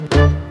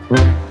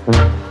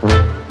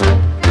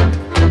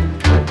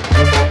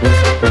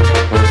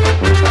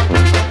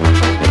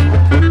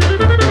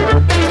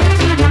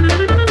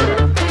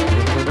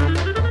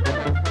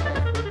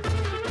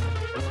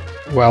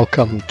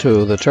welcome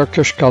to the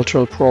Turkish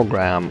Cultural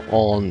Program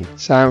on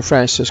San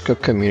Francisco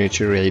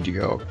Community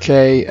Radio,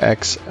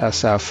 KXSFLP.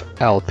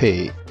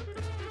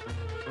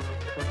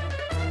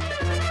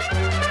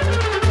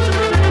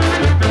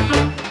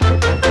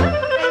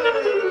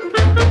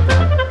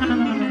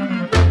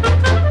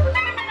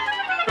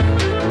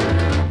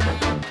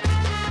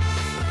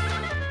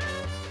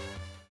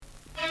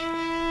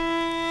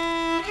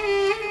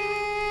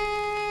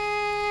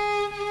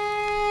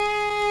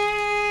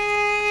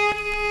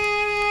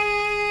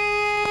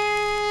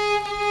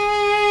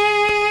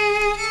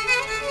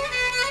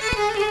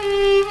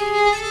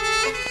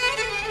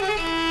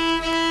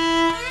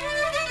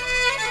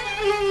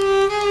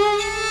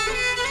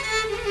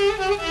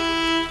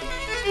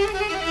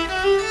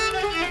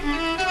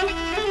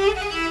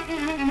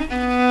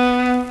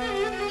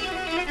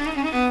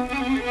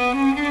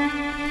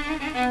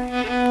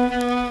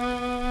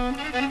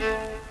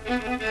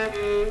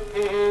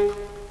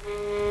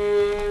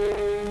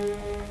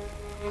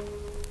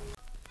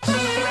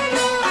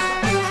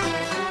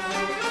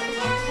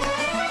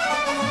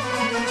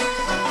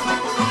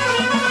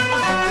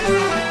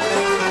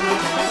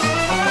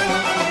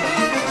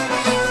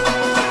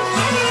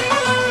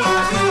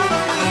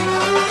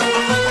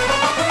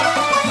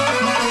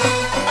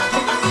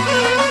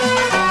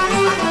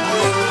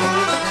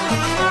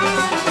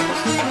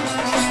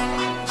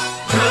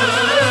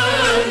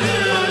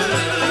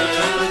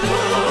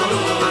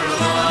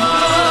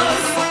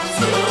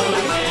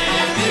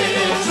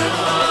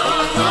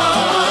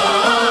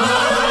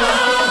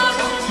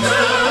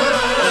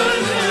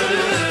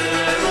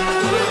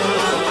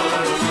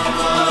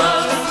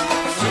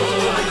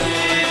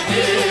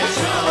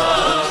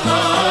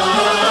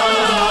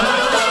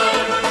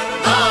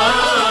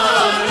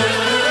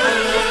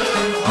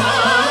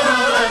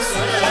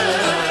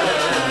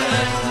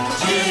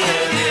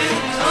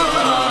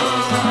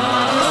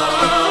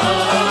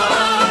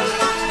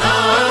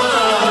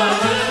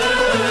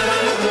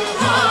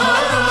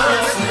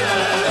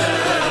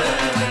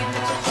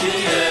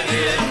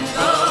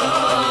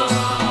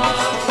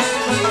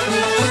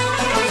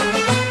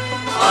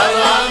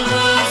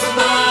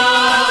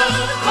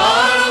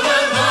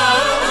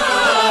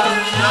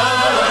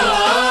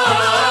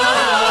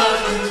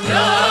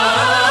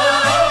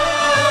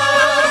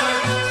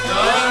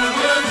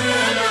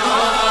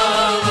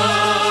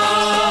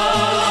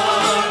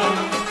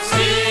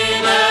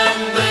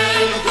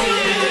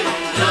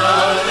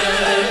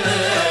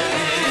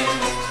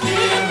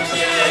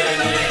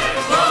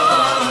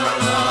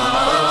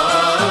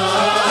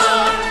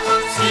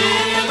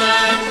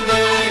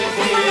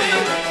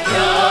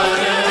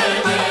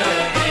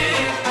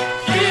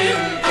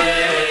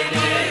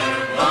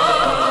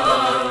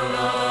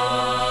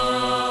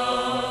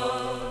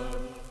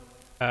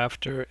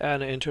 After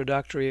an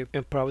introductory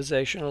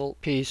improvisational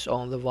piece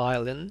on the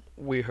violin,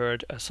 we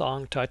heard a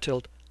song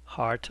titled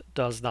Heart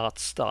Does Not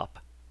Stop.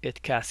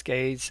 It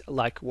Cascades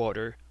Like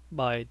Water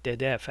by Dede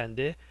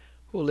Efendi,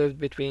 who lived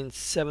between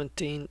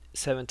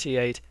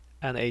 1778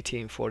 and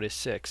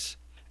 1846.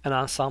 An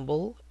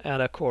ensemble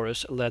and a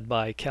chorus led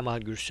by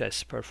Kemal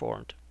Gürses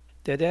performed.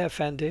 Dede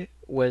Efendi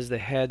was the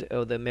head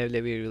of the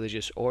Mevlevi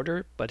religious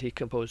order, but he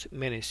composed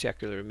many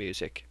secular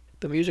music.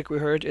 The music we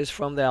heard is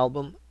from the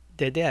album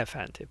Dede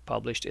Efendi,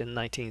 published in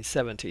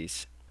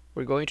 1970s.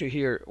 We're going to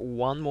hear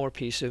one more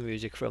piece of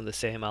music from the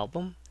same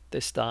album.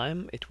 This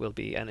time it will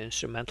be an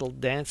instrumental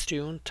dance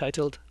tune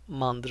titled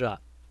Mandra.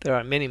 There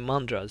are many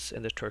mandras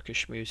in the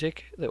Turkish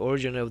music. The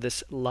origin of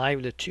this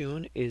lively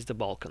tune is the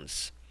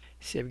Balkans.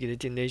 Sevgili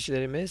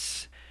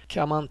dinleyicilerimiz,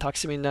 Keman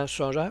Taksimi'nden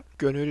sonra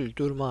Gönül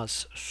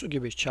Durmaz Su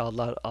Gibi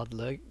Çağlar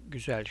adlı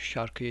güzel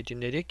şarkıyı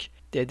dinledik.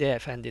 Dede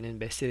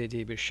Efendi'nin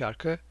bestelediği bir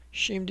şarkı.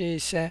 Şimdi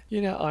ise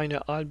yine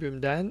aynı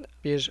albümden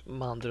bir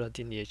mandıra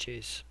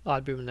dinleyeceğiz.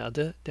 Albümün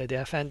adı Dede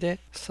Efendi,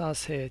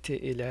 saz heyeti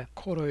ile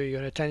koroyu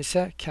yöneten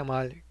ise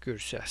Kemal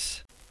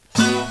Gürses.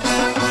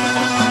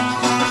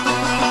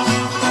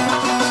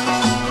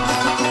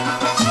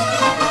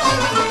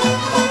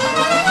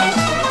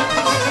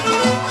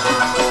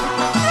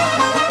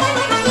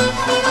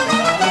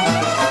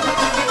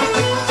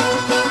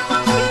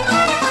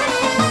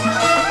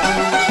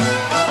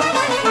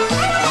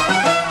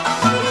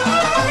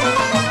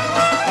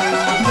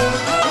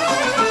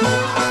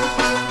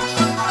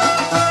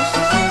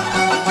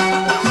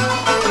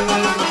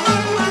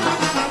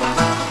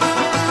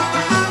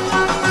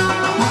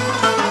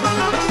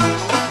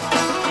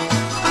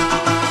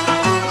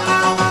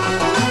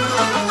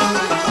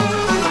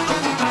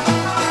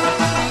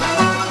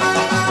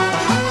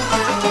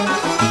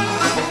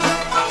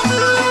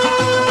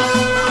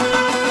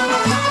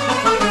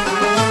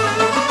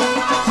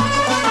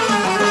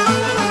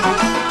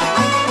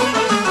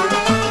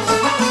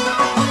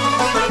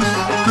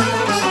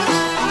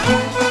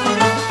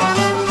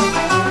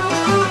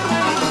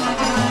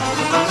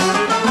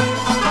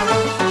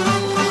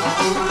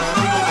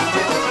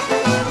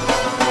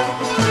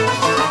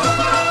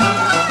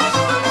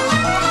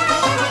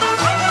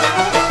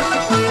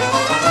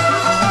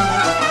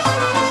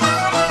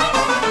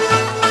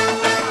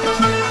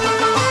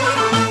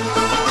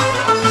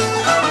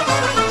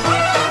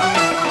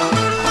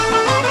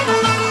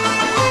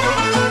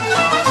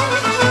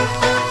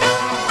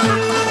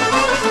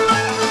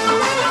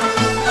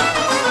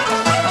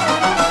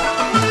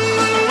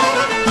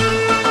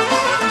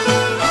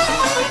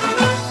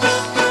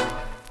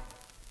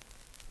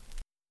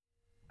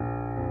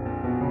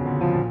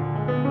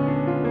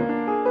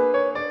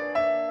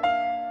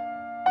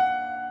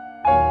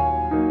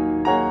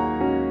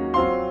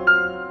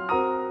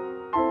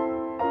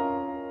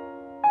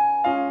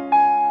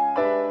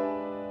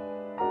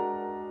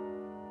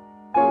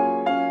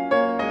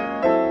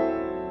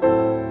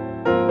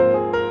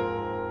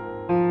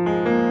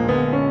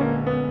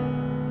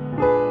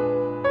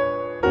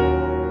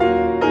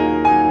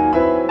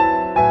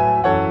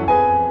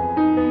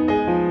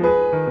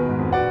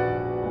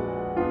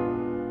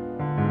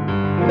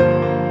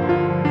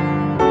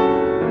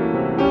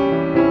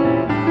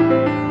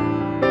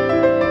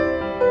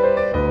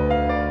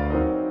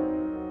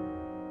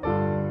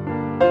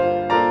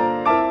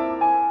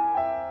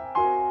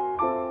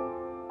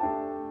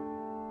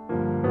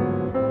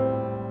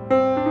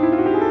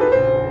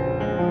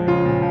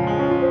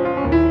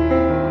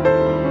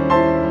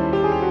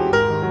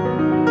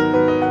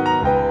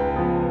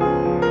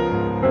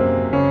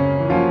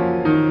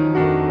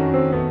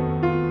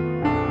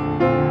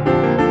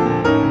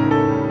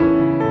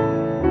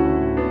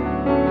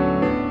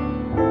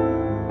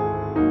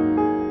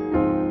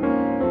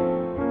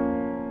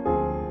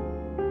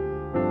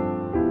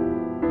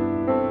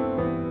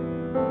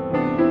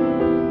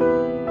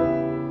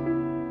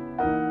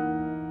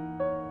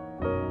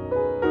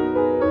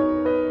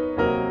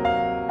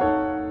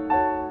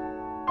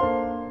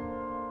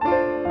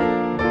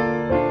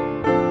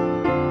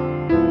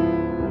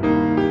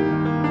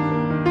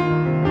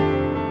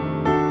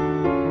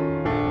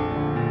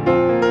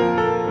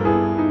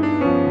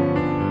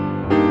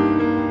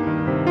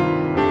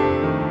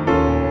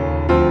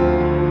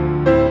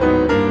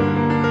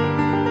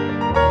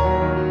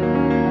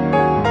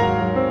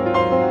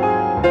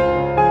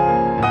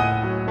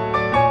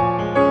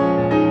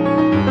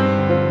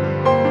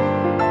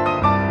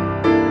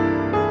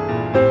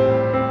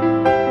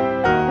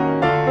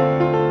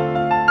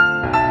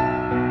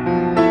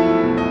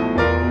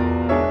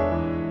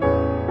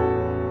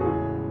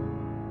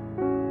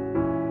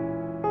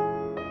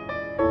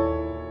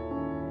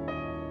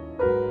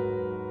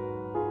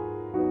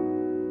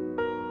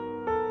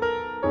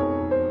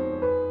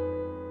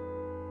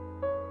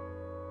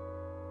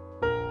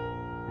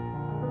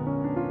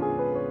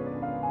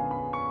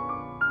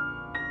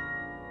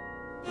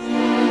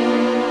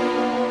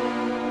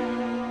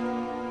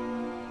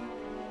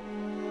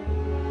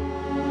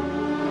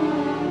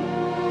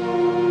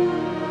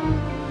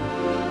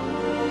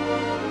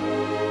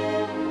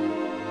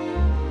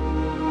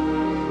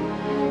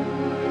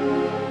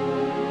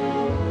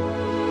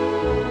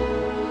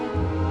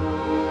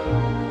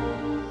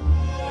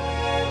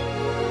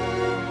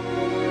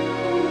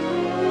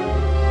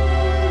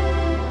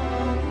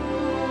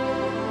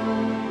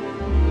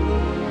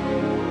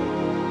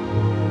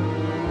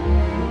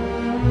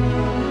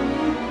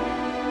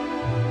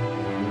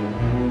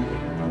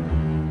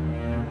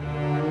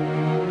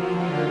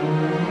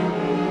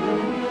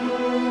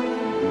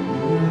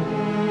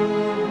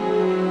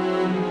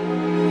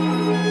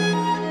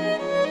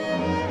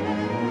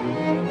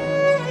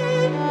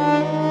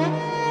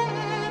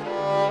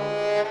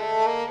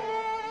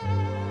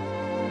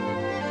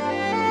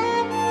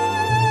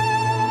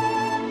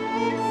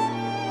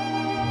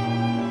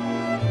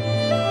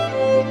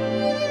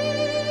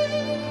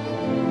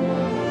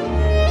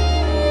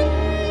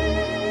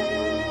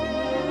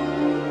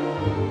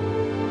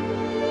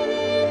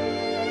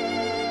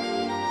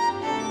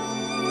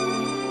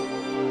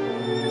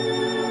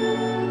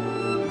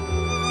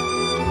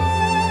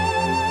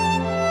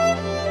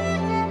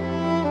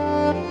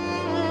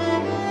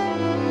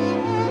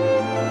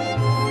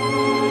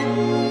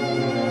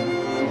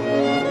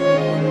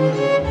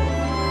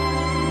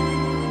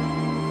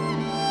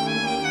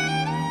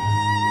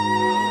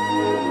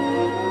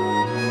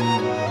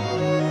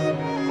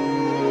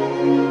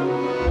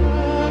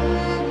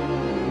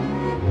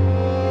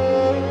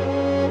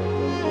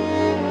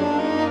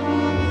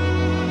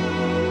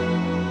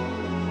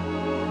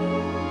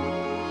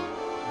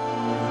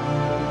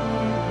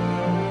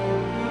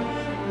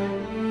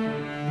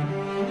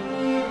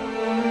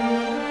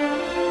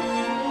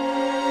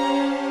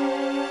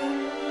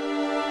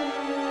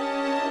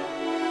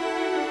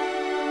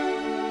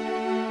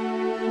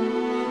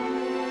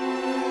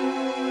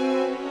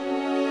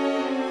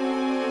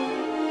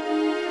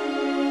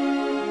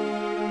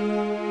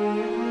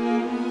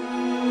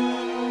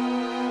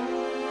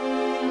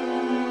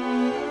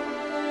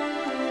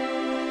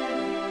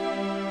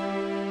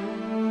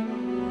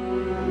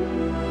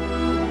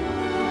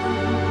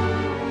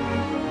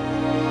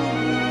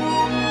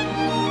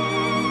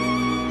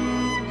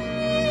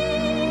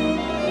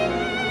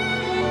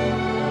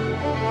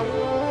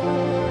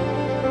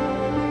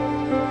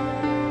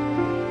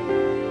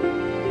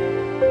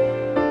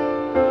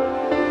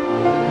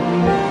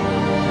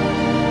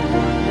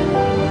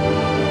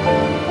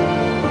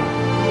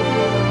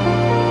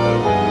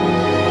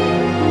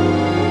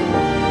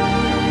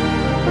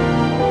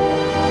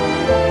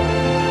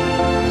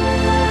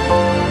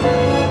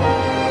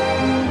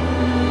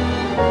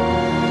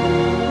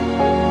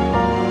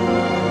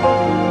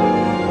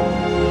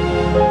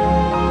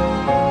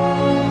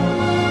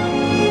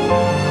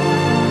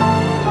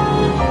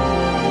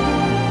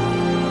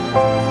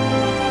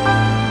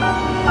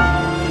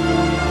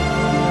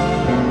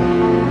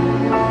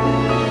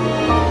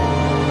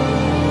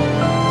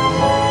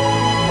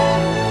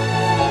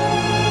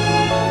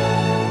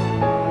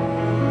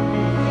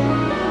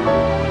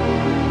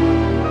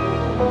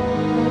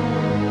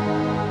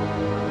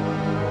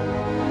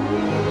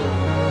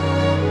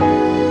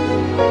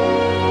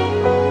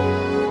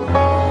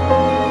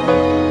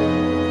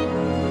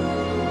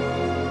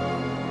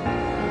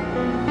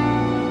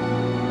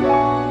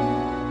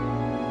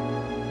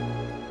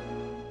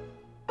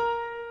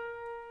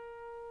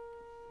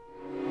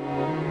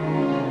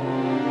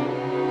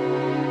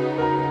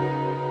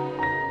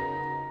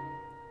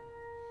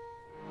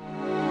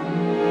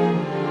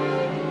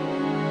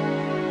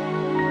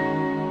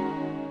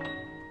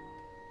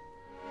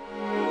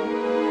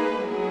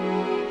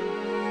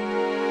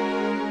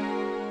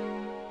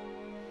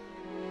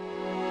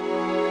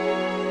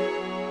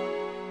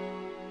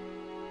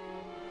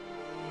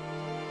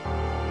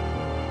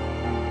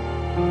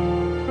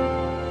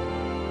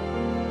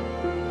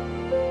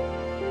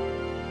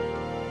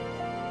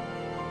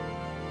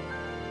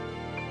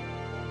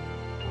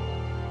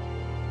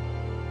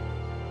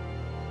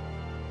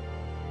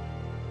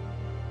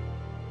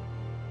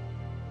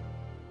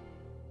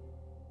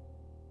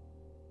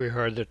 We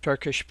heard the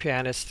Turkish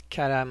pianist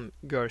Kerem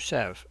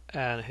Gürsev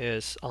and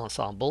his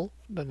ensemble.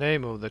 The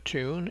name of the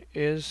tune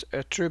is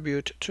a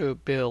tribute to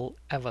Bill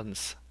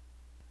Evans.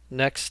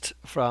 Next,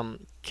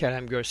 from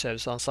Kerem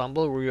Gürsev's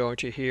ensemble, we're going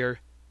to hear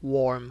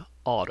Warm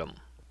Autumn.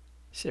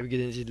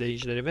 Sevgili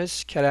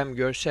dinleyicilerimiz, Kerem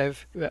Gürsev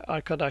ve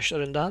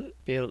arkadaşlarından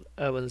Bill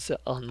Evans'ı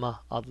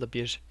anma adlı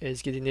bir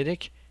ezgi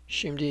dinledik.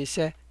 Şimdi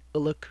ise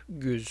Ilık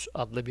Güz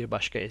adlı bir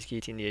başka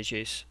ezgiyi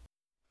dinleyeceğiz.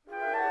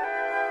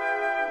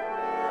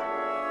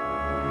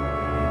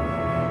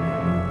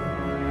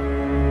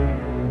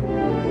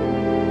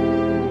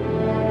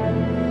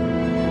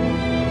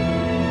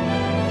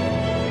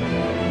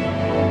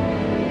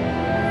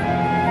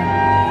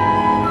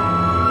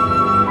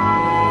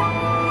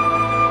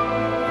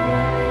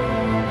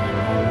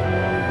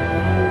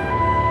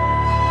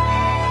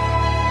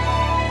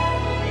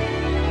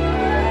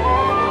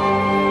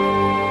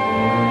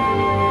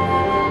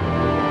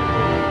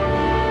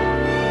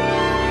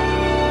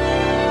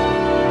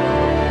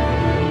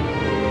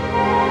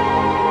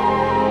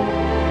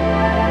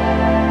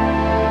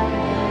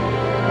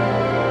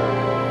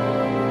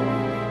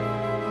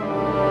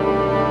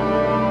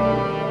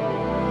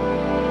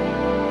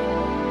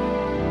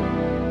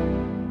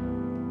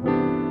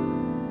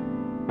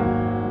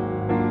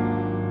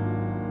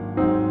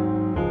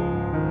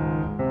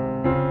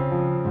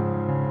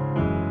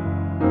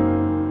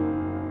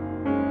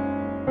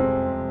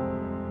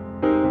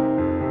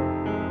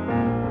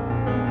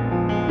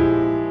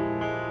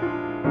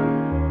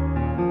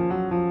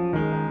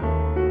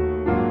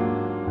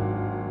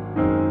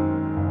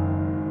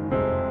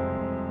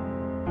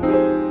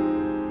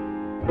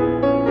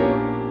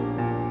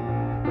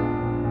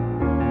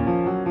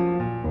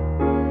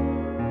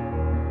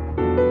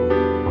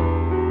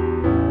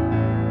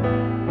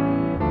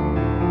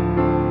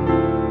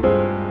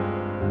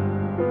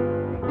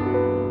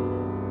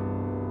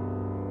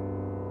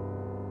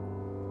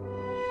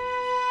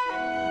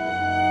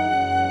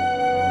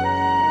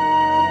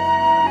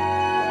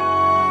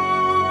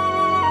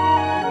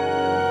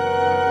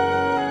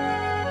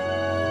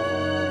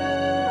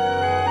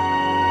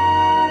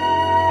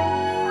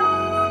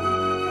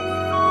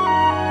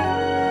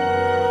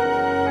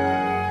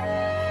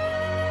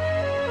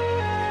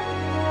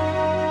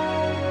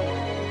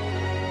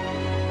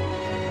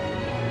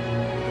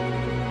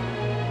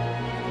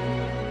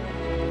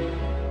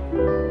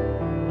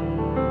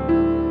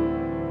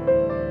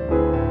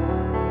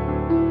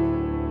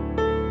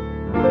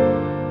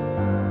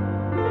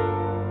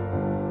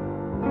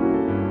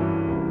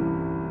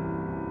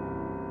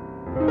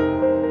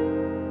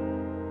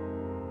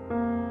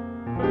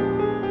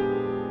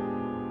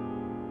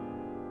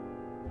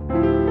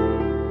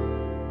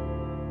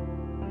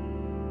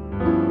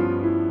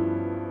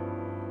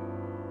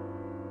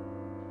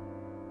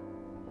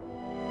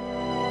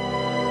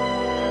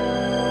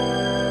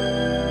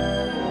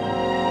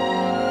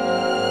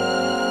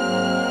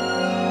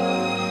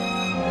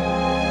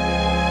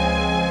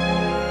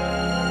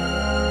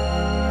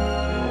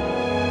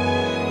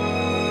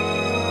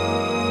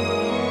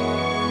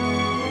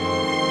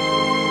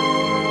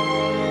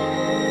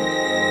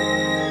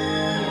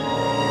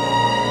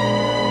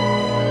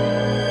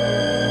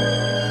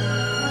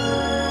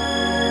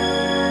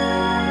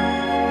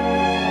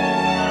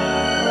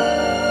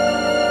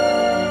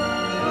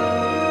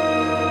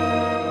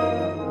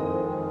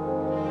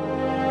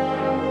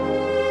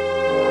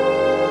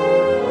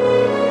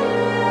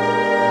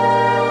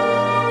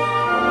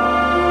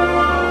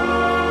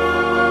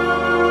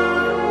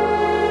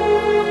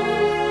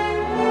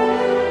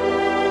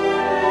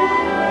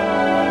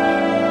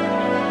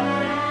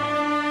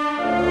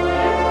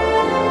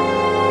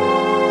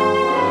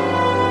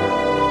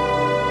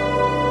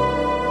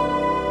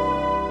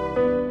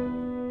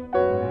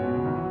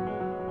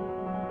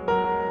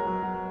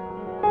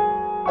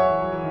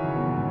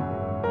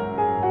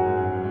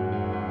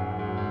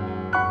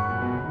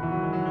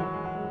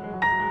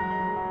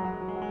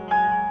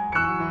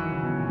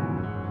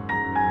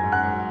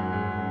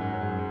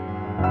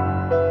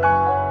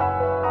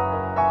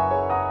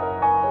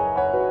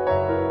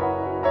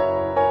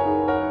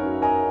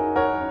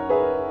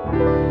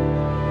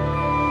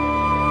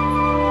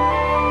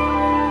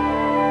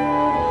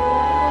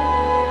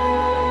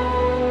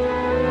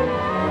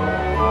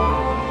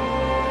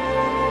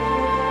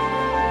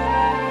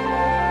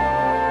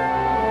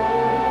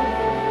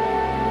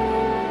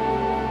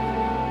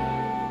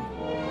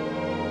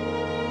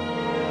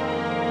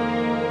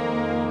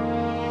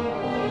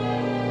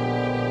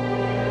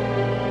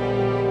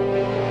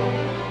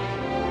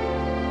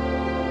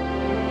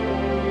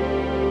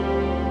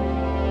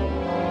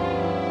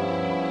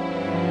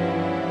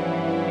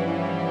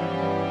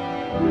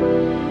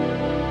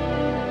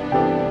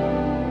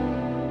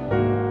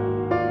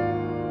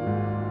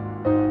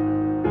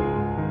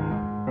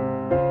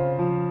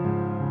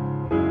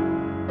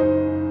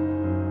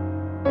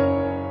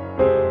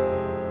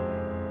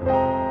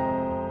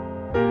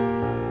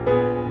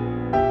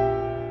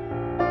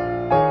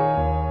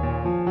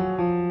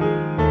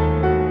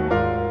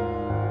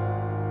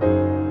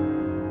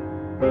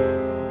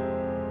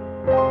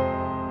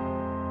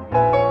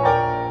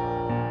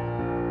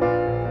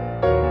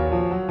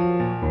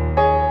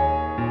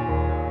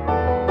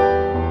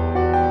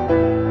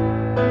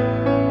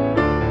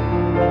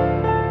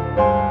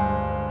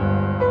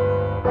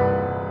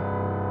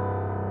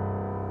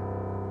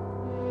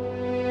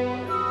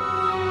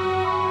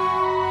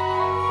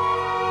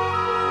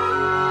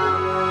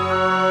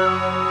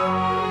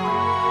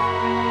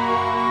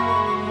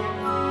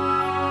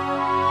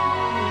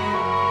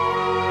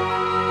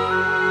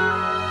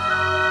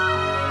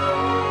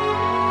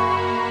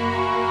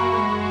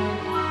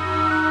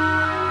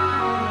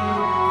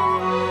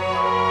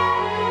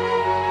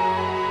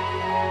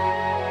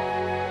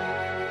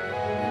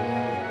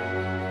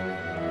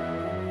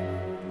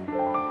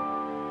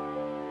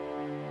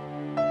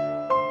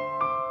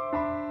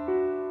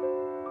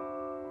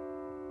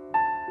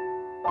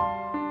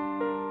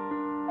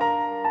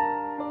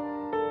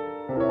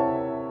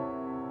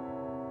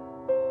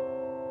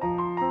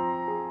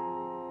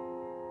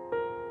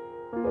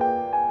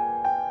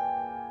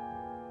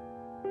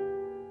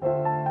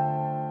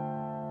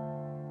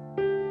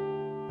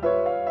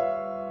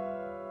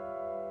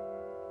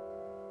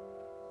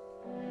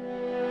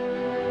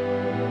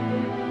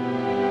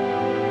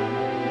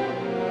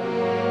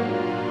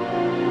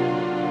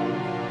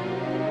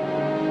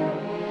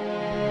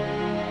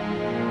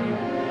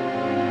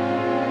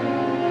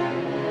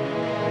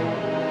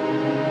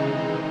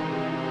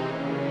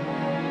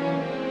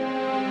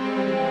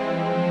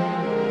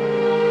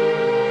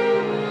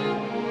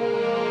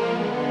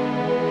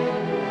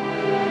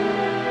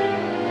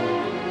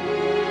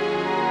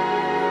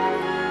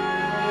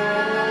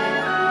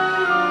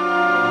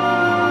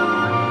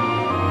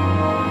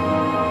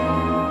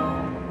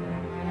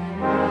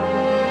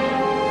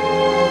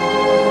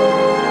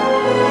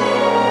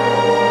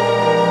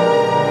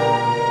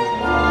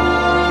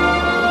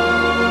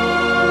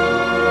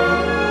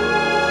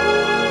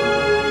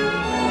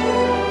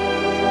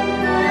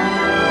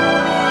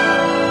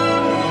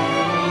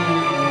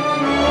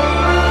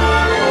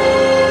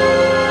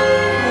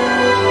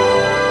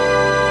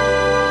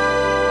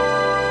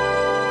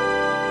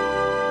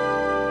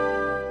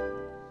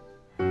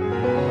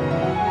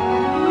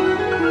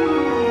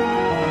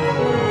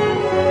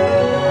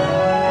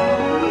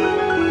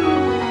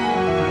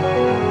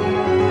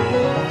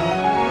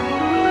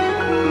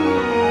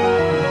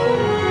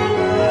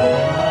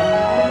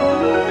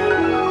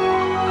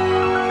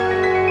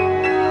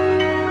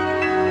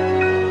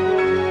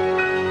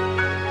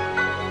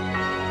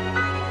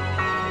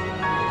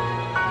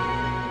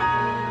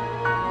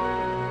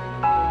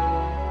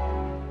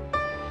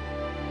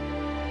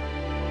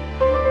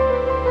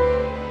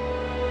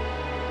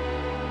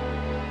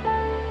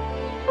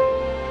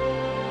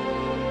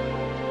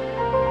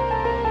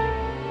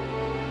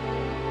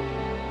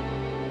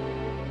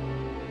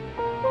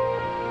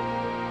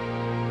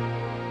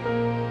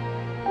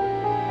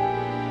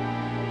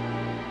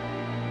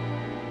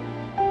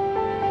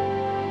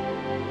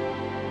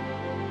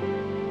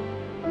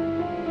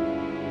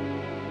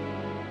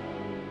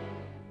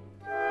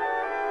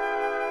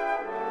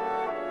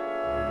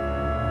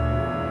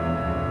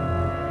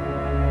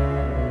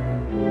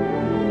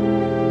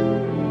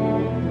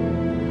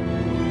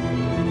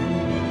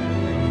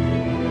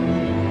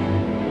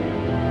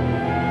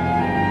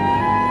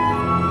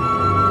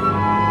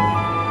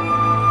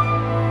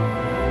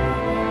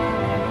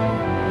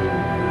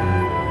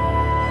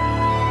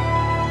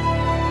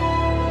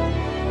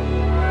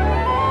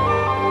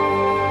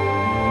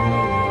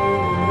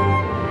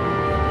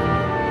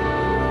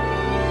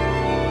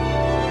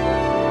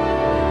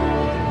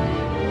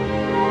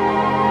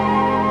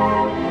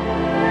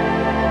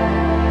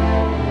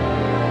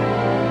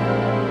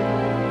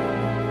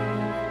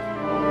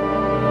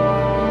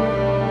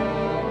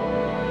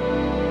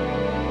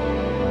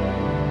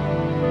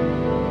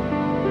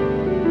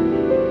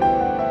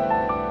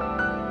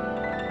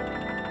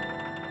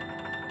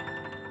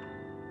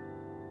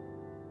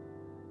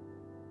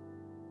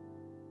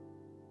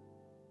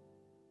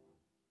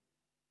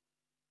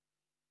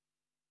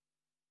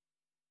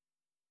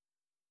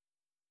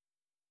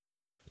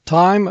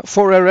 Time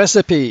for a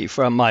recipe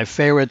from my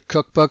favorite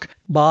cookbook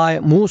by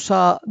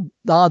Musa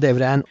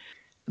Dağdevren.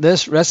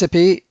 This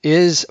recipe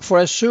is for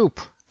a soup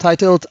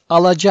titled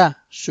Alaca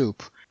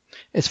soup.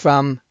 It's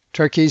from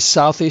Turkey's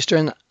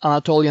southeastern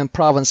Anatolian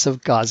province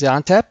of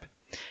Gaziantep,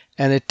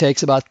 and it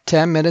takes about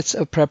 10 minutes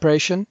of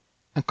preparation,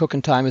 and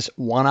cooking time is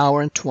 1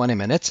 hour and 20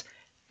 minutes,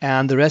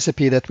 and the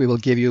recipe that we will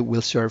give you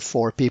will serve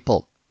 4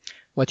 people.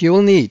 What you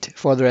will need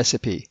for the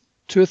recipe: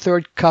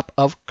 2/3 cup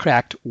of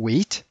cracked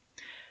wheat,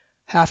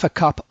 half a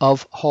cup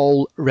of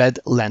whole red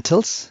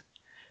lentils,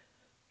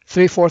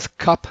 3/4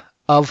 cup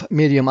of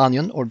medium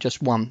onion, or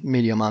just 1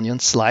 medium onion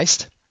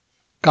sliced,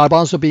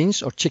 garbanzo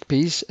beans or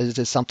chickpeas as it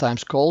is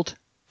sometimes called,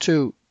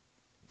 2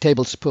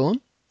 tablespoons,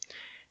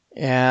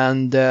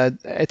 and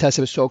it has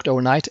to be soaked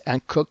overnight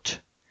and cooked.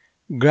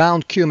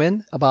 Ground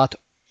cumin, about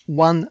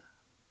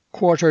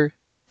 1/4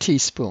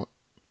 teaspoon.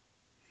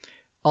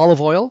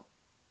 Olive oil,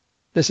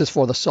 this is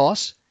for the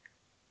sauce,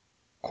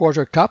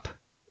 1/4 cup.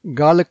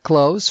 Garlic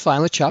cloves,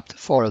 finely chopped,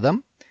 4 of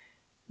them.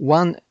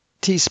 1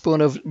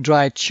 teaspoon of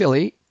dried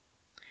chili,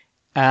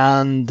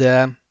 and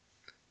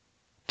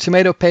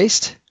tomato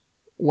paste,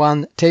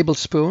 1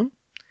 tablespoon.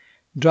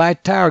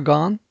 Dried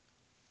tarragon,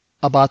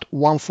 about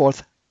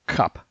 1/4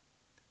 cup.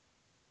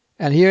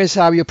 And here's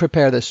how you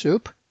prepare the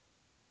soup.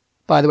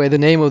 By the way, the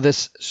name of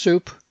this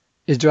soup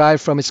is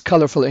derived from its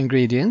colorful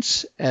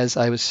ingredients, as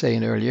I was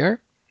saying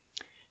earlier.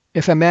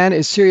 If a man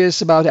is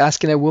serious about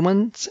asking a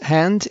woman's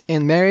hand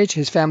in marriage,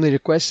 his family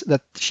requests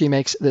that she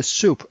makes the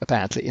soup,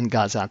 apparently, in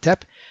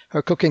Gaziantep.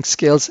 Her cooking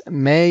skills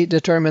may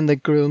determine the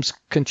groom's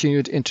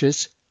continued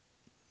interest.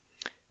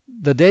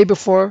 The day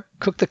before,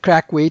 cook the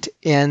cracked wheat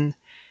in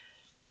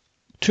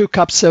 2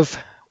 cups of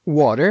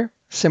water,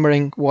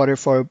 simmering water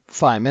for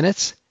 5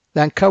 minutes.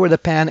 Then cover the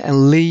pan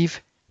and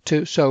leave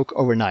to soak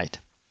overnight.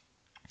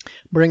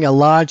 Bring a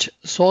large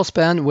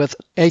saucepan with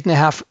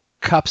 8.5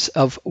 cups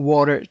of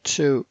water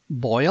to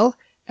boil.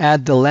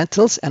 Add the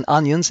lentils and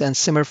onions and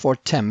simmer for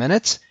 10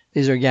 minutes.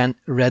 These are again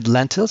red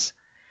lentils.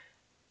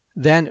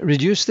 Then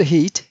reduce the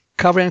heat,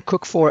 cover and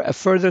cook for a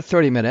further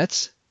 30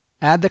 minutes.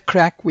 Add the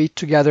cracked wheat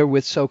together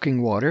with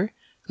soaking water,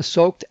 the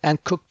soaked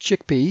and cooked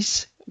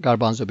chickpeas,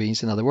 garbanzo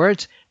beans in other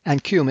words,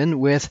 and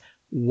cumin with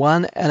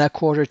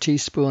 1¼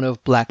 teaspoon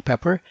of black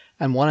pepper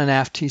and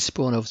 1½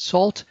 teaspoon of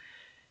salt.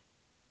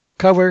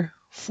 Cover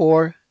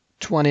for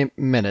 20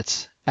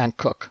 minutes and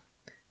cook.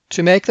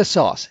 To make the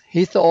sauce,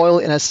 heat the oil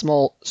in a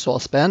small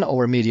saucepan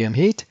over medium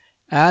heat.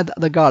 Add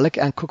the garlic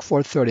and cook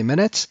for 30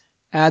 minutes.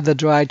 Add the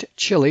dried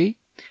chili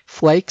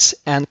flakes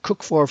and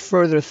cook for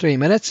further 3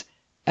 minutes.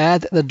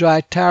 Add the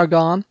dried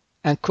tarragon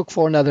and cook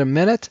for another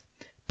minute.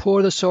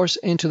 Pour the sauce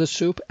into the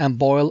soup and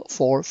boil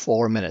for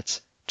 4 minutes.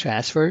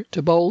 Transfer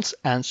to bowls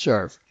and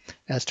serve.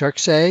 As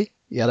Turks say,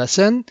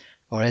 yarasın,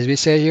 or as we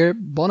say here,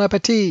 bon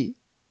appetit.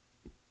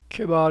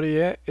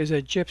 Kibariye is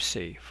a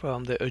gypsy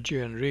from the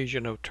Aegean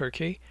region of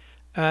Turkey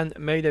and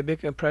made a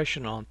big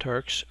impression on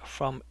Turks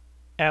from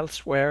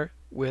elsewhere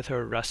with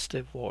her rusty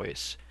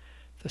voice.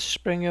 The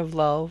Spring of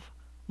Love,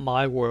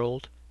 My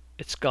World,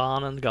 It's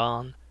Gone and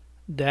Gone,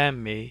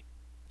 Damn Me,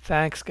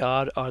 Thanks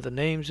God are the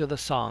names of the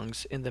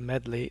songs in the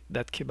medley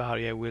that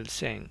Kibariye will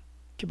sing.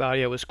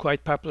 Kibariye was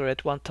quite popular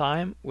at one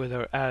time with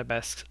her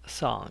arabesque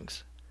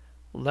songs.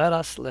 Let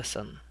us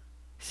listen.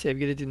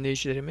 Sevgili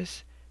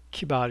dinleyicilerimiz,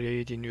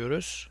 Kibariye'yi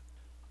dinliyoruz.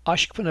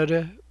 Aşk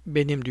Pınarı,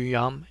 Benim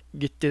Dünyam,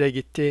 Gitti de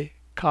Gitti,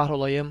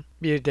 Kahrolayım,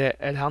 bir de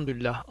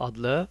Elhamdülillah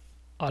adlı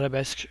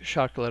arabesk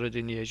şarkıları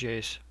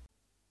dinleyeceğiz.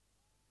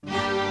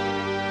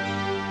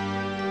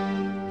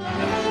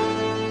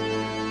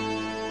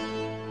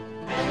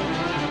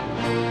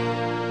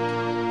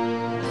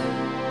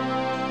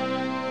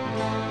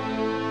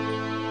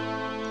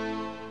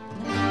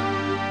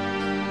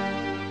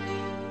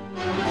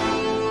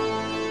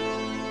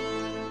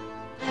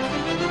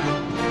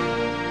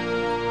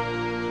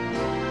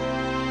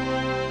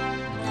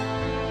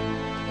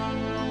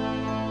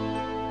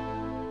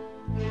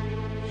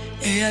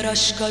 Eğer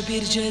aşka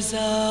bir ceza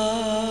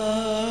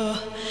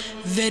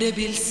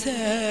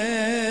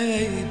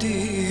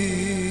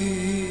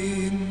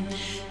verebilseydin,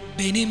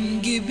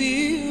 benim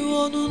gibi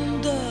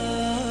onun da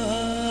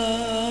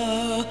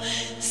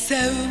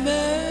sevmesini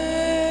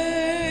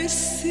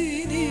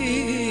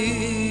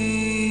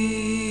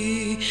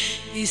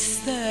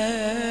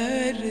isterdim.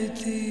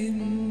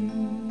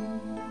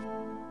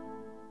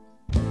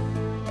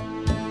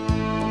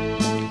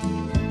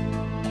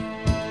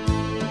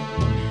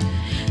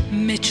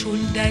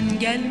 Meçhulden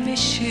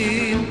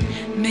gelmişim,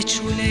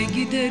 meçhule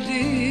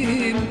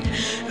giderim.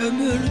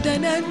 Ömür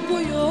denen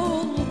bu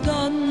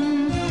yoldan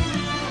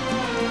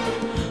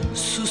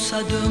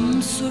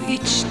susadım, su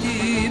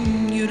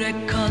içtim,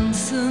 yürek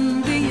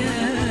kansın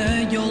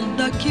diye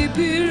yoldaki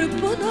bir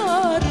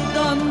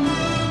pınardan.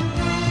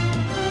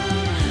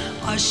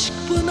 Aşk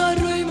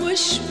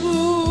pınarıymış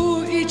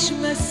bu,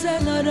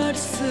 içmesen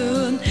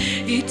ararsın.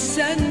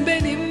 İçsen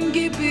benim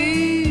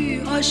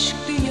gibi aşk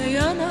diye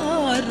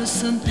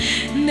yanarsın.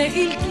 Ne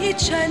ilk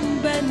içen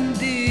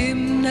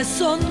bendim, ne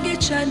son geçen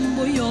geçen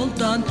bu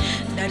yoldan.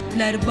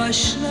 Dertler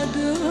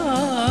başladı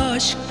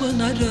aşk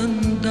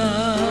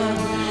pınarında.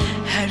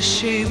 Her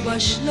şey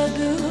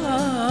başladı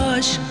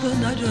aşk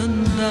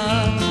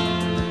pınarında.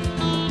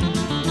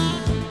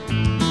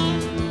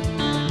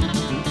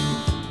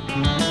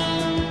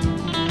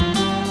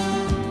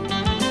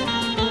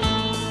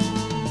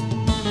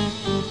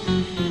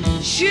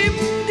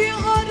 Şimdi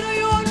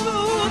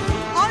arıyorum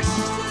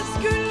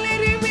aşksız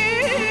günlerimi.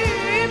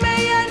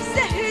 Meğer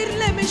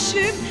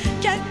zehirlemişim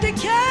kendi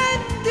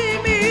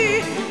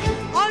kendimi.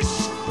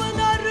 Aşk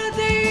pınarı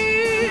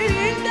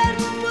değil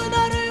dert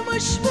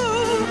pınarıymış bu.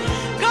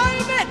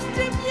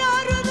 Kaybettim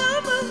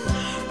yarınımın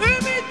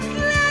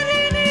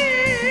ümitlerini,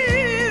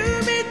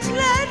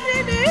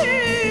 ümitlerini,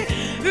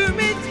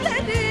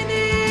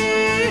 ümitlerini.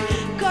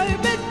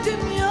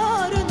 Kaybettim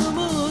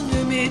yarınımın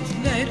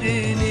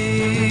ümitlerini.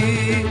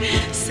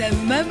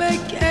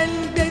 Sevmemek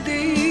elde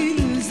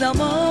değil,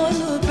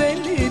 zamanı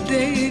belli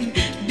değil.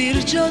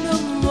 Bir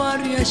canım var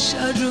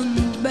yaşarım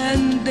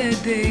bende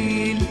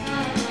değil.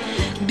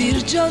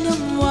 Bir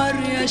canım var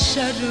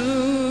yaşarım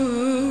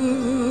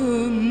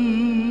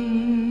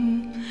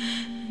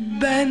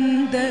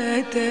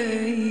bende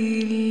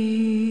değil.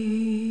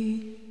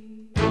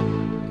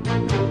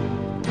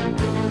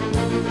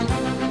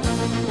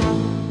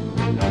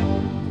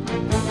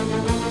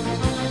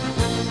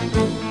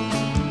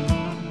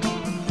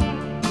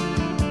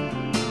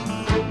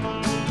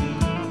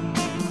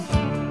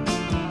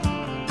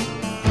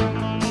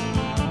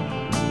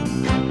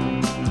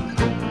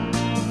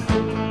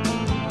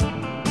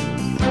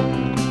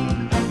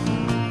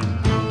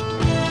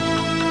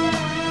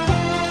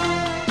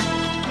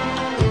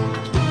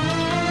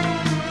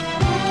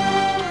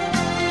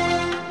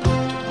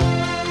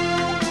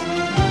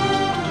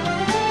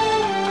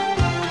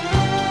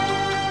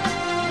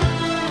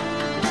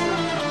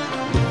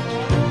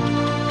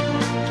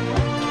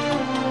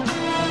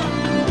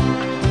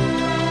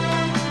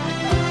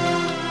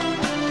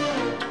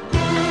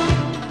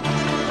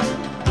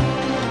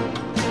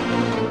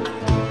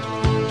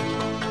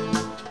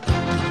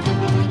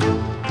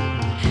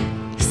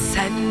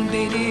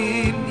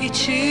 Benim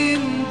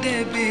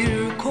içimde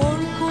bir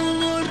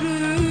korkulu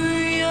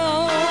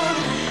rüya.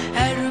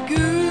 Her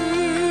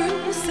gün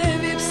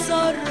sevip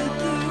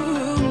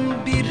sardığım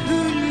bir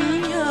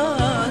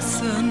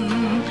hülyasın.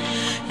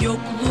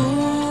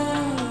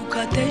 Yokluk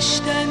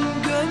ateşten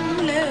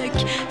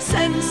gömlek,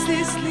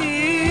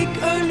 sensizlik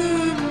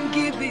ölüm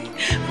gibi.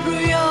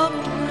 Rüyam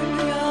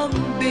rüyam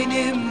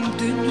benim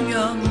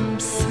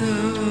dünyamsın.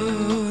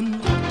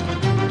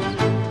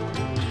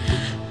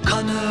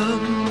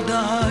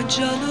 Kanımda,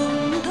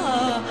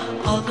 canımda,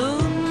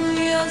 alın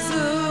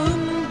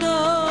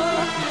yazımda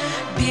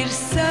bir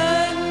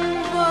sen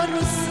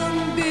varsın,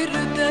 bir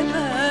de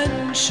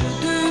ben şu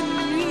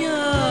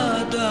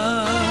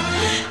dünyada.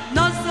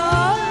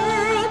 Nazar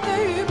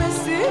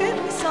değmesin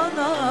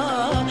sana,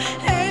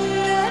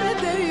 eller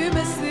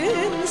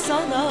değmesin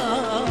sana.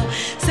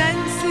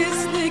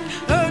 Sensizlik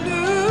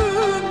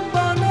ölüm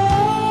bana.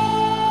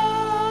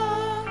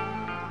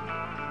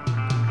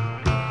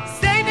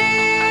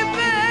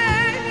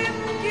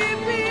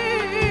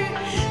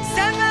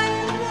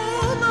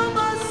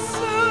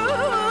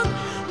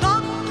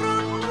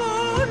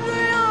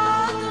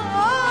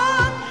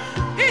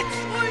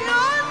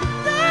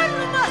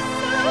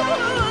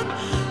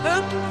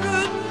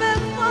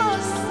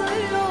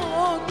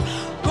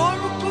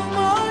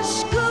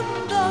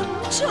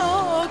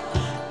 Çok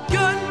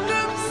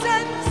gönlüm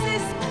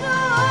sensiz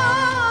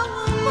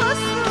kalmasın.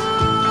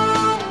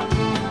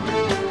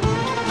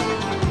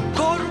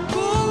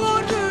 Korkulu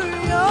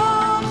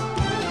rüyam,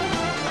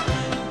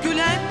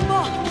 gülen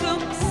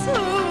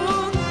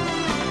bahtımsın.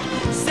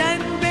 Sen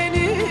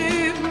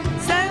benim,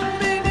 sen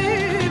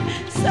benim,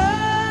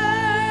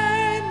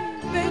 sen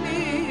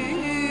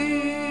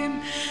benim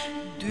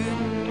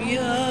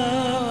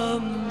dünyamsın.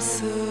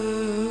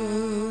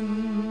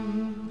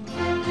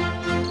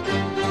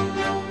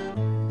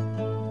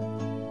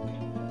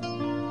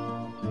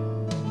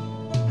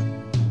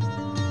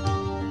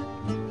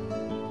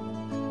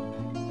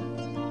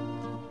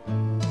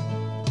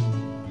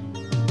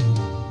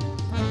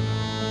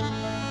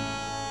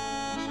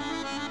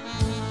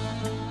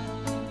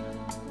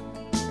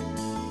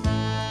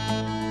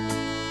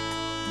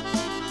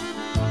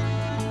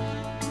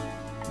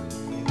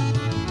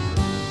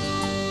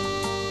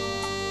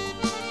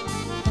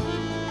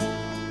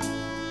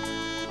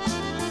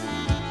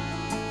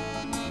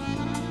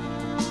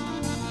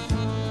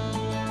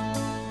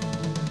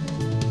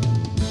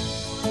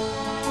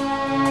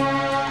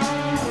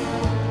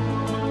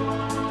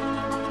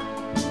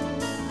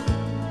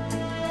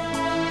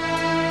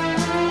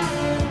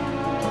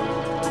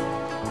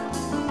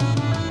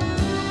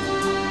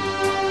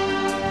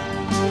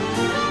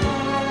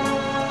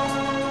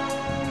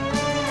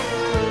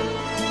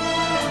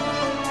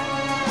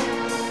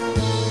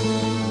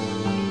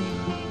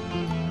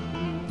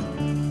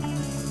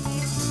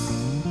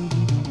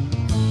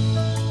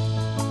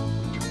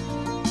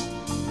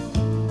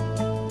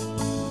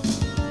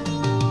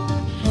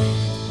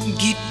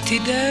 Gitti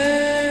de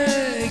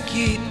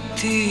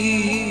gitti,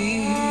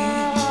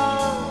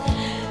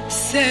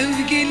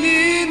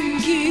 sevgilim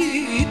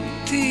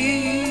gitti.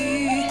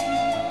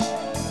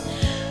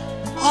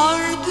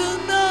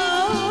 Ardına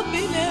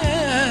bile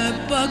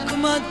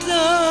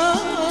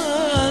bakmadan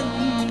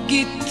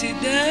gitti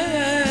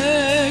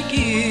de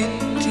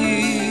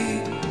gitti.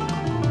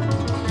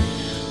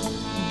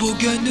 Bu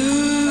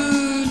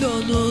gönül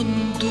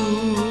onundu,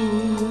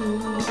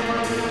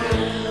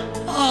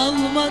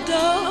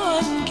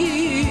 almadan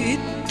gitti.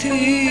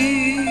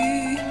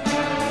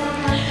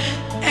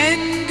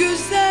 En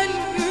güzel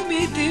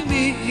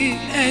ümidimi,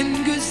 en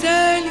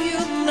güzel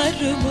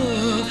yıllarımı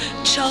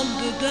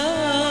çaldı da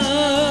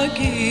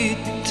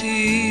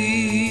gitti.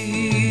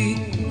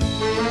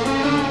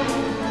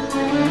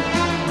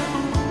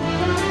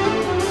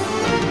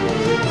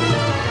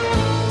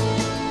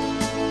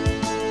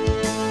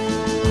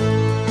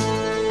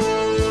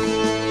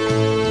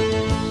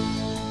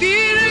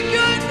 Bir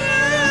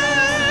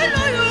gönül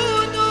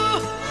oyunu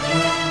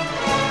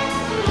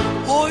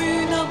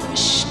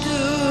oynamıştı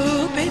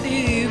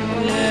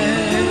benimle.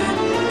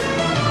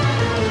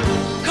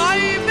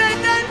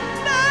 Kaybeden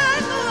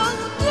ben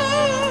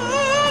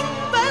oldum,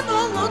 ben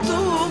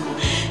oldum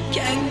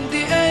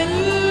kendi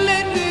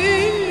ellerimle.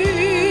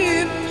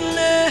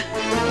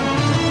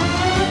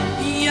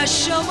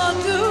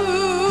 Yaşamadım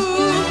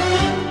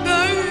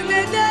böyle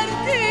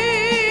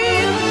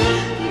derdim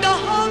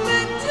daha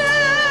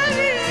beterine.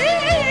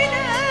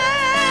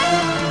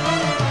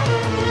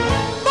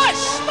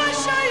 Baş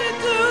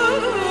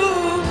başaydım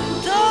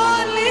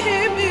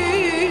talihimin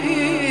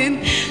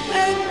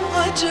en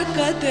acı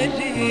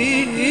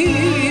kaderiyle.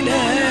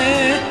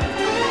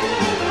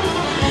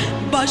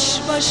 Baş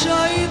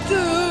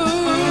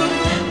başaydım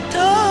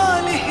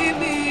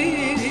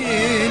talihimin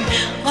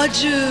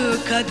acı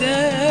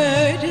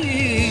kaderiyle.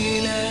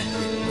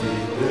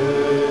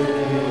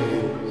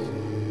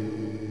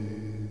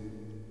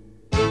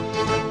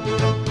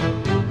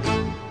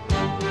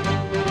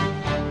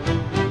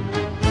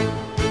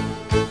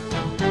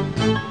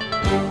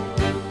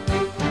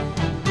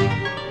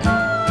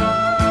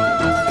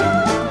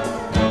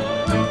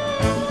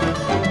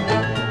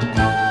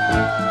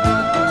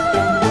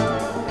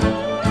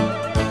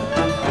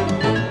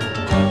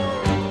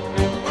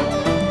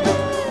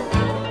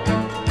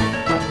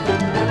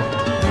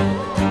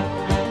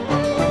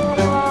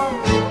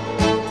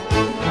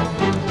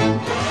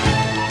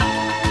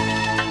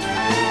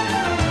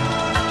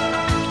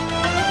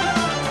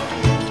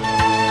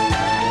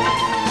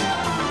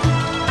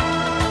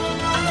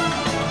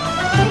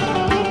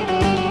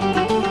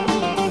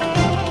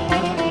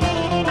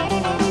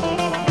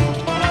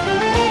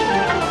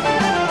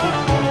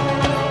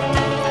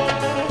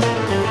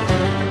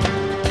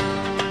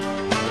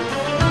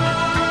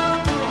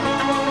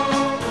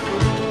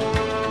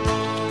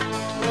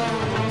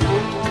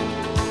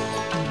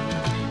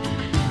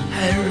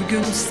 Her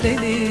gün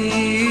seni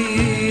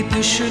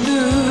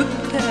düşünüp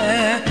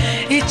de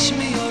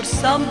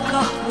içmiyorsam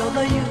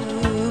kahrolayım.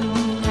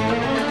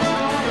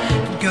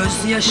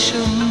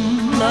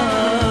 Gözyaşımla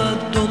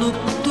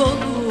dolup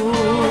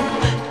dolup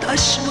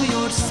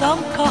taşmıyorsam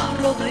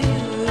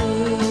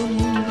kahrolayım.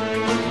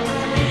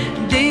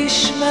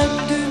 Değişmem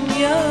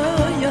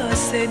dünyaya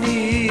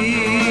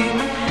senin,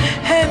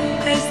 hem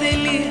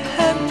ezeli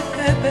hem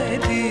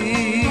ebedi.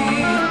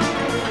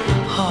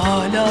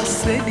 Hala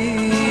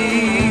seni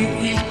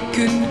ilk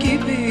gün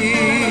gibi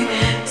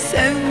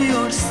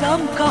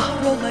sevmiyorsam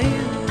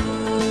kahrolayım.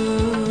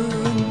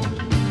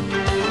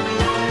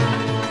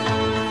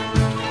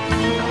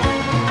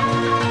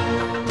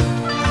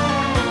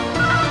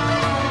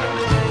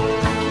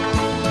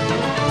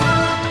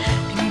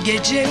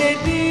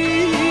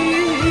 Geceleri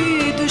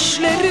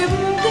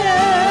düşlerimde,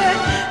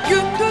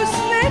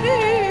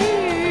 gündüzleri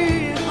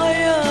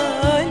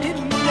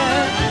hayalimde.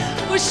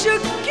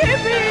 Işık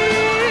gibi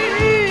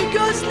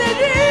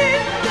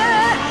gözlerinde,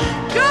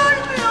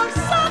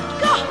 görmüyorsam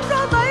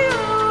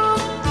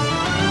kahrolayım.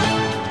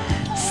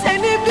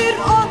 Seni bir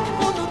an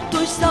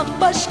unuttuysam,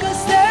 başka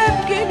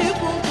sevgili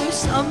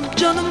bulduysam,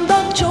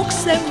 canımdan çok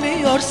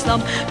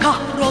sevmiyorsam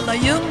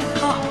kahrolayım,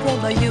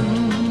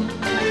 kahrolayım.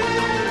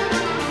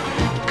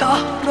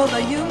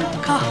 Kahrolayım,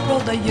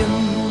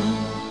 kahrolayım.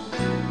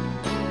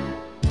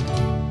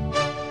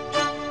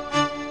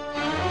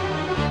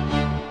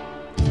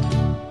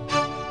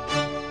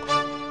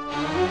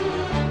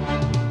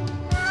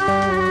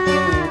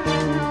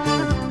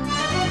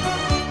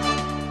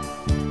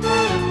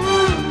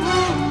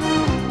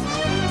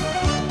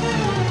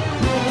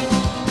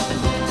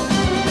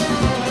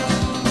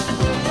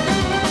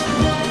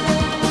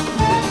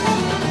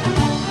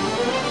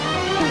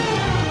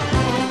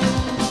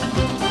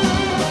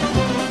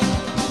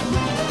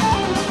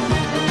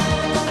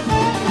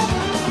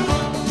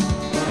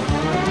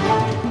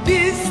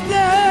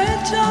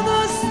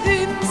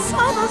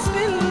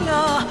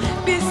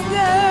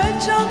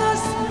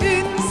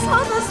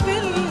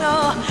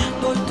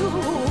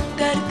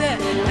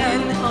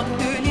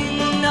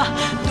 elhamdülillah.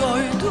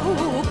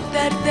 Doyduk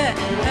derde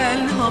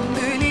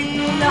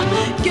elhamdülillah.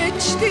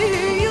 Geçti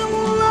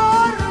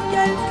yıllar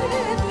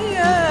geldi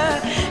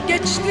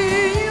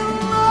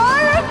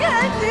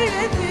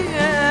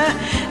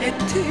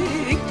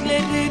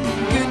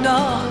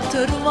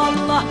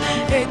vallah.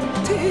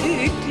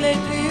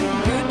 Ettiklerim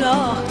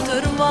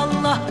günahtır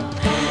vallah.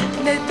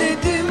 Ne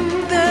dedim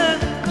de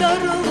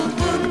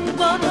darıldın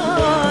bana,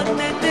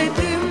 ne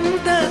dedim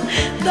de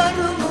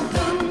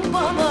darıldın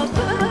bana.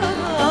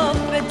 Ben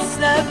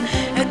affetsem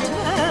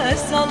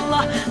etmez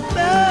Allah,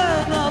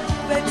 ben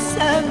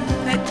affetsem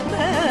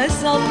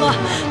etmez Allah.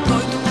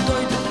 Doyduk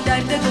doyduk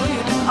derde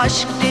doyduk,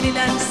 aşk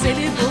denilen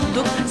seli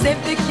bulduk.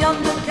 Sevdik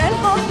yandık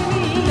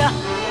elhamdülillah.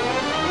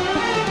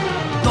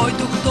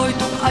 Doyduk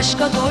doyduk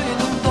aşka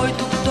doyduk,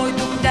 doyduk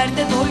doyduk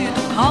derde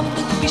doyduk.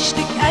 Hamdık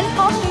piştik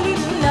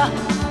elhamdülillah.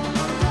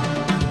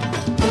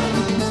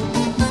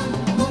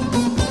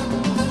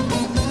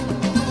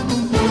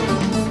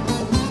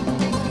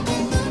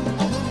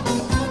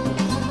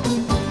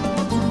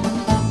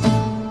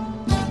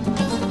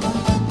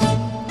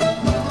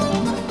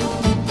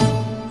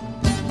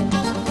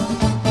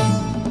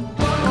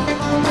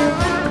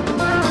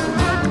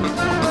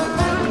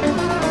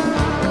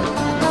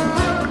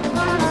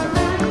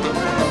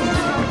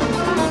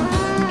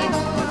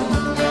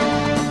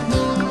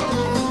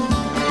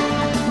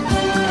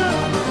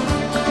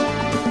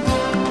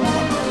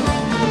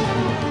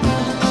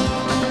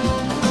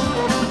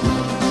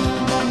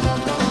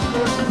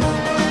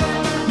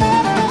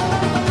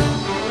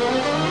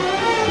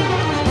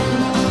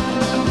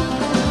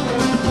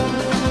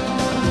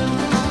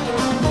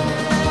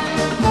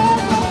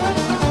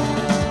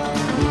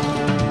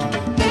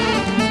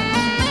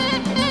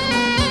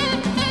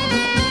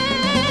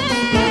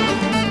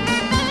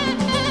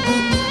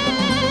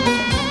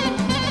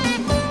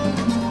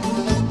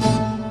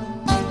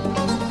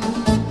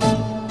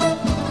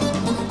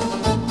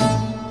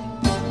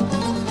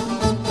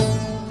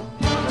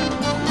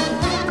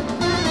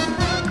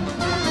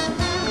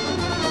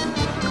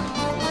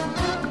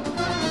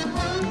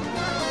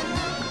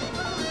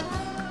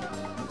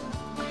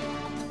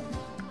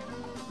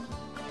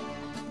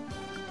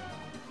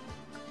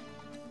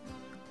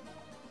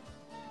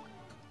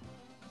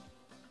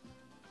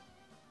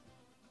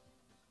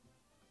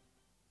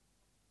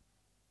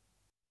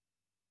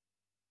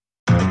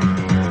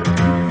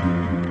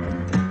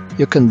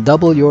 You can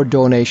double your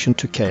donation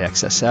to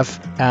KXSF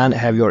and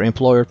have your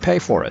employer pay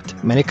for it.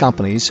 Many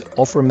companies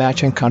offer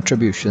matching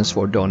contributions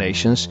for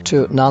donations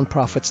to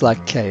nonprofits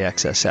like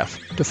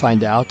KXSF. To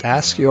find out,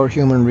 ask your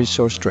human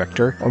resource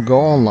director or go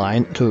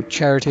online to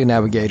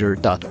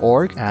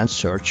charitynavigator.org and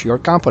search your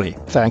company.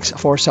 Thanks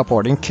for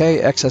supporting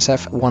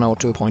KXSF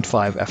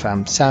 102.5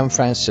 FM San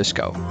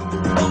Francisco.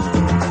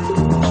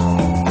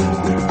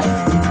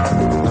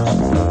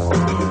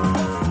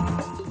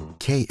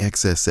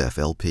 KXSF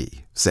LP,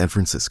 San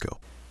Francisco.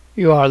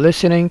 You are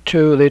listening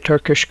to the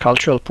Turkish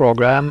Cultural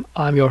Program.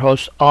 I'm your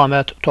host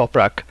Ahmet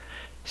Toprak.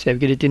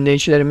 Sevgili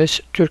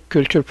dinleyicilerimiz, Türk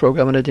Kültür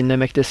Programı'nı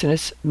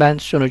dinlemektesiniz. Ben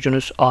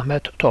sunucunuz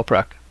Ahmet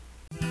Toprak.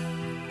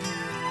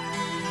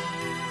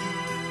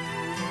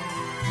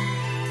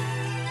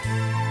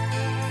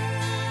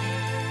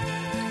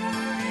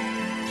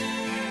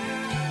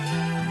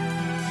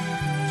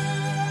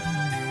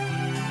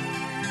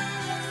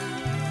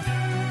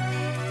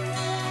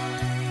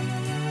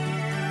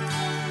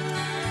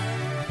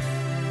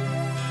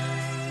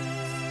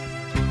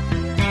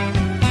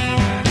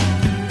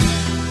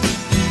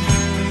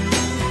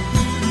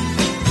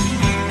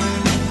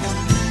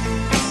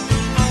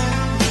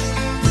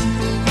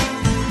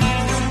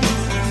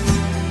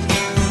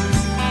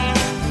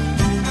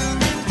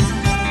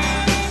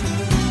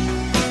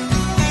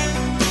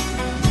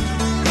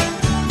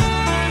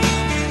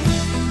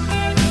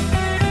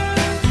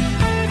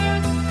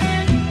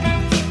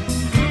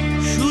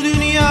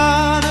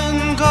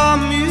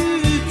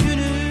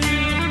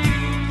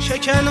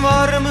 Çeken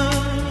var mı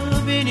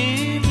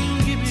benim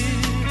gibi?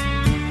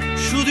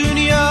 Şu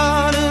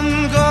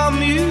dünyanın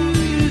gam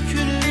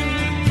yükünü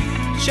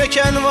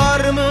çeken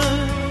var mı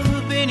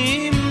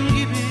benim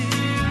gibi?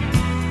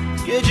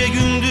 Gece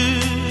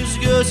gündüz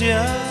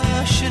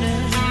gözyaşını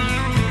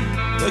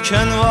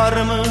döken var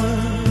mı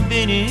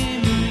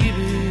benim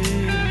gibi?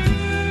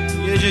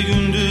 Gece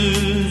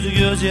gündüz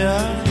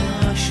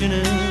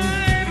gözyaşını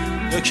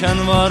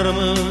döken var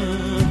mı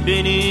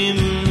benim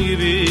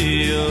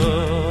gibi?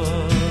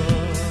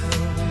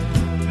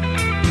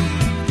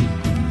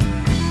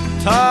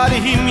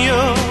 Talihim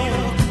yok,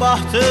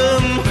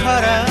 bahtım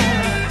kara,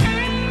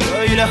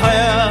 böyle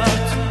hayat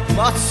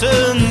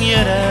batsın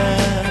yere.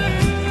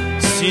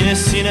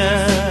 Sinesine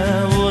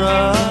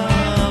vura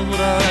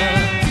vura,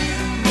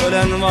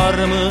 ölen var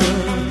mı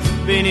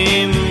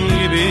benim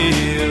gibi?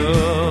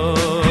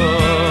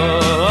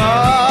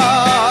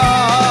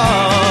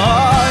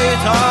 Ay,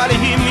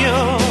 talihim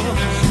yok,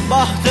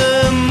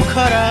 bahtım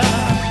kara,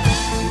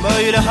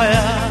 böyle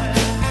hayat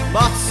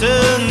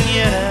batsın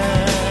yere.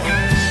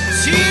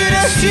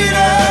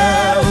 Sinesine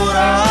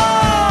vura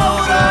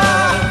vura,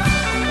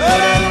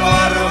 ölen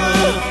var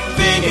mı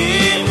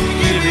benim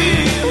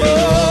gibi?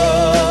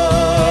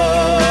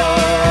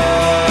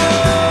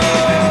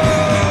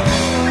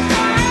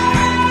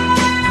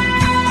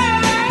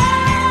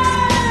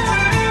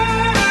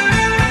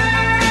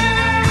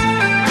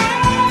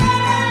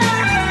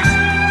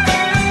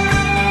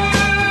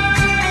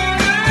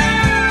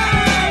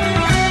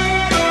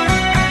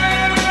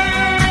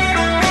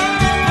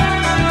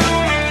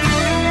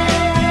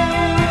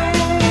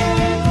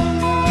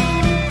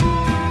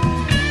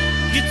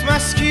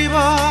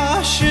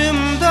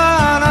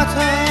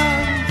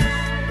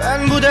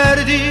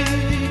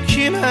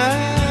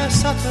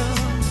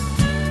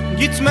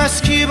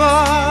 Gitmez ki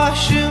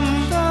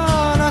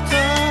başımdan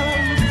atan,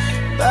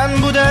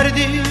 ben bu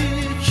derdi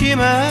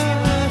kime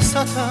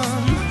satan?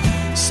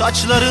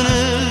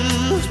 Saçlarını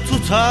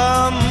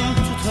tutam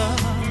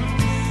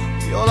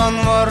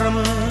yolan var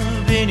mı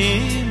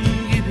benim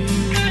gibi?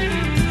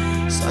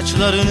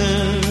 Saçlarını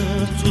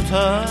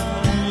tutam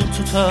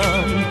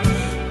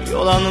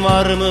yolan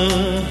var mı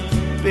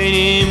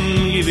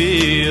benim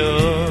gibi?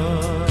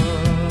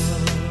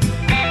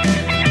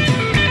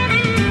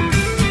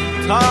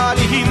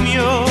 Talihim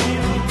yok,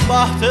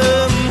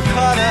 bahtım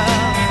kara,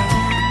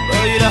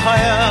 böyle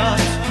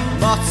hayat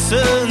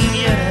batsın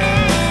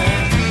yere.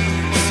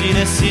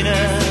 Sinesine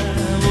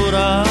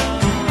vura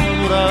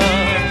vura,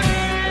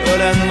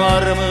 ölen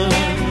var mı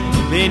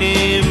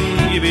benim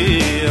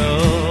gibi?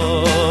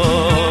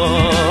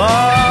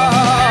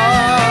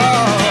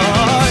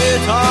 Ay,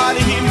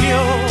 talihim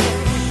yok,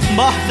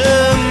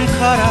 bahtım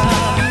kara,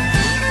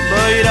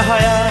 böyle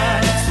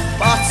hayat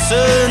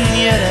batsın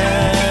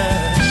yere.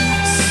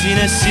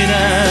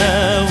 Sinesine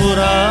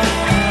vura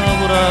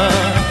vura,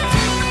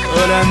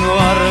 ölen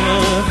var mı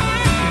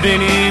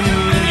benim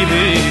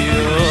gibi?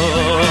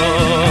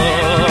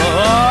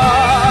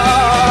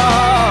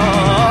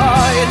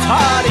 Ay,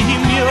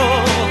 talihim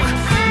yok,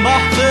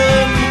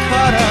 bahtım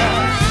kara,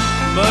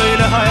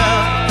 böyle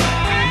hayat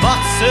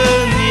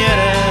batsın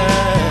yere.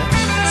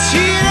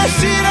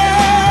 Sinesine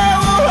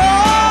vura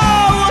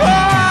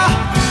vura,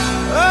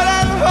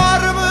 ölen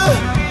var mı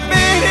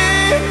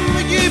benim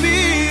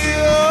gibi?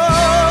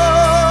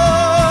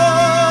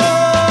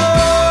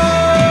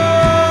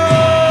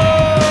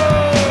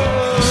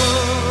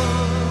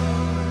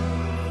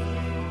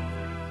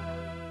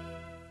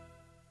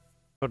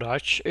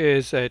 Turkish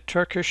is a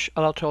Turkish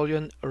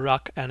Anatolian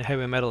rock and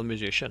heavy metal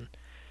musician.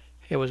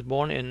 He was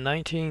born in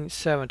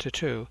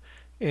 1972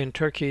 in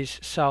Turkey's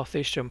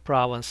southeastern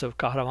province of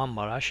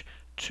Kahramanmaraş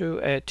to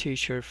a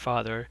teacher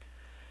father.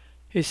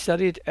 He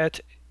studied at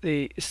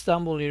the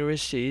Istanbul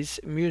University's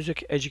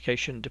Music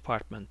Education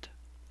Department.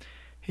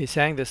 He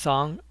sang the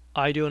song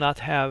I Do Not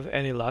Have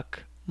Any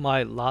Luck,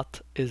 My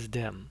Lot Is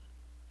Dim.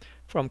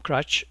 From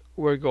Crutch,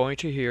 we're going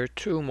to hear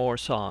two more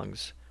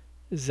songs,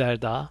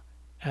 Zerda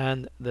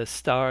and The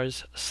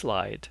Stars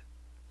Slide.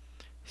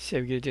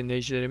 Sevgili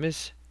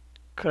dinleyicilerimiz,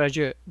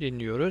 Kıraç'ı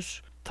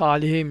dinliyoruz.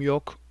 Talihim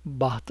Yok,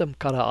 Bahtım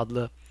Kara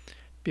adlı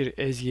bir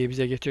ezgiyi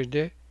bize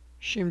getirdi.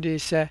 Şimdi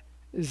ise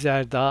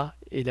Zerda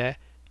ile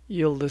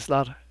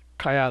Yıldızlar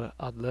Kayar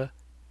adlı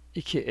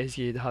iki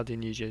ezgiyi daha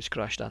dinleyeceğiz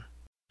Kıraç'tan.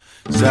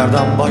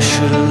 Zerdan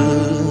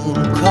başın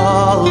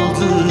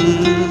kaldı,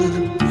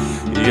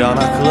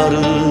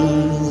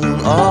 yanakların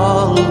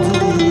aldı.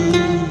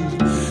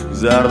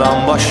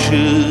 Zerdan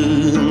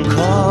başın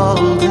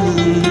kaldı,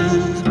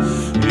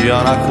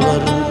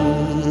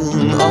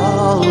 yanakların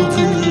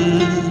aldı.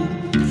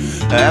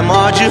 Hem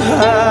acı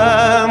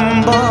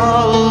hem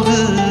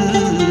baldır,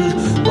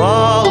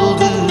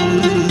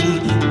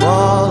 baldır,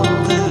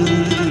 baldır,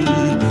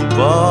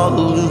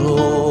 baldır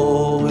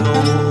oy.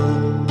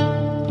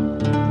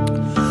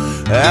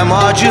 Hem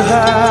acı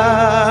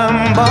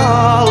hem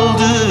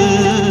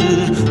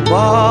baldır,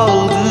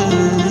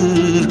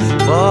 baldır,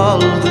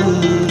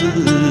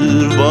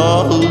 baldır,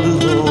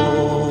 baldır oy.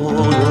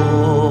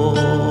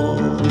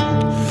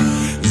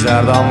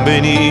 Zerdan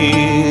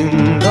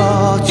benim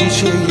da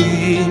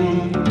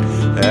çiçeğim,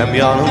 hem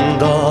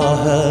yanımda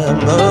hem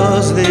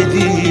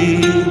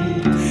özledim.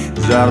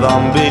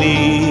 Zerdan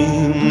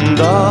benim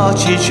da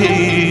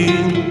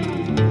çiçeğim,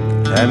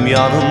 hem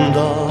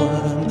yanımda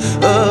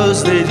hem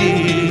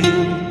özledim.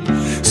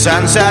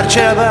 Sen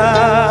serçe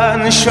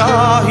ben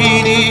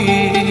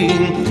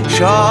şahinim,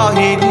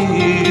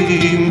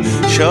 şahinim,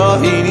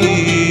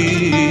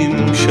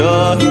 şahinim,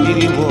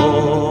 şahinim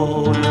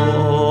oy,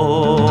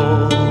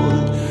 oy.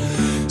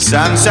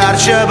 Sen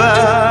serçe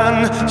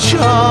ben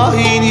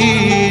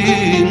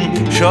şahinim,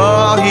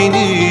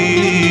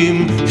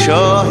 şahinim,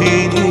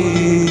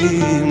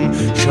 şahinim,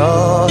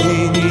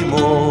 şahinim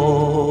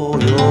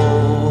oy, oy.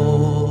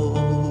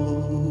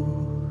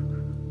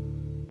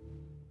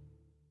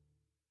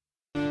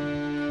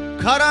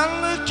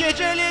 Karanlık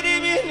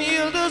gecelerimin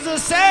yıldızı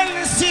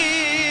sensin.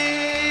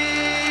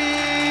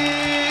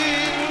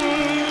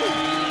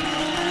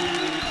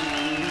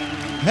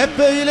 Hep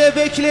böyle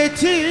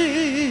bekletip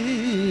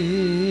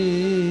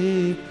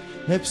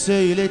hep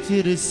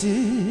söyletirsin.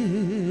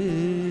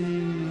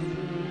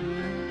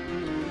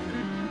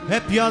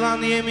 Hep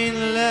yalan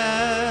yeminler,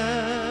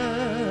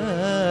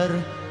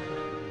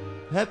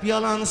 hep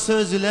yalan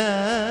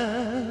sözler.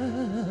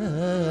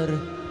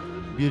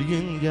 Bir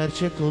gün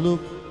gerçek olup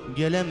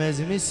gelemez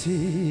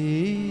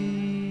misin?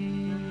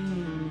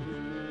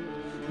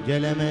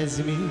 Gelemez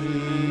misin?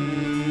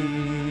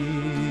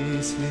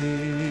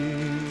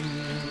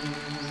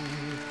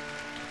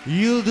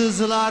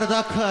 Yıldızlar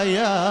da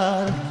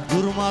kayar,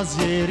 durmaz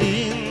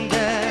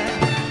yerinde.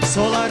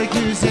 Solar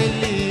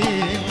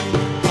güzelliğim,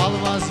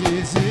 kalmaz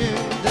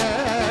yüzümde.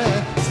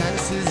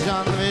 Sensiz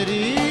can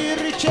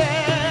verirken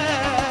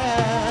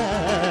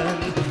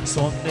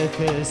son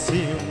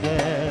nefesimde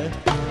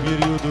bir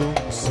yudum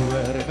su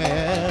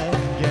vermeye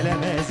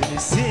gelemez misin?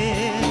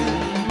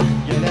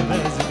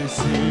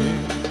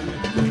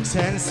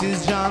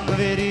 Sensiz can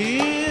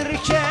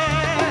verirken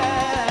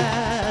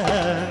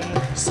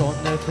son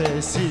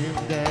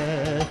nefesimde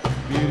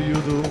bir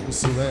yudum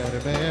su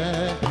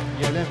vermeye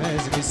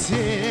gelemez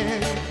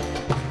misin?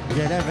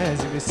 Gelemez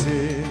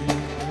misin?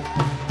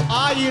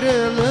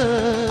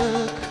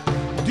 Ayrılık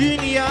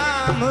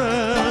dünyamı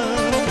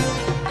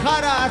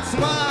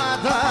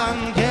karartmadan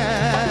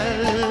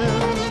gel.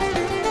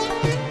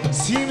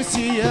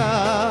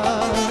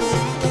 Simsiyah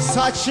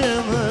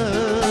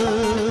saçımı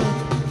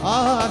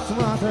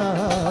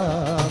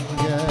artmadan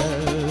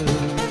gel.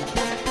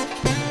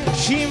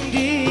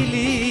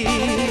 Şimdilik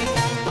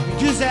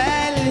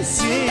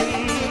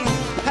güzelsin,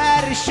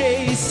 her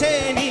şey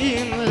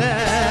seninle.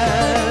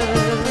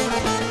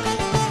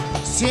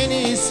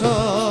 Seni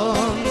son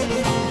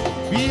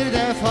bir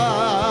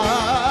defa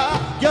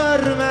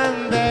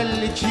görmem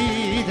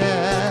belki de.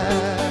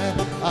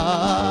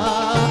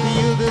 Ah,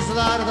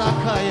 yıldızlar da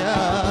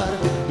kayar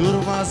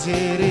durmaz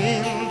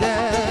yerinde.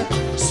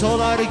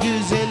 Solar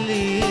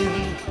güzelliğin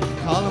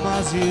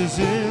kalmaz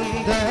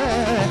yüzünde.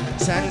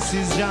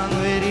 Sensiz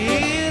can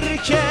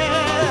verirken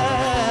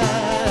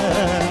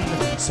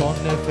son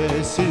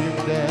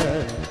nefesimde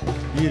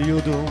bir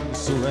yudum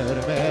su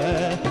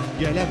vermeye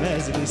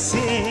gelemez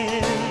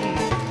misin?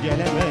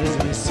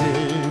 Gelemez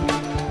misin?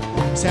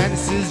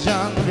 Sensiz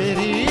can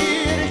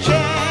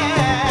verirken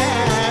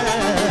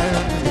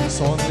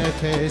son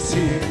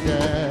nefesimde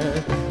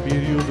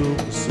bir yudum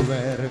su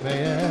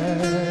vermeye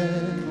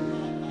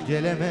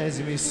gelemez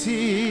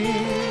misin?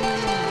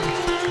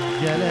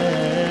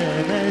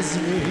 Gelemez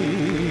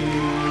misin?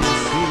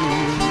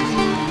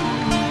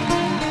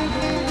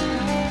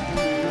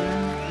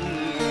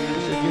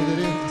 Teşekkür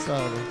ederim, sağ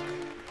olun.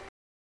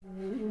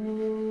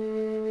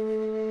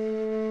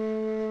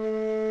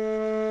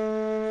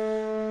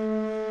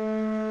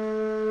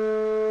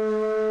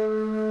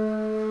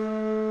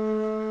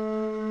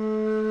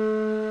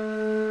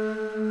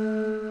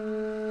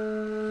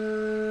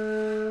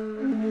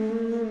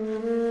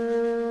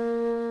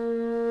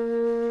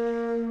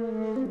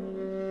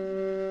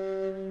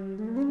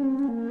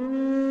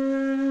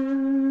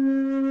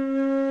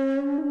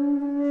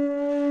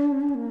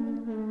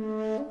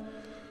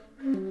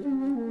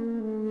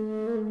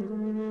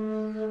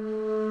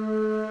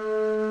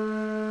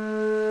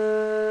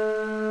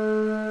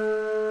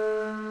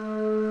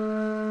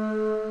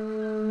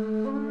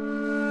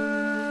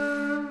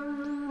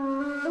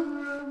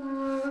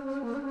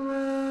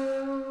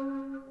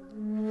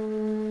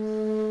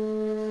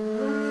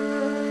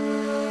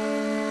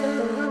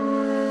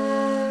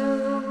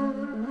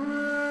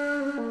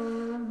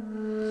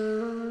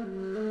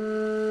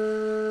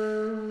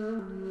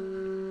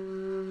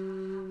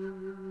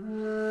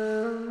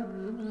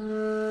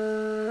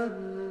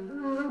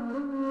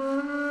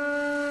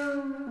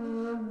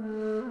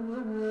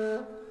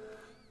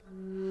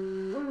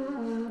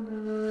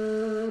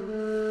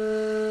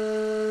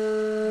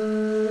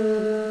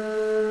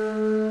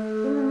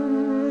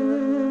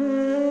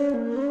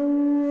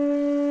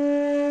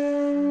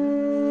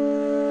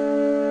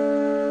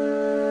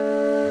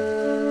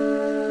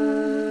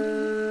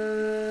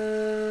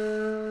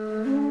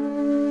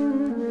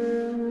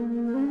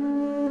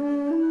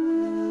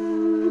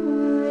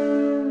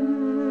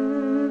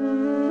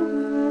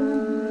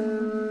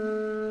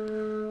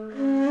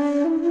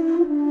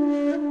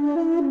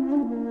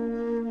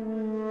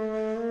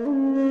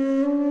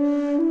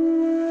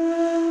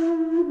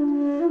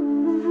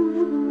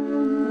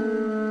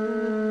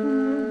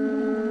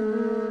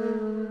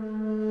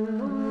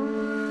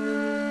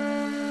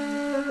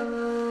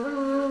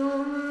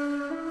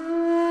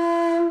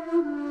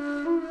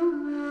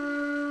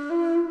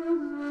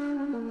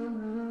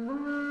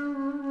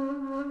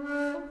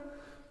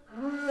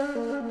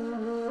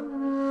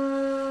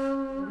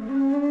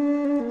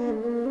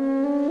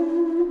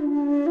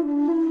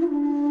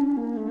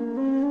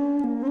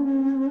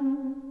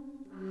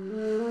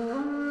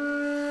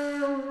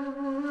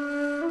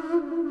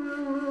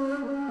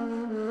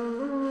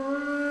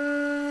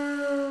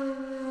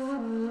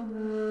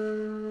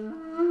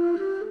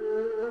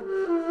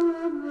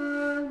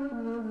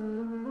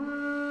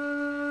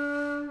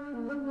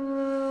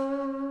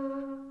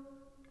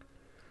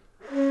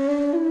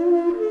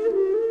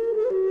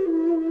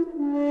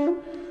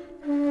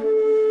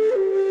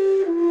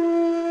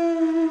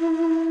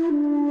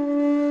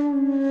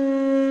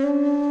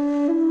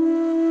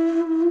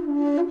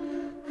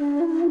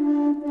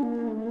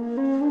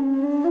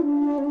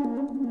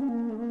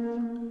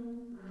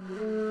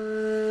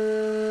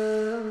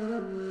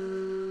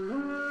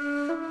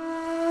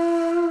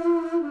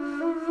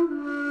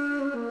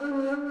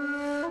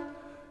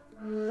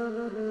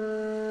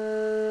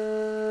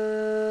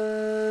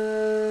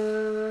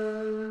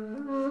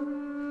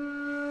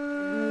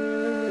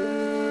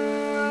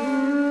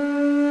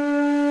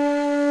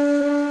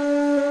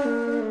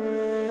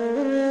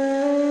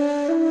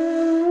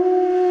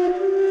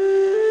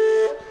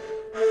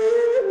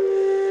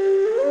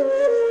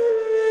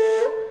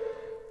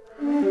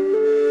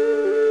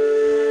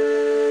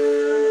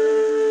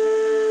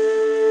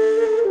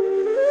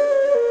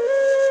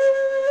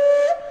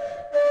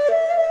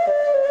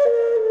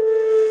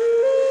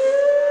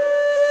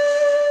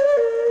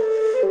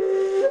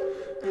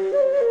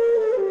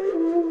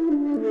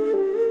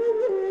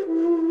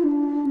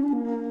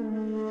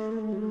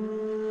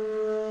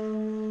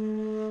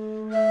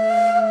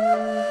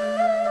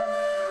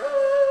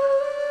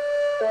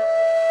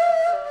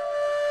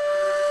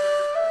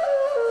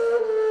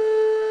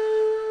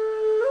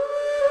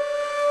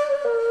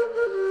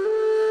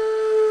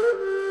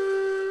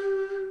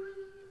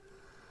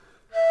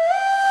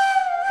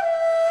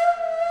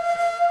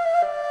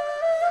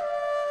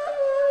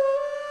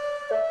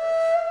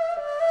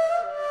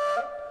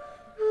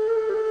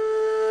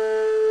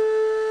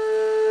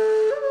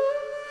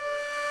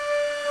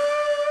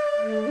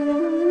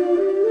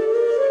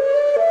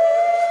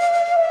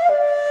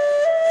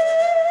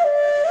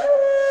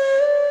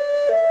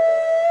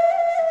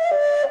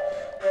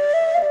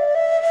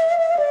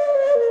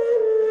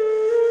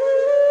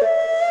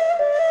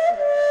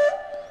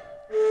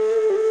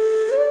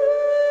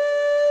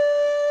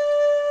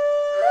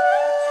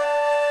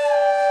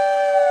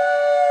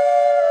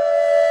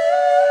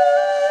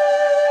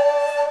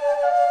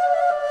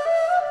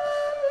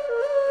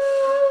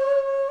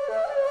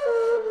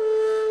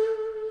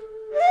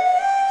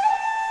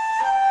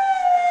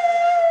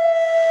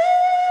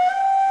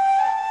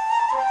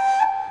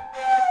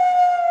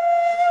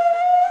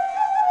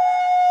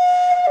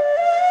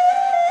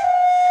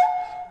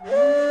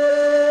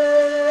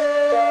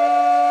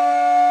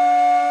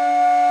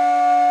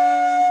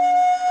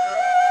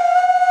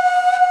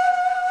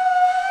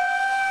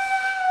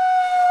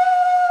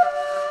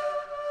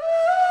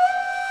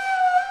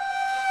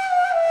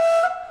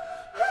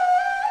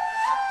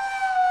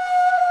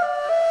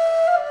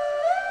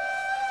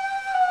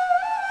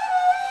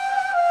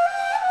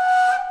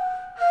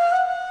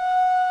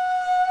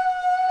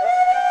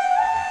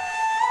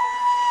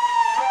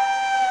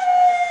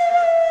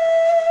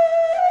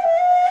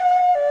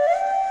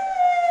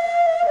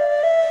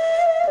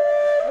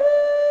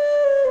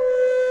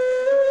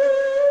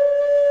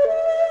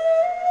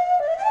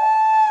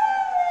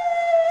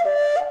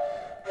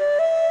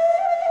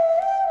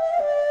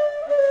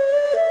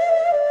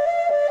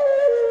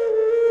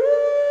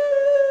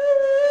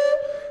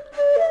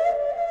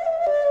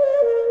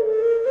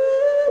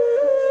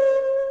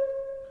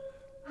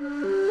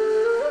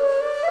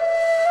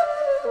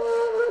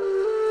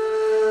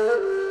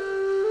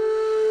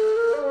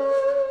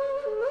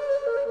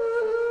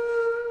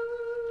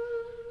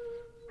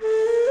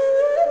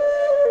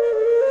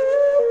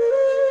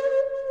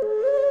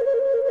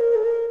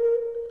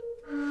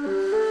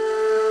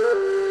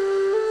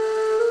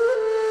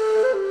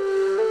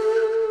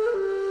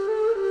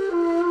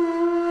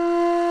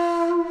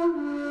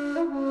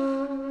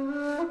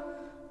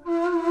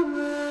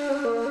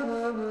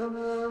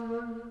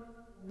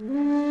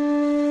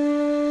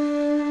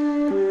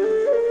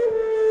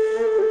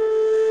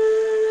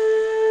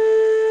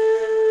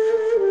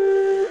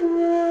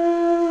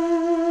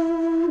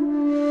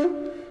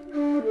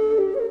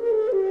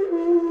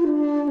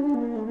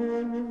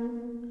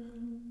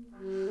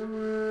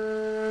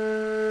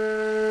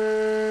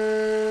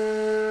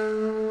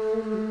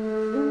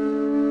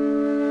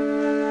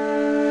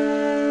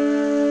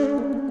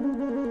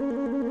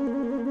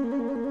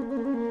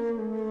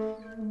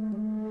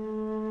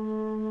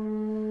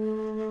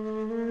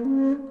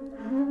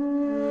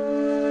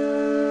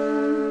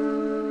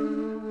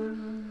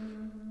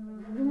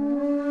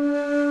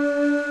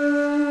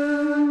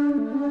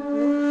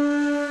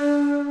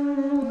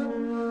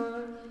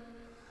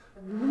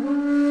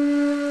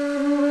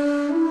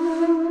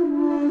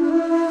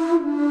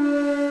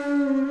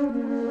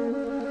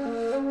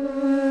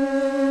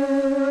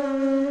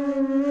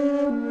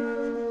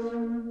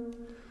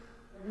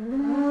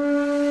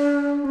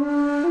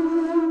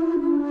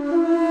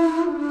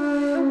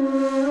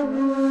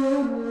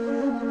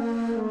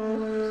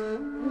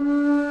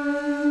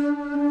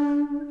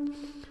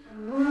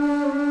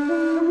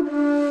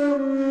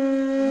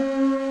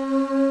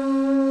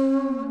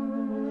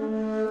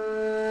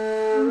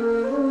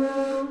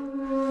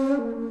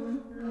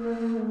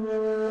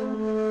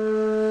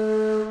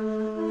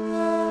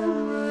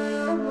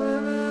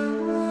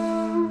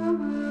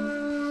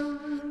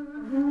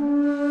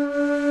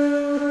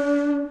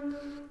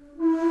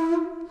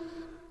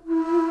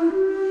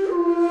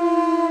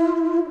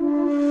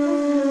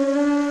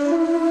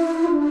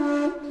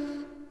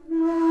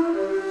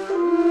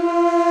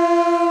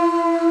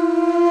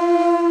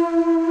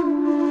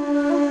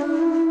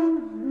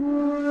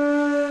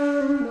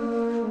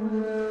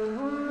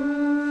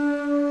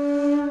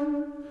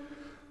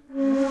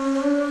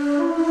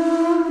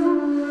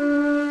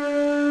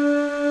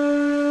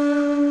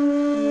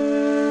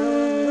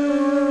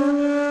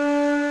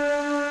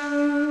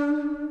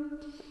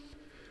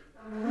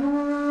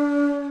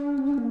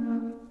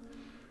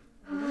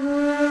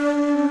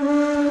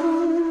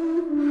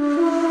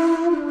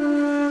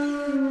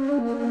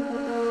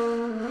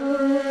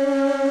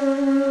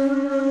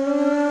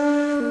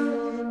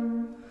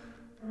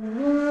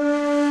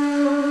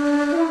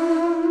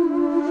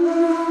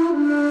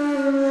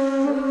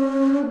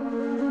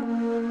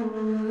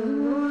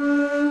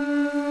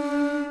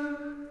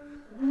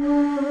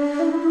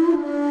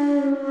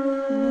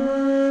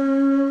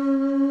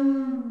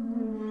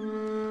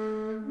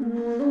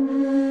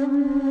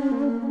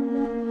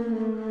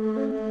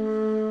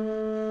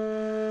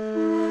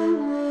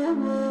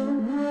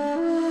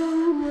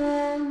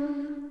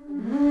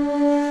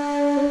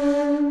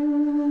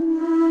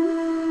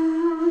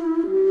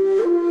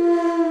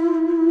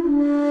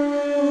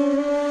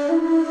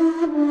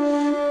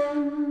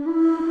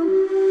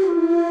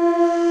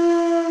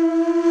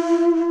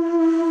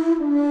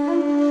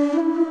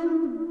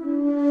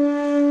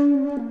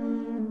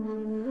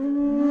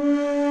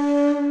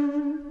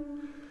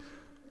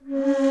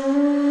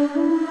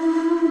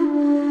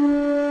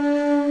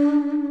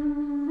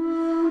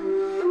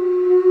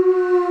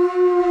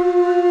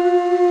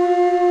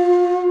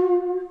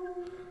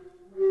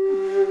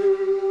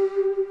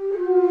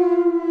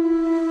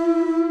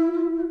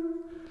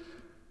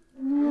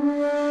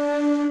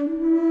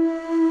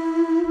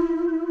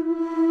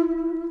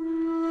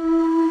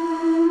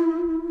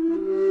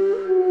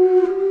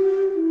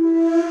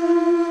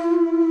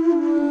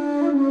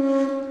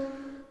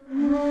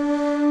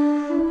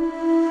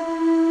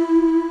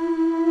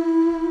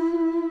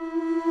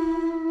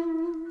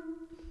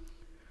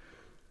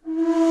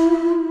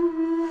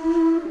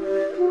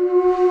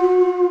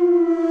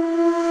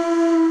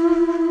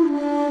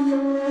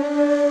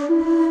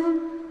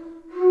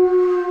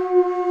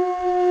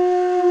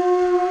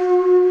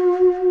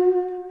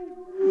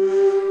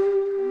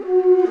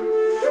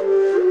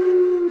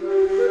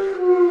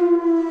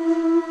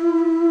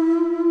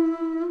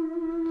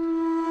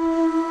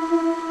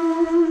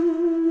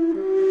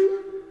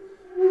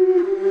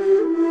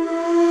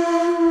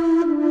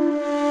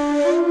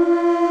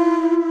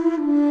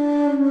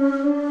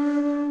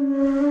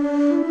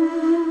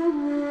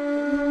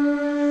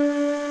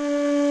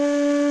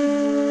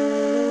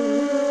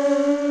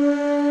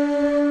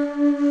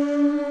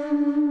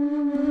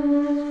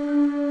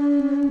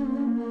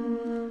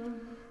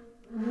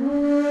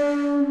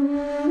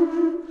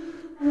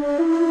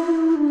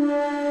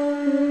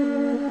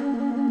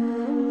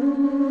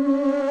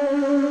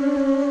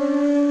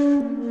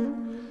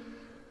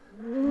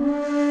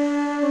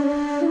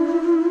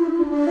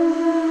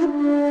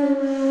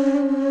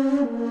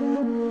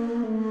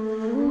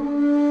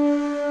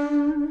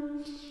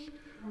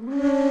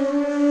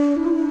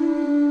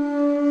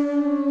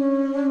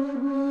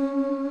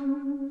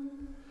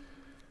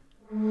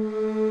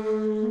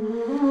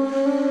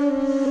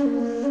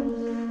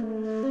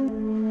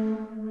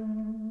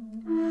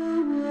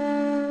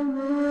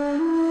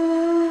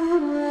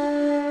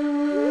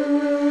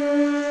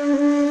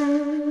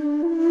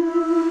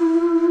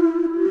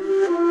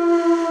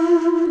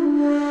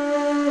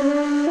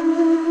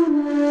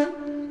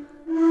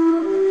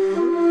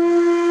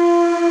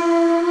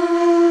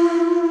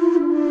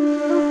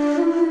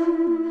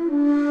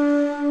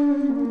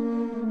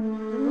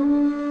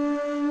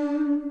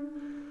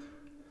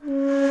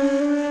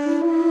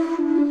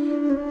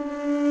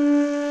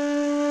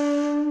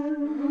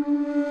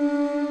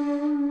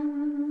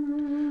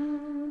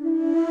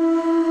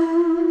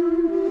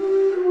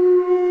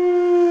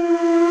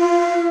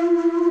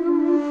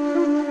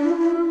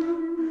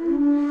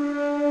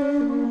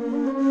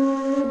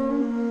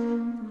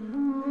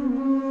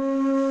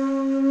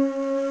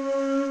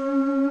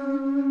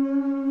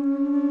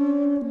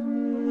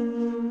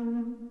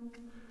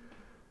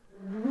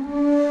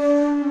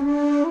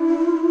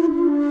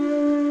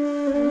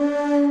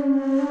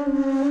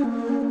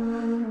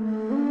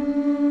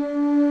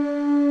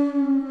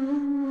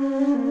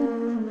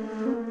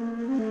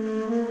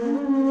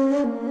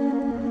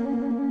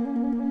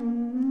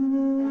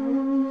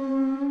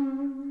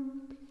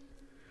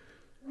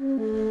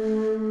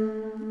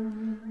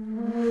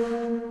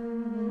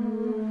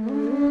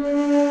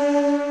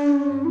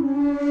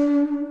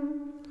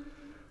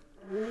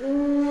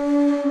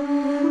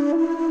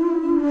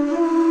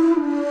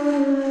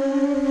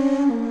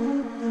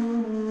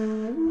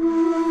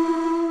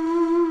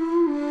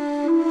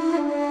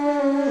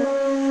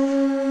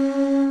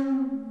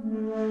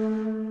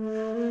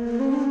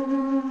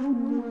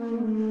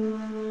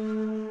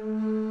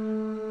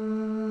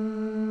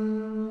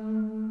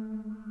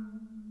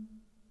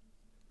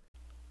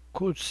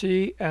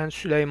 Kutsi and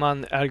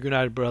Süleyman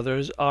Ergüner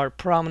brothers are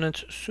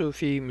prominent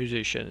Sufi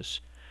musicians.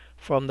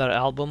 From their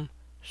album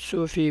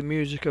Sufi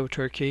Music of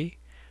Turkey,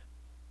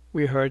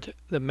 we heard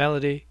the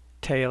melody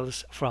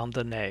Tales from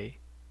the Ney.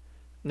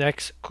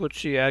 Next,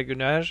 Kutsi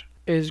Ergüner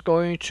is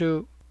going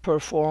to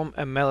perform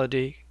a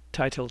melody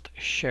titled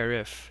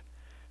Şerif.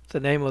 The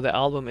name of the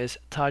album is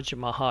Taj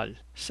Mahal.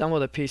 Some of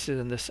the pieces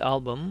in this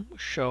album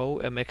show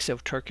a mix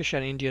of Turkish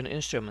and Indian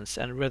instruments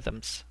and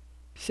rhythms.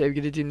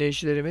 Sevgili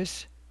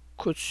dinleyicilerimiz,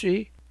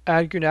 Kutsi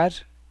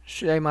Ergüner,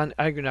 Süleyman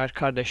Ergüner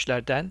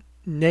kardeşlerden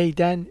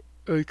Neyden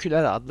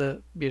Öyküler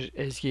adlı bir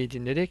ezgiyi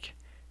dinledik.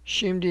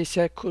 Şimdi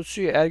ise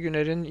Kutsi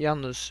Ergüner'in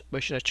yalnız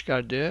başına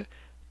çıkardığı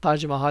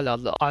Taj Mahal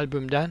adlı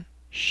albümden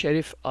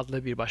Şerif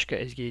adlı bir başka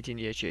ezgiyi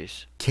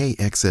dinleyeceğiz.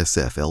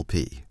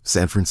 KXSF-LP,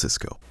 San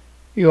Francisco.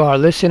 You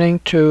are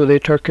listening to the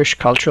Turkish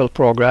Cultural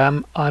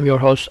Program. I'm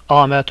your host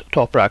Ahmet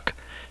Toprak.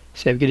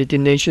 Sevgili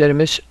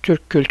dinleyicilerimiz,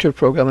 Türk Kültür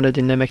Programı'nı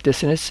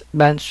dinlemektesiniz.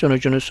 Ben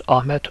sunucunuz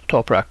Ahmet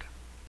Toprak.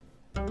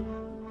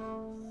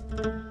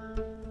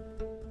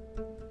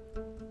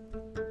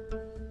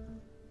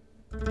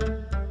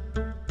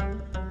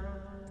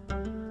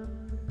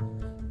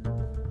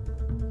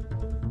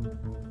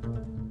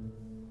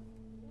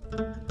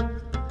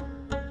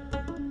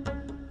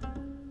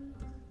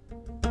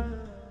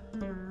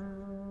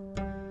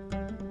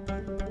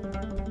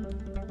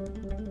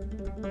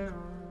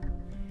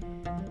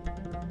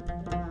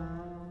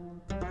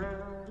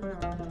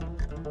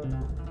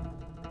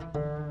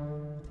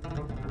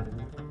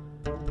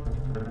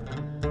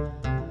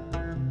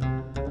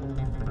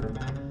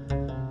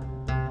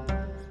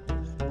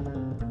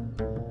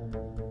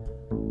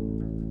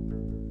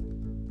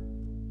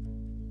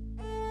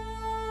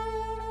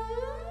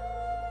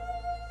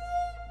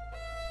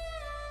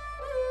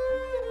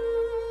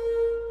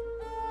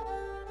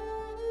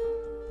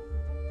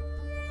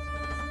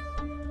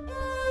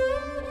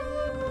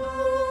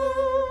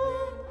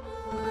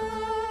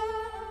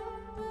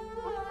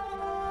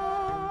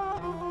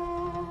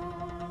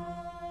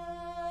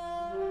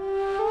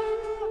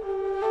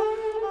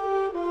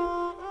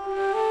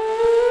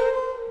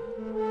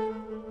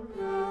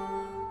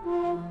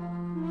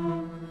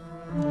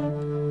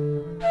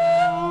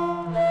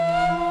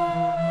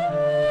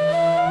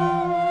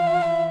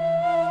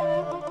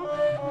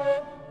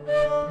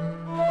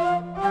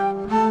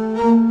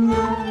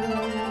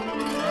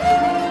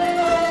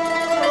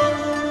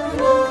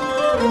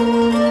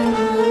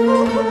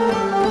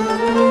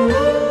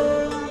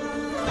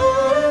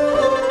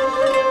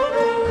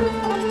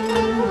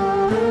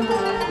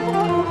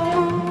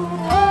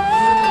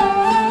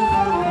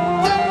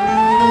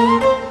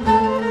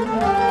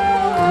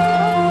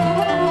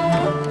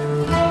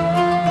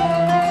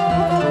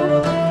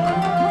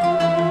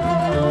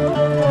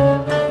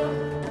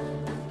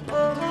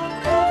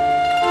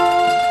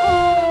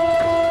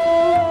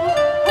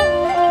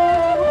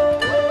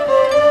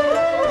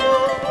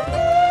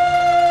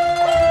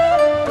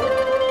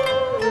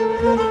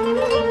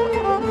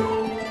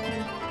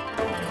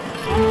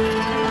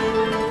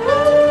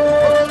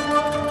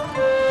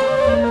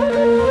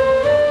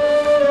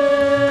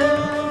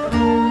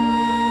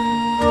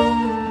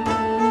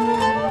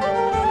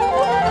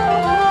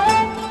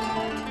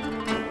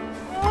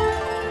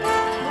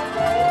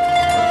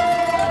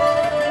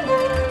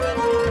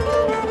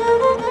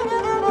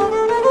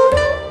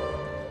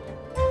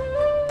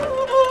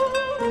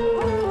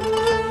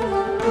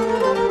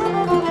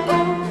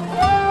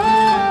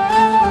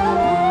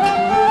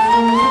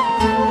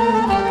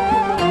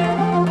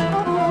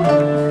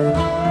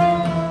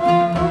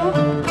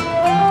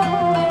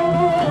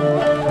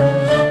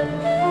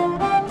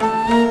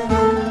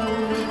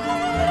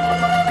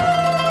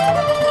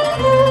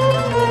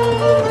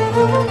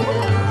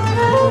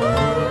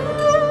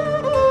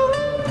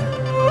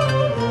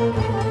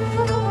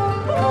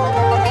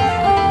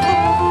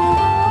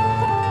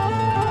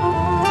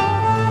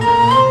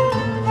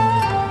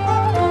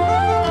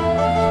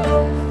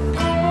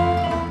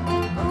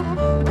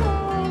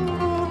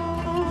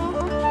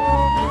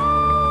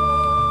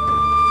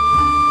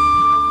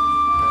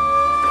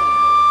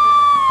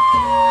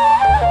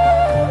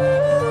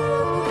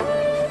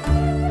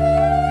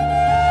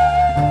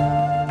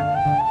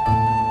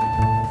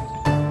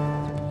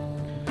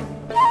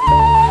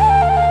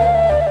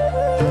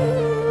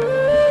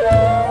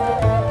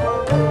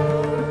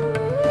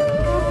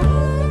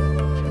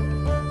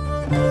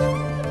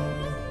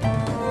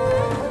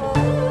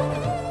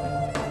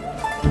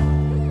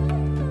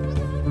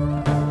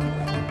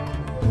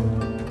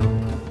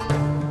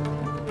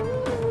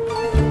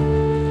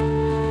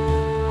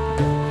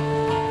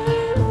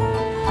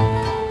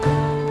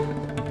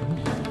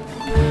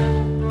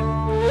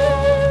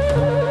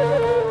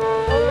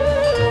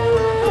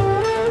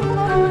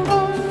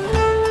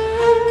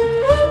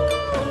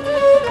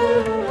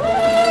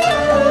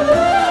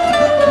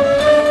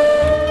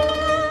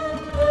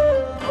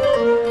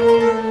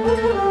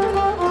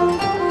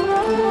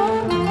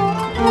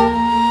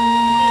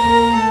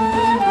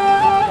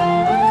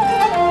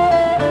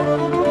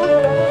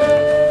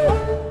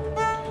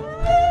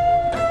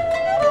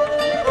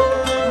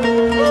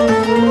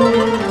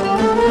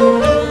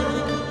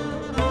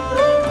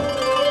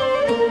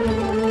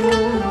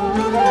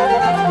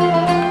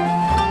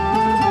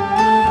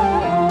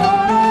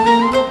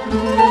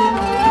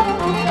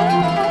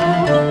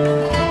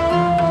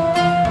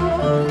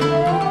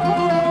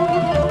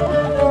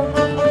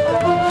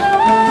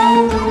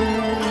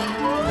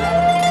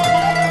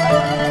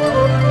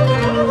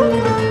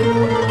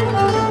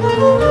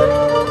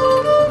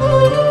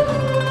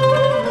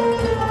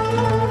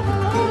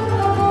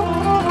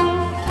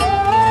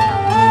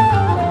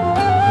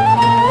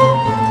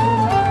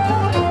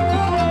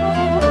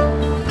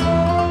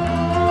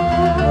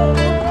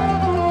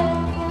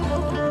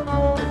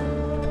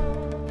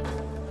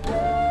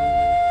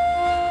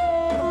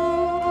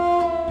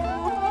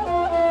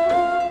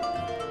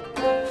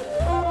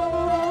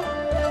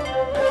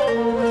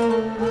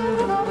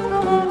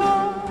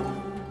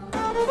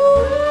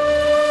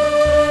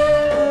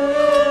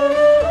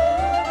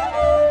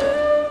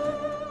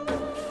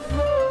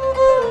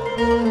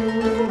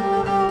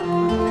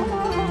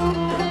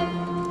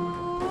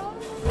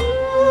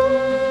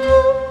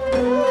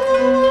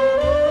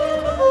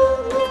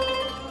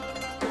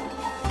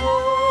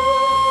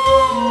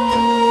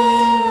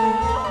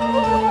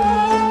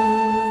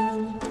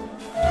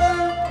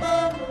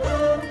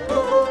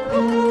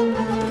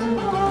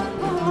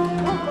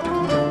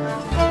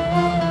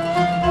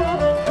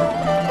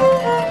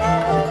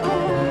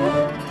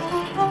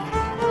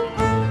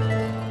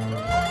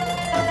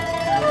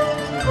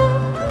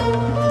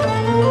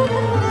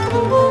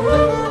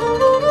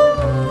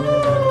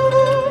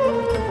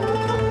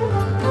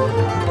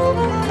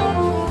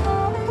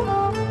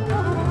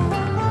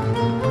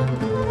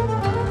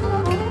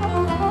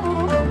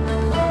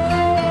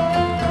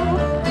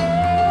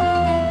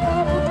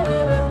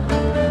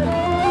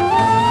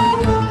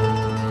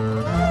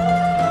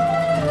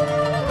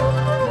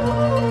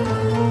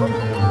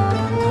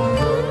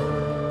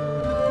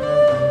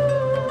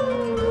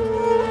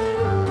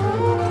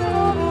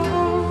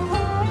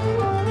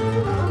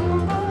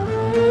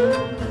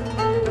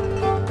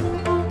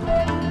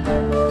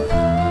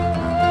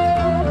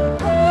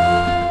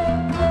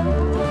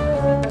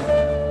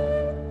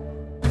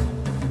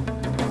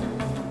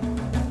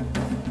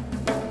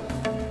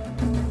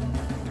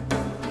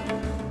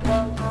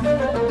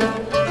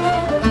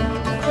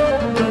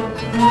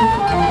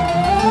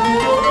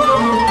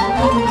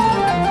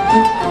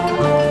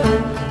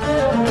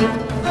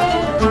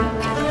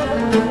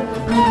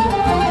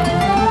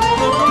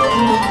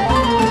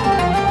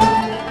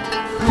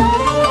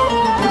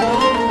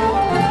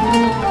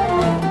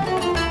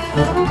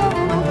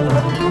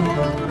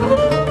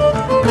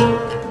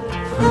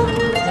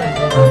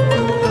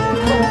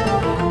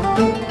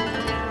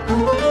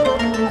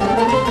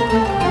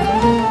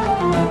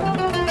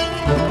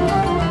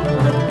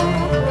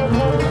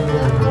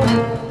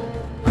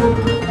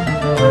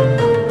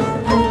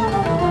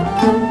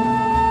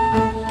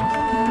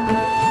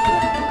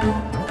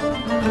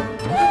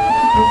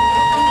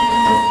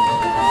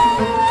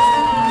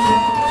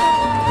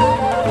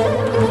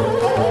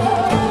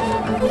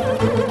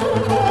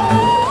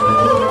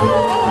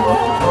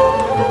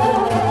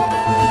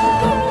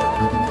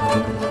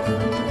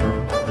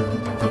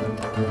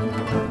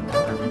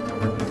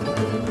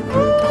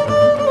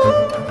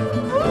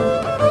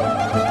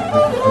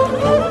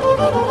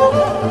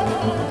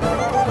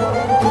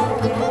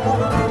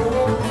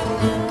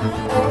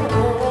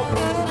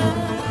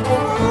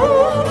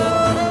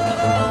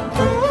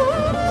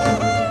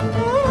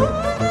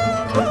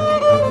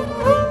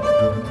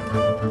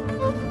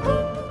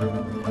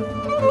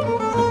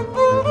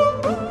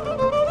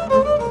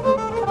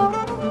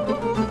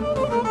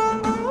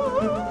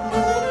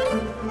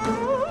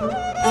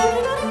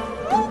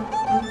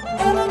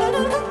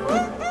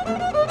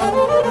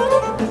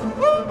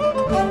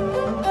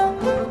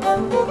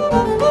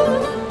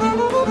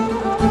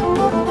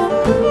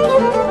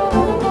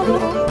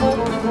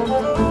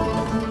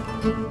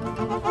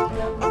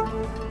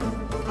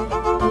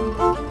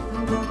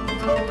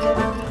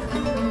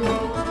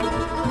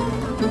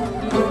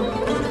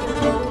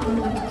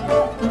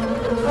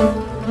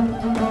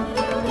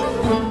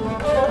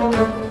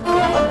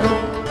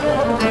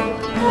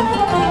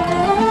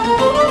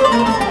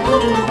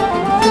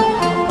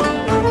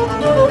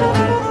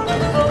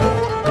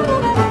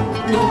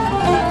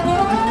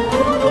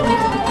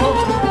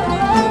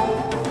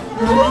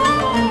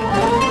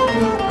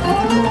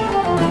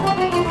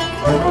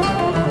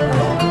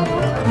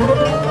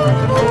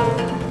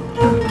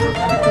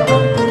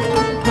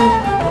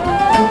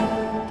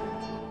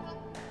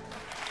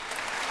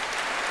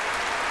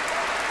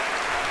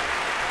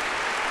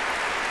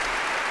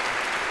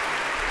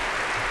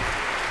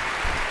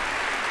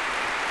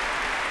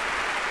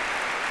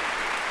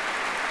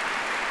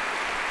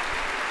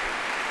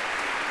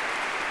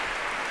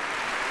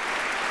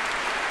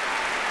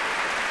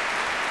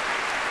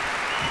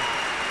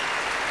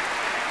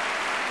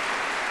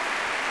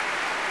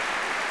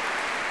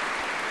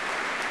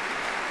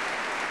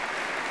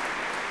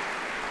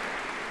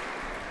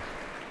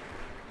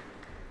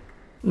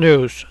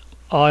 News.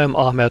 I am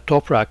Ahmet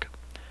Toprak.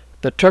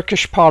 The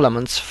Turkish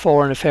Parliament's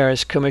Foreign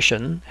Affairs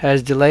Commission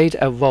has delayed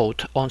a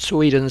vote on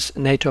Sweden's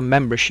NATO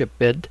membership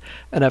bid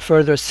and a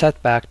further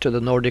setback to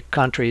the Nordic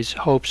countries'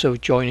 hopes of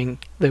joining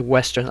the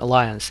Western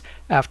Alliance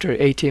after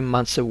 18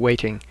 months of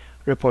waiting,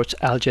 reports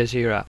Al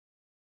Jazeera.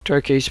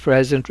 Turkey's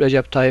President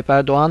Recep Tayyip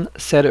Erdogan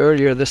said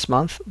earlier this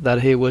month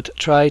that he would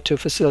try to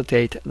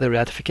facilitate the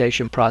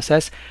ratification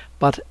process,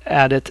 but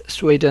added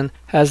Sweden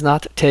has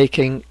not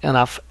taken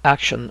enough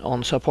action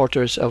on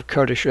supporters of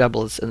Kurdish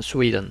rebels in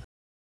Sweden.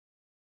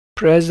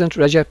 President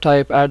Recep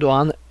Tayyip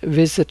Erdogan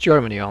visited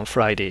Germany on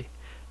Friday.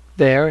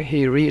 There,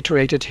 he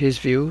reiterated his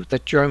view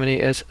that Germany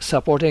is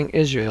supporting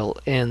Israel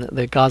in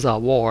the Gaza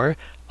war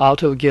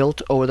out of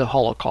guilt over the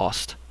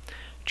Holocaust.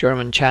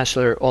 German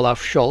Chancellor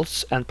Olaf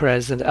Scholz and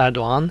President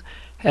Erdogan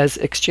has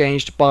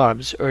exchanged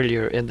barbs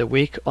earlier in the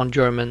week on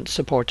German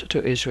support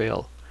to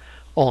Israel.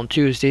 On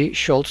Tuesday,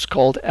 Scholz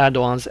called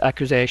Erdogan's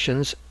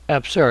accusations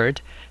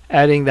absurd,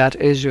 adding that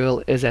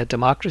Israel is a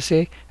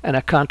democracy and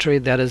a country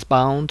that is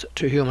bound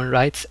to human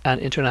rights and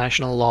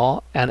international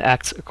law and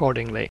acts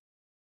accordingly.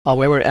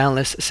 However,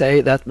 analysts say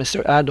that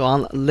Mr.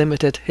 Erdogan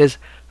limited his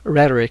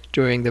rhetoric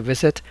during the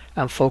visit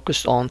and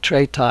focused on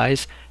trade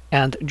ties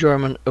and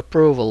German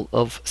approval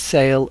of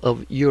sale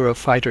of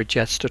Eurofighter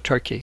jets to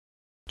Turkey.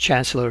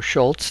 Chancellor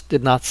Scholz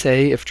did not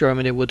say if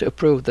Germany would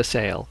approve the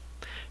sale.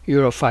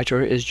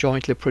 Eurofighter is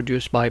jointly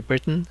produced by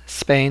Britain,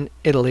 Spain,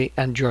 Italy,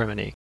 and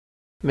Germany.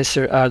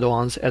 Mr.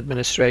 Erdogan's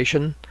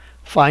administration,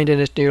 finding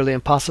it nearly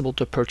impossible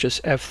to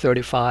purchase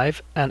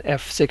F-35 and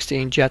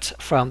F-16 jets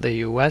from the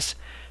US,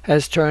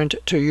 has turned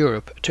to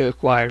Europe to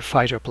acquire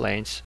fighter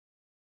planes.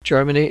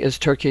 Germany is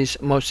Turkey's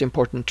most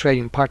important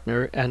trading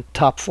partner and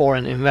top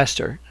foreign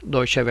investor,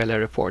 Deutsche Welle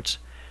reports.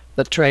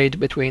 The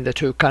trade between the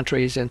two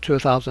countries in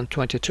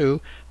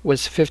 2022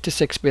 was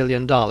 $56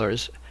 billion,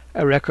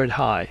 a record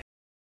high.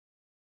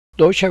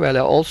 Deutsche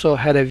Welle also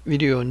had a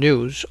video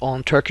news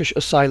on Turkish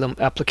asylum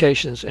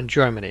applications in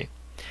Germany.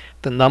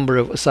 The number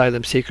of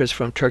asylum seekers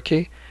from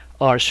Turkey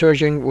are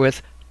surging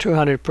with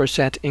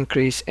 200%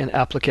 increase in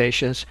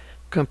applications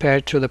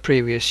compared to the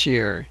previous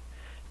year.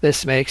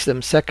 This makes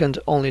them second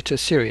only to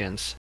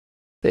Syrians.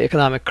 The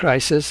economic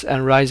crisis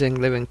and rising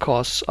living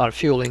costs are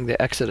fueling the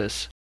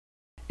exodus.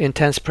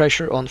 Intense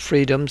pressure on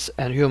freedoms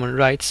and human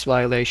rights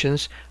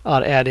violations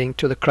are adding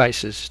to the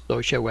crisis,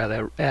 Deutsche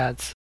Welle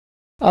adds.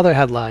 Other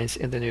headlines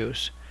in the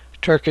news.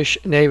 Turkish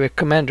Navy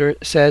commander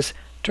says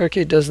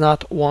Turkey does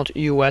not want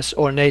US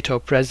or NATO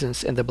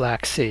presence in the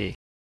Black Sea.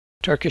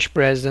 Turkish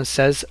president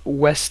says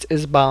West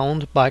is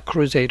bound by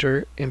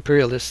crusader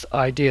imperialist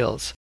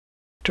ideals.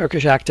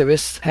 Turkish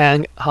activists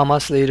hang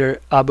Hamas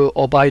leader Abu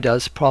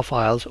Obaida's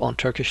profiles on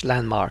Turkish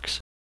landmarks.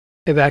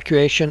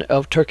 Evacuation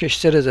of Turkish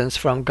citizens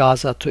from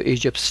Gaza to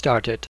Egypt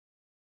started.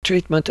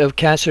 Treatment of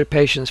cancer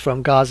patients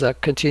from Gaza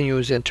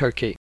continues in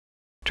Turkey.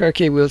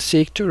 Turkey will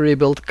seek to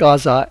rebuild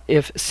Gaza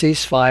if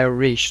ceasefire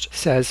reached,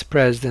 says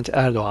President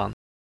Erdogan.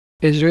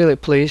 Israeli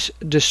police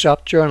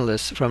disrupt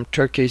journalists from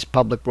Turkey's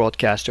public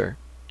broadcaster,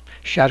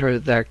 shatter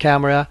their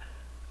camera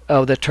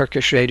of the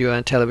Turkish Radio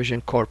and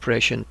Television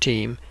Corporation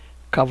team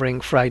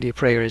covering Friday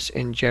prayers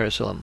in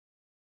Jerusalem.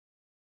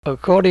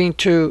 According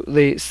to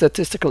the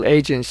Statistical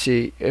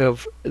Agency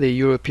of the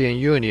European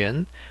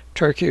Union,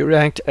 Turkey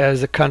ranked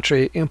as the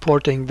country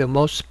importing the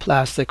most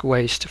plastic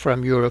waste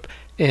from Europe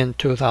in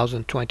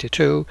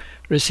 2022,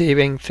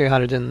 receiving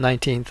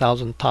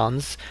 319,000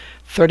 tons,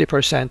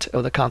 30%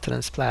 of the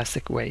continent's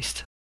plastic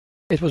waste.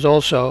 It was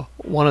also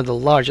one of the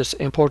largest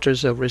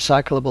importers of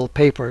recyclable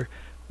paper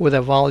with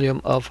a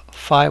volume of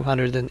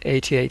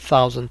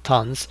 588,000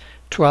 tons,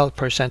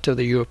 12% of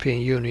the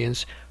European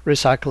Union's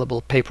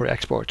recyclable paper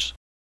exports.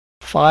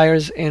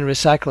 Fires in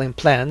recycling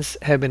plants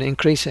have been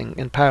increasing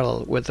in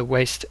parallel with the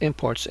waste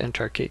imports in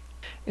Turkey.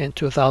 In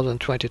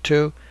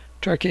 2022,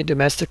 Turkey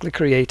domestically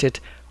created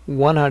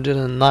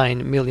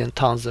 109 million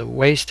tons of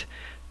waste,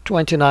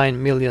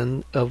 29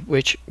 million of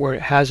which were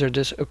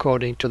hazardous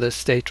according to the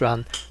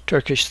state-run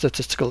Turkish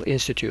Statistical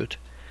Institute.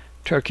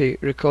 Turkey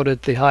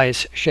recorded the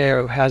highest share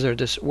of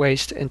hazardous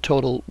waste in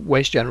total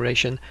waste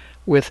generation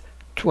with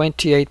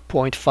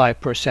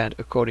 28.5%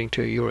 according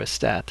to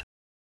Eurostat.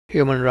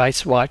 Human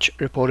Rights Watch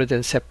reported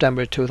in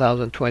September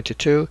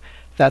 2022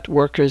 that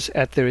workers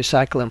at the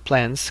recycling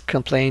plants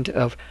complained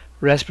of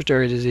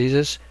respiratory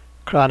diseases,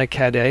 chronic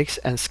headaches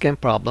and skin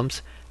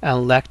problems,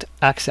 and lacked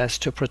access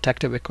to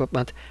protective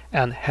equipment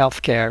and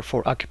health care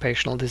for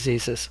occupational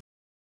diseases.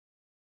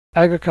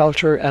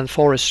 Agriculture and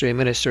Forestry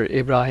Minister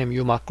Ibrahim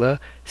Yumaklı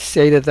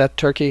stated that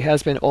Turkey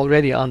has been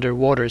already under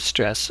water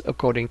stress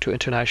according to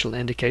international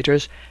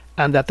indicators,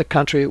 and that the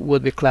country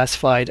would be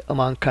classified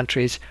among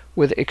countries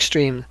with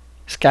extreme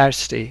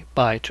scarcity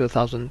by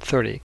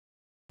 2030.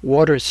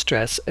 Water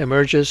stress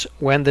emerges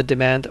when the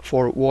demand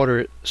for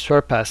water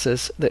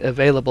surpasses the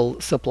available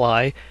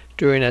supply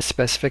during a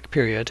specific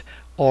period,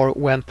 or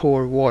when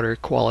poor water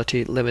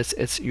quality limits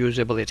its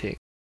usability.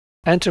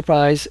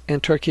 Enterprise in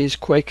Turkey's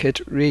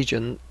quake-hit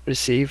region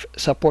receive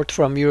support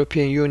from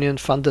European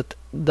Union-funded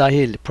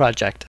Dahil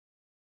project.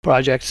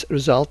 Project's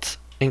results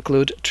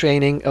include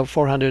training of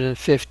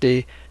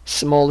 450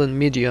 small and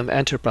medium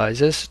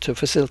enterprises to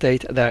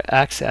facilitate their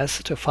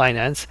access to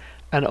finance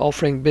and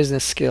offering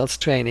business skills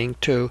training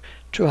to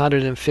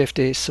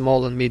 250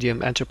 small and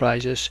medium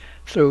enterprises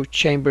through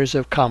chambers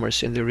of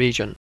commerce in the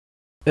region.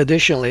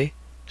 Additionally,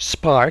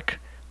 Spark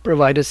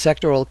provided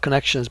sectoral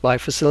connections by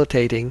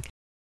facilitating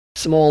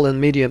small and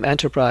medium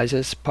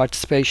enterprises'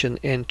 participation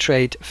in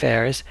trade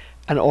fairs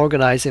and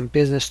organizing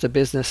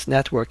business-to-business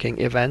networking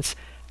events,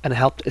 and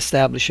helped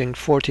establishing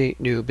 40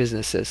 new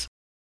businesses.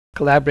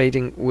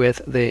 Collaborating with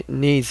the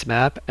Needs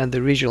Map and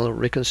the Regional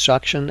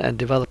Reconstruction and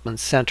Development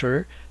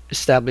Center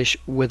established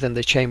within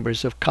the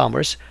Chambers of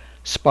Commerce,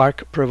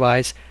 Spark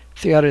provides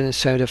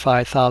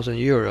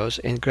 €375,000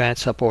 in grant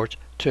support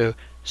to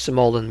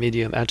small and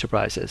medium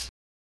enterprises.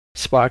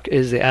 Spark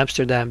is the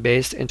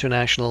Amsterdam-based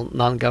international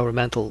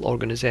non-governmental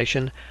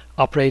organization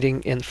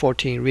operating in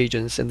 14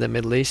 regions in the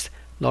Middle East,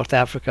 North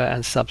Africa,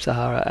 and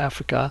Sub-Saharan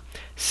Africa.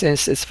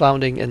 Since its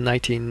founding in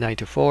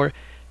 1994,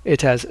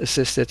 it has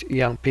assisted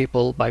young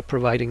people by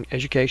providing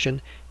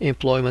education,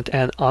 employment,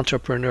 and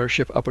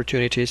entrepreneurship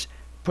opportunities,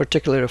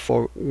 particularly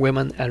for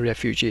women and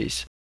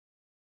refugees.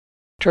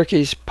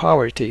 Turkey's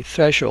poverty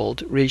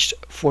threshold reached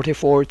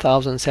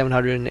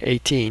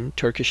 44,718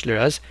 Turkish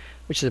liras,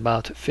 which is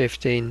about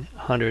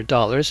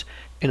 $1,500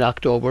 in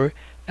October,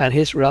 and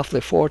hits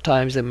roughly 4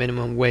 times the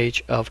minimum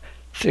wage of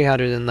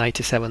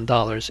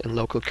 $397 in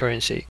local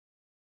currency.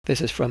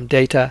 This is from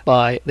data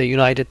by the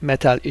United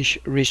Metal İş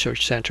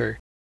Research Center.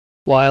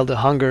 While the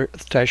hunger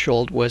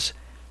threshold was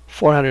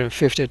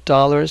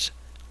 $450,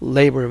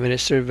 Labor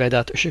Minister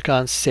Vedat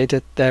Işıkhan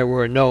stated there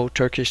were no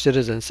Turkish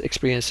citizens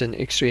experiencing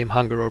extreme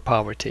hunger or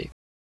poverty.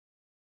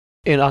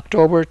 In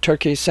October,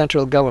 Turkey's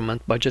central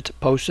government budget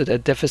posted a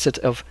deficit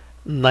of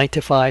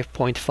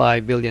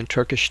 95.5 billion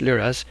Turkish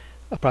liras,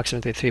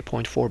 approximately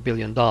 $3.4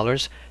 billion,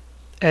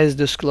 as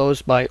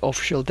disclosed by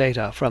official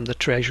data from the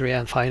Treasury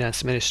and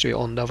Finance Ministry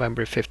on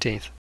November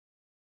 15th.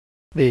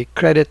 The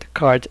credit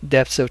card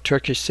debts of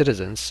Turkish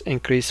citizens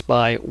increased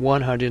by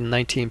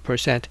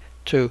 119%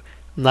 to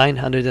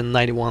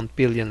 991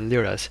 billion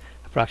liras,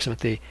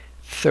 approximately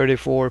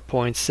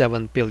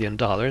 $34.7 billion,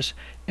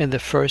 in the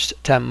first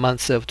 10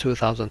 months of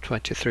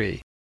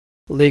 2023.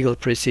 Legal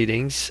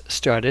proceedings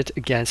started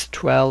against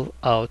 12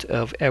 out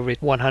of every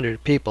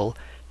 100 people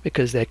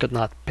because they could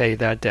not pay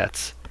their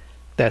debts.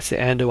 That's the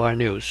end of our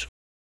news.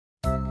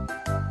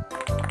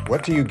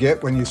 What do you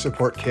get when you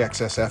support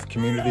KXSF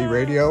Community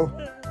Radio?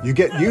 You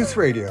get youth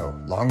radio,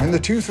 long in the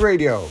tooth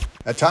radio,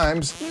 at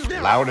times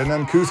loud and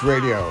uncouth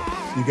radio.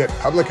 You get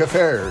public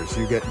affairs,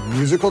 you get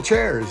musical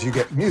chairs, you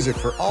get music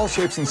for all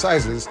shapes and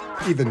sizes,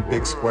 even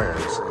big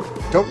squares.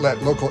 Don't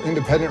let local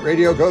independent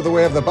radio go the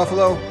way of the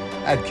buffalo.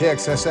 Add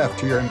KXSF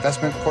to your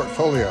investment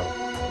portfolio.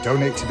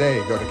 Donate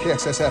today. Go to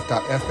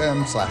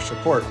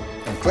kxsf.fm/support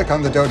and click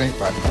on the donate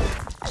button.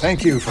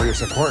 Thank you for your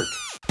support.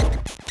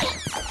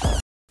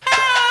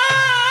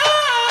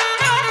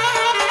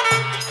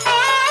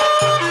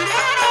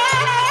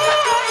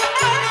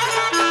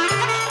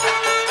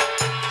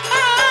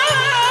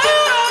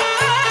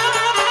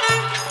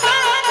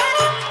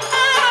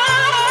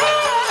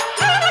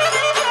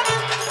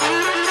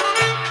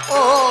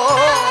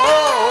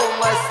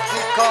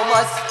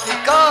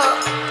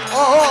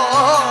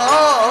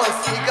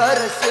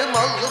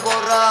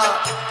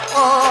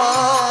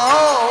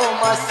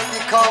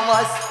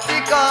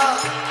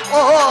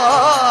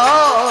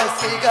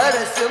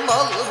 Sigarası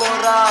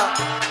Malbora.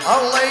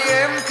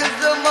 Alayım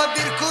kızıma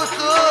bir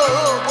kutu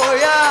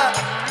boya.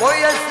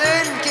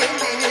 Boyasın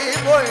kendini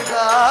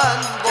boydan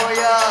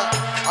boya.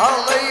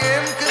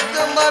 Alayım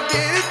kızıma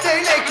bir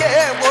teneke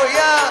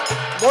boya.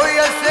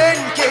 Boyasın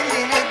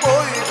kendini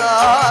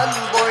boydan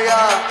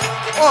boya.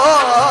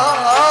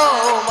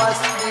 Oh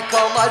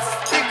mastika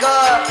mastika.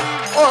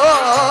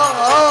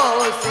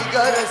 Oh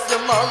sigarası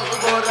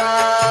Malbora.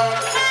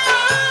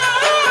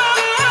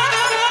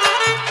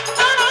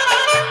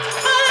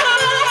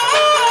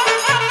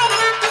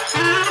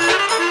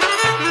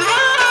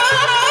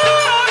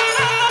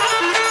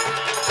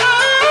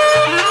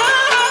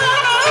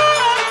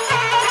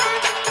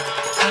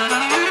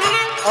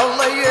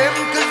 Alayım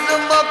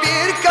kızıma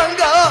bir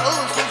kangal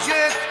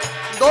sucuk.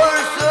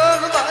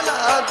 Doysun bana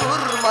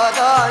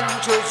durmadan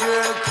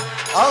çocuk.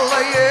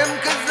 Alayım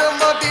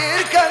kızıma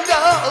bir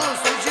kangal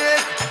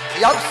sucuk.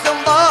 Yapsın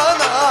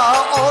bana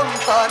 10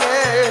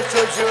 tane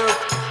çocuk.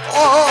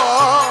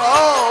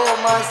 Oh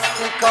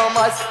mastika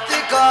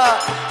mastika.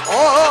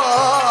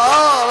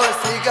 Oh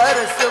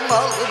sigarası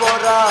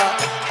Malbora.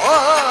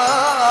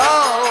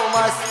 Oh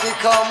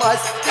mastika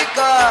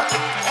mastika.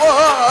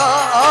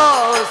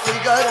 Oh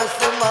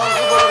sigarası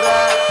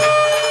Malbora.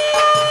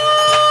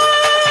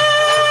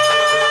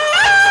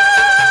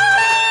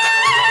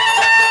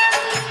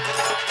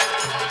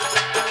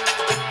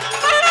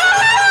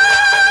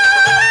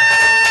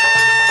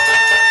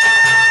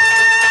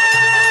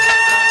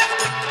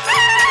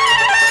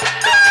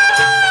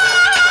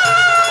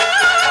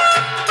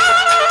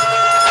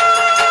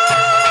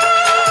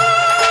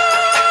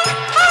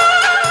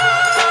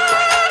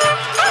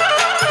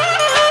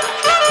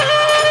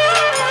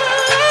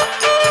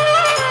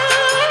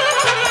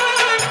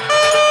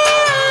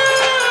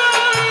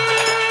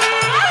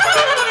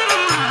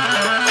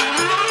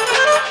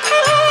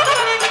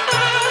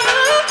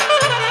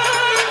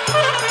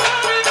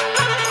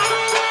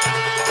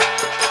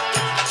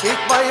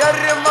 Çıkma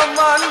yarım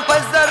aman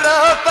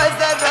pazara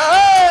pazara.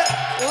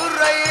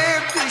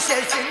 Uğrayıp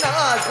düşersin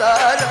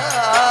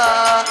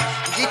azara.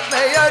 Gitme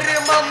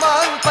yarım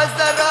aman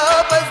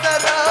pazara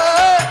pazara.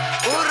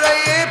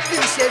 Uğrayıp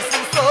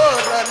düşersin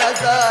sonra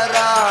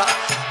nazara.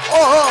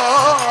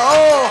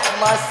 Oh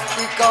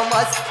mastika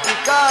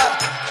mastika.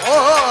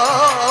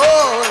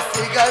 Oh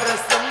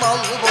sigarası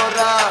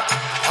Malbora.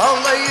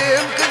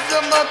 Alayım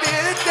kızıma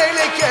bir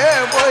teneke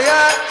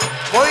boya.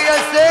 Boya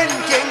sen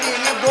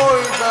kendini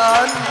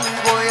boydan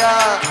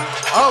boya.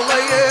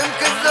 Alayım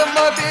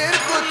kızıma bir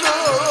kutu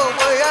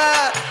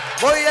boya.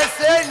 Boya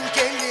sen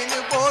kendini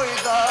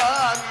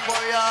boydan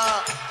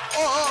boya.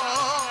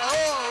 Oh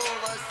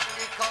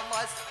mastika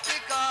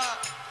mastika.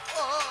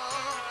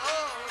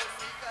 Oh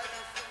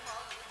sigarası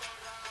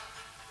Malbora.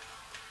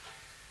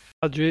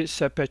 Kadri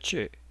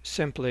Sepetçi,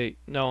 simply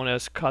known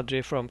as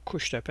Kadri from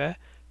Kuştepe,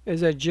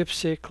 is a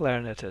gypsy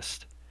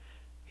clarinetist.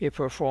 He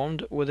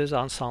performed with his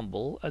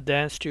ensemble a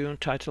dance tune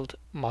titled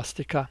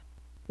Mastika.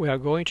 We are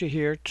going to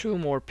hear two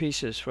more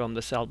pieces from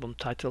this album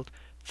titled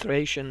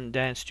Thracian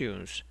Dance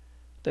Tunes.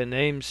 The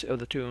names of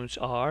the tunes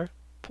are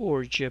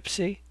Poor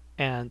Gypsy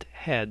and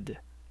Head.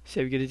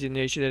 Sevgili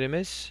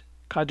dinleyicilerimiz,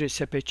 Kadri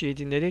Sepetçi'yi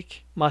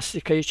dinledik.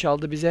 Mastika'yı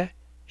çaldı bize.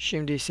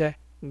 Şimdi ise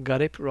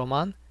Garip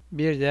Roman,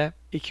 bir de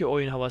iki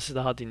oyun havası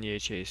daha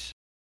dinleyeceğiz.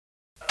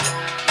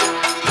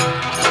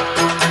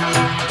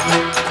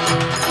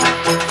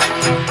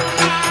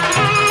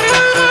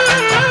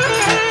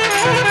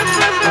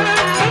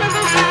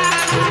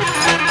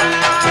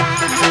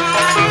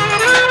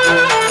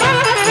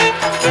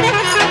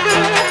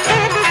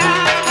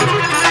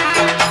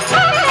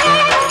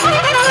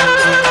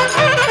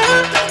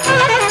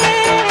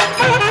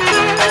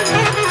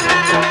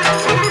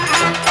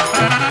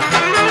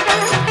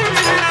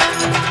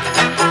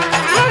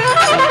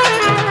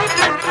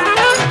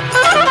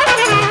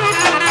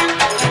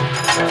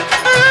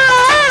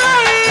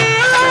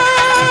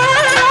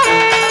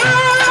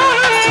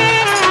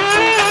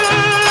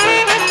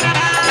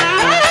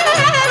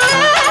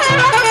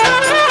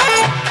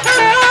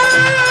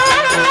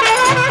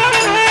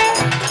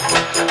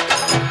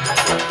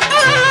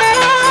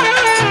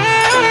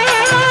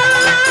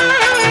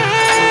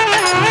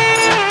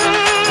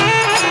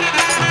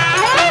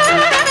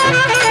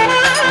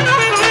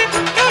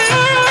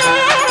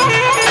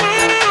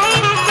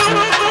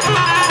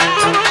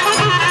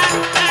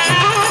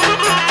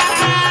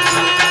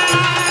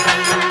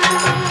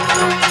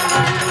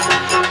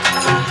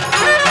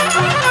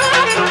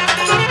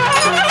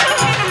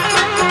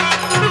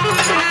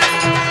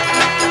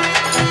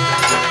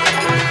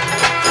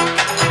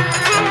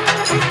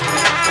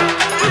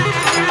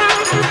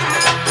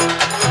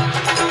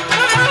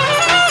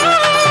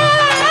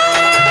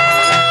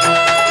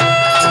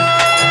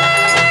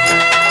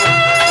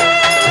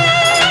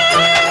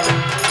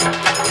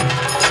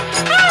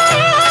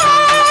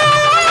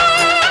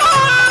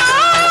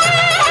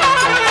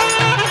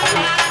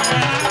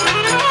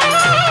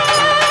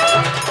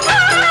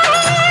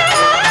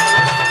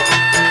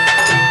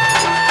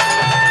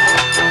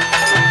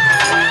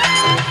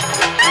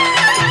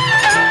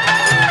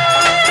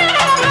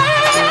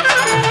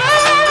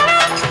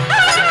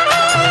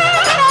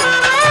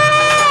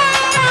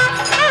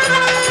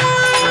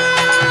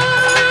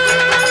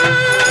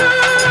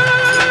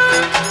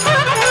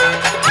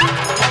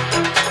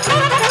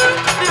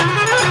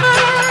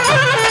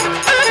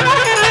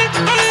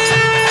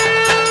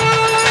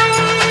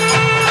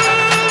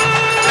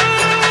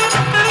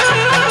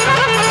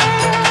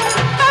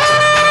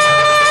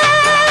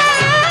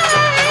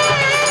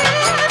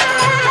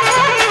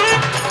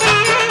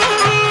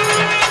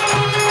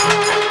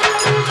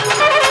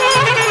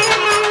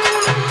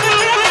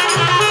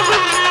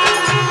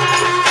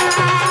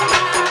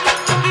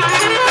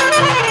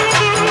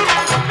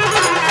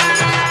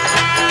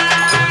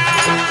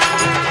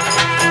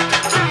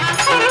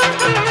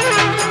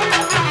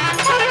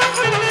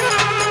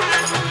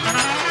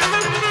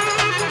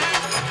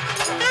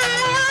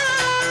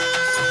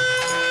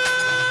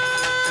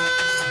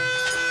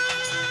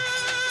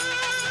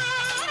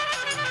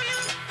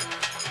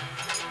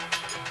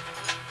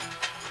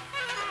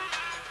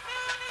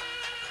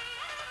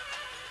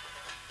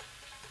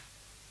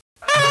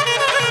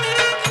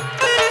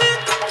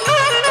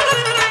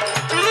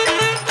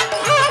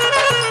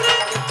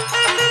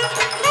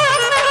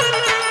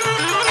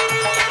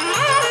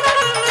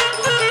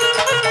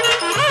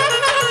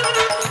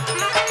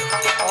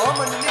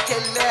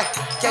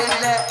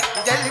 kelle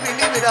gel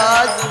beni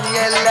biraz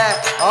yelle.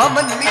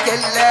 Aman mi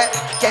kelle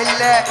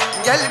kelle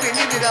gel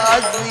beni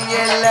biraz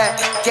yelle.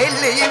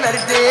 Kelleyi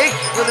verdik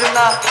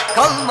fırına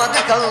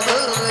kalmadı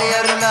kaldı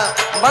yarına.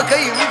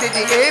 Bakayım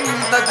dedim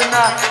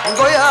tadına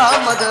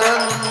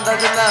doyamadım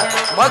tadına.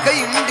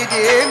 Bakayım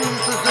dedim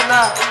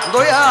tuzuna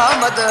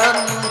doyamadım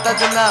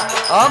tadına.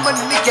 Aman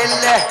mi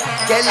kelle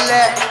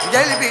kelle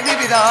gel beni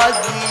biraz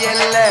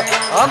yelle.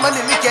 Aman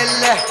mi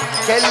kelle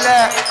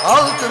kelle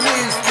altını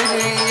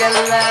üstünü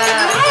yelle.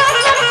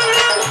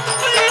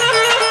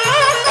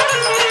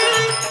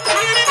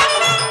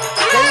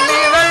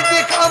 Kelleyi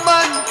verdik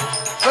aman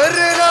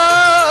fırına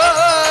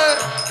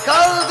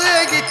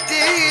kaldı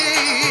gitti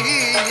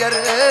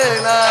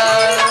yarına.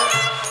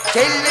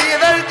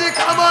 Kelleyi verdik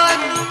aman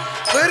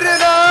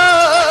fırına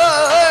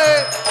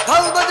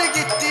kalmadı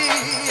gitti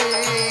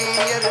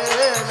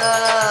yarına.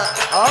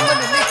 Aman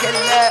mi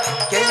kelle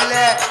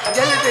kelle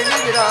gel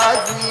beni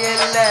biraz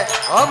yelle.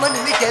 Aman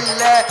mi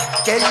kelle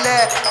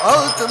kelle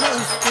altını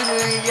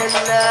üstünü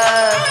yelle.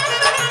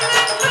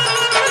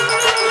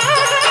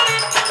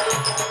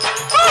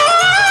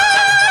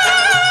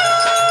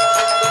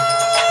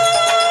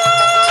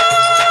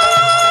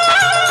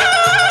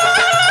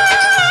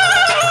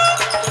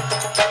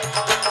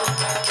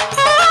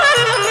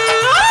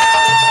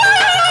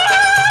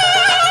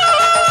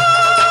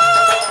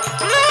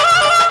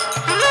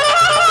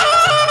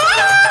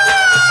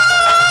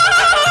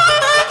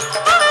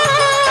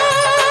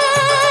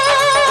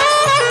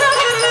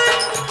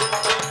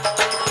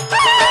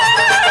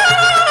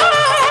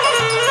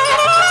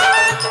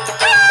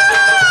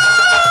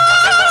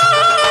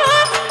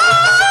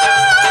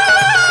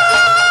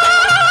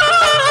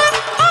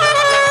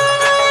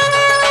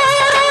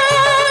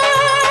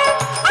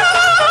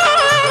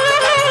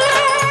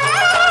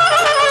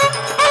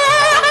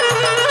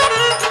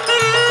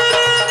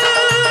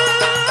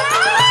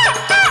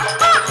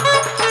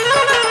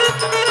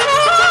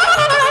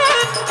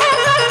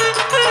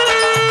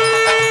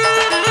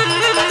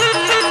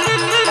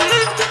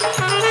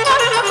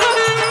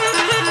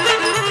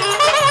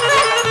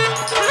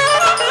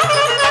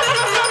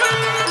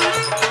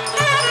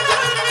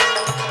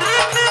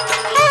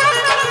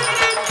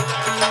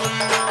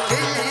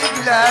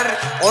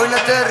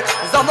 Oynatır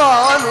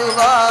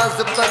zamanla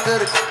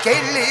zıplatır.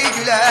 Kelli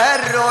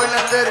güler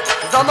oynatır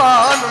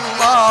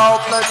zamanla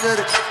hoplatır.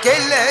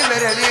 Kelle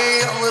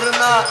vereli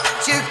fırına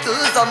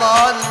çıktığı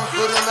zaman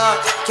fırına.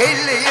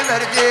 Kelleyi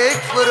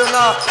verdik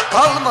fırına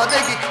kalmadı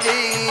gitti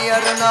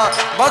yarına.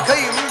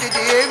 Bakayım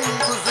dedim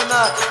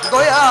kuzuna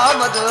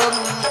doyamadım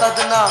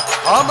tadına.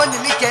 Aman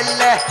mi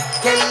kelle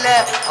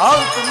kelle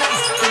altını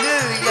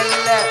üstünü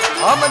yelle.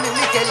 Aman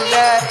mi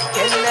kelle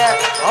kelle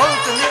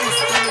altını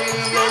üstünü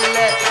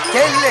yelle.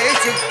 Kelle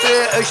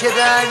çıktı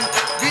öşeden,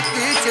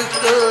 bitti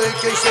çıktı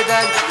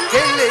köşeden.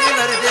 Kelleyi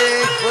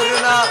verdik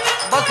fırına,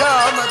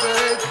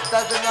 bakamadık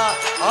tadına.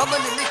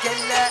 Aman mi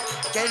kelle,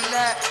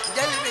 kelle,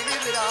 gel beni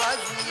biraz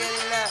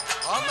yelle.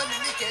 Aman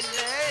mi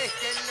kelle,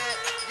 kelle,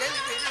 gel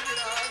beni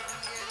biraz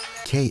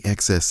yelle.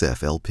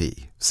 KXSFLP,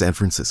 San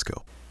Francisco.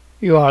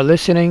 You are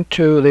listening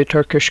to the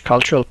Turkish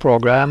Cultural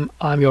Program.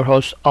 I'm your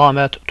host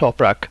Ahmet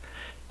Toprak.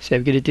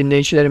 Sevgili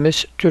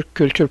dinleyicilerimiz, Türk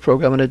Kültür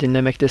Programı'nı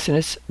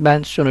dinlemektesiniz.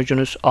 Ben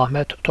sunucunuz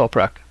Ahmet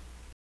Toprak.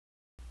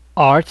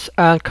 Arts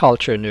and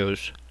Culture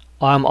News.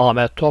 I'm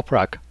Ahmet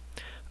Toprak.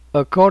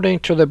 According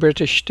to the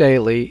British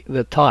daily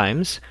The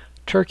Times,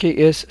 Turkey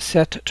is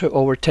set to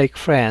overtake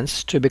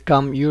France to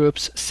become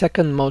Europe's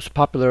second most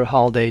popular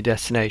holiday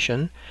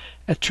destination,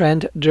 a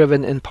trend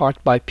driven in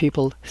part by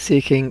people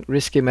seeking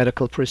risky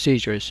medical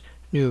procedures,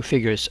 new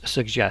figures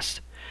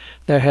suggest.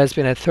 There has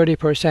been a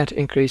 30%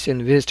 increase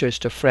in visitors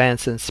to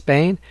France and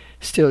Spain,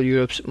 still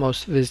Europe's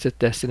most visited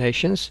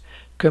destinations,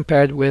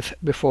 compared with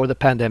before the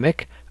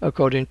pandemic,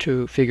 according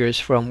to figures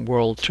from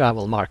World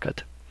Travel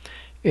Market.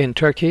 In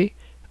Turkey,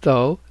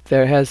 though,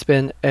 there has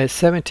been a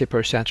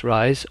 70%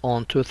 rise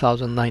on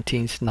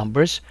 2019's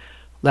numbers.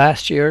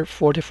 Last year,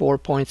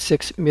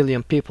 44.6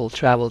 million people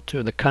traveled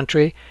to the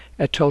country,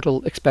 a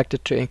total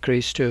expected to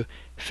increase to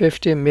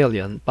 50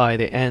 million by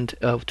the end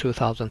of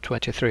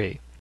 2023.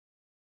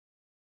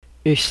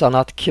 İş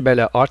Sanat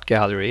Kibele Art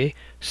Gallery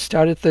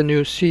started the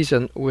new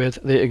season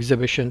with the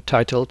exhibition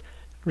titled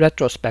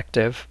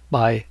Retrospective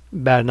by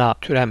Berna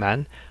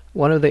Türemen,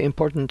 one of the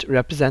important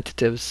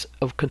representatives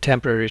of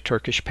contemporary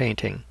Turkish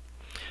painting.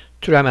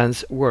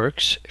 Türemen's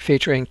works,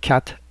 featuring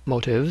cat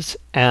motifs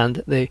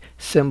and the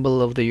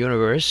symbol of the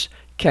universe,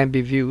 can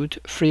be viewed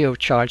free of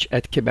charge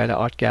at Kibele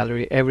Art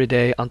Gallery every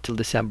day until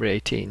December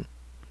 18.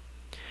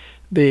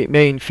 The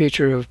main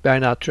feature of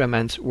Berna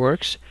Türemen's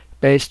works,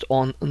 based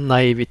on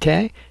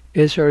naivete,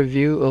 is her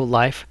view of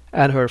life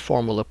and her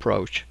formal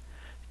approach.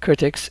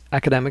 Critics,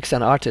 academics,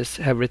 and artists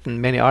have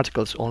written many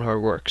articles on her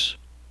works.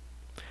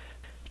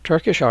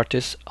 Turkish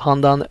artist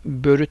Handan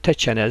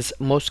Börüteçene's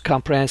most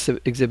comprehensive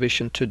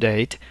exhibition to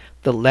date,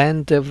 The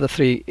Land of the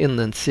Three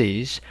Inland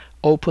Seas,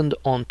 opened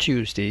on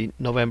Tuesday,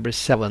 November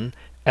 7,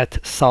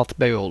 at Salt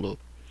Beyoğlu.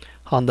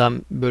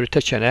 Handan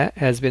Börüteçene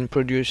has been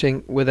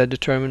producing with a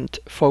determined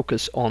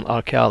focus on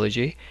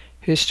archaeology,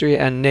 history,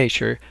 and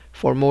nature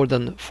for more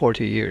than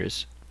 40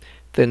 years.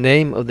 The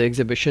name of the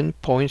exhibition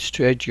points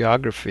to a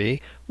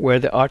geography where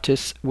the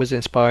artist was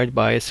inspired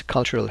by its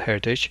cultural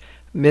heritage,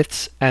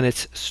 myths, and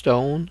its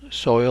stone,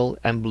 soil,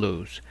 and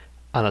blues,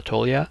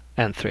 Anatolia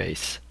and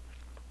Thrace.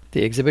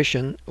 The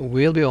exhibition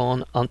will be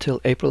on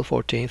until April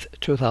 14th,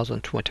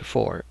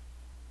 2024.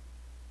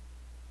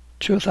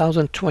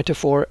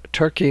 2024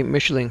 Turkey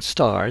Michelin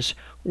stars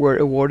were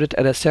awarded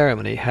at a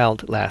ceremony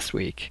held last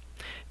week.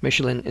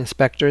 Michelin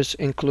inspectors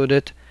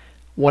included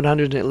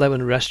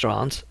 111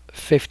 restaurants,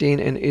 15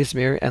 in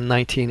Izmir and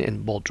 19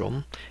 in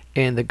Bodrum,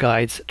 in the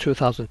Guide's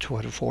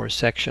 2024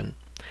 section,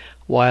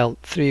 while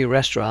 3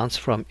 restaurants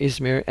from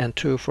Izmir and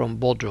 2 from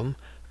Bodrum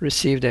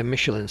received a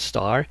Michelin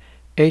star.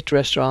 8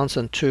 restaurants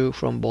and 2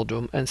 from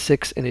Bodrum and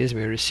 6 in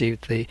Izmir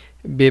received the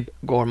Bib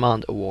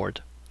Gourmand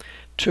Award.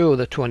 2 of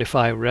the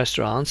 25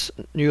 restaurants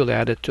newly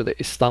added to the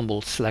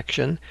Istanbul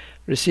selection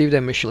received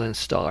a Michelin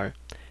star.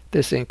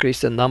 This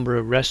increased the number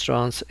of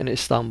restaurants in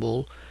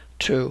Istanbul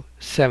to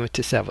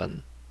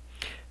 77.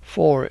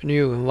 4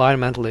 new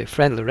environmentally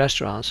friendly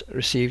restaurants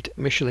received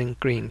Michelin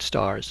Green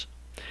stars.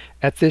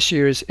 At this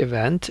year's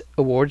event,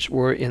 awards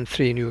were in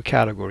 3 new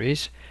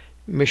categories: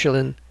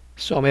 Michelin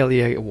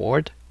Sommelier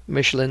Award,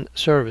 Michelin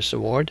Service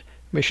Award,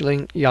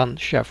 Michelin Young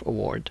Chef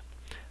Award.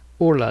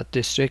 Urla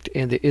district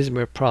in the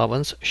Izmir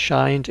province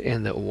shined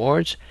in the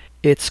awards.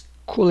 Its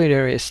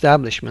culinary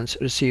establishments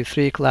received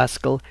 3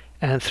 classical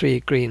and 3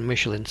 green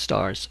Michelin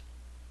stars.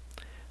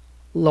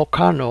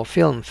 Locarno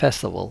Film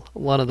Festival,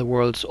 one of the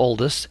world's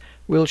oldest,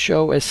 will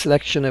show a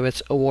selection of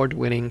its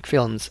award-winning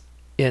films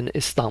in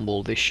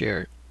Istanbul this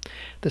year.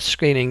 The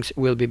screenings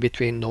will be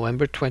between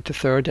November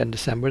 23rd and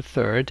December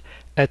 3rd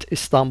at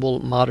Istanbul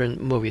Modern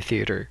Movie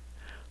Theatre.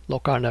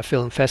 Locarno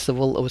Film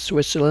Festival of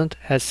Switzerland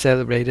has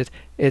celebrated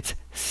its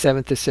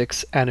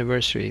 76th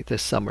anniversary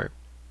this summer.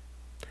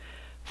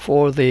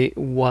 For the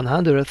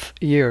 100th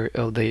year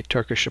of the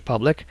Turkish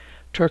Republic,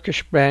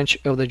 Turkish branch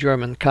of the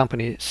German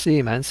company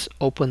Siemens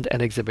opened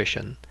an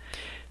exhibition.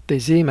 The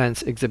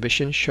Siemens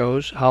exhibition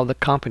shows how the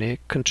company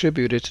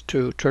contributed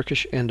to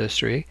Turkish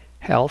industry,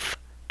 health,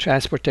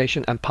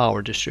 transportation, and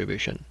power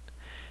distribution.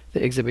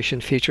 The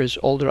exhibition features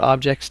older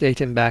objects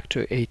dating back to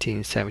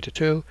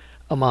 1872.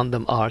 Among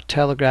them are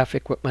telegraph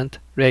equipment,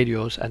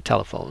 radios, and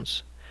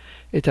telephones.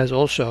 It has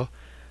also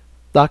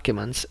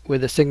documents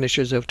with the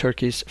signatures of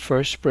Turkey's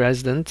first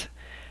president,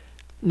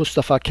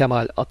 Mustafa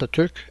Kemal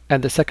Atatürk,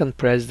 and the second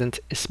president,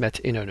 İsmet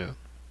İnönü.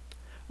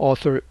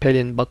 Author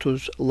Pelin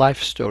Batu's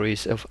life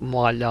stories of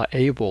Mualla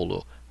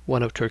Eyüboğlu,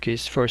 one of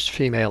Turkey's first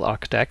female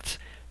architects,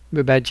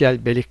 Mübeccel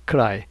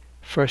Belikkray,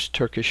 first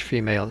Turkish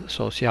female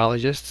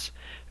sociologists,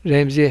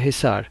 Remziye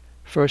Hisar,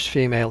 first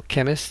female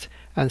chemist,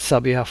 and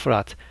Sabiha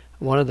Fırat,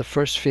 one of the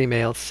first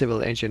female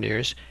civil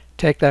engineers,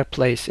 take their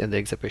place in the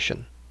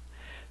exhibition.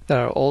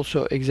 There are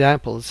also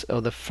examples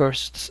of the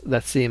firsts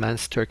that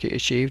Siemens Turkey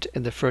achieved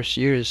in the first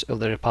years of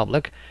the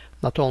Republic,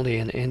 not only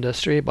in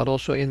industry but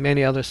also in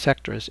many other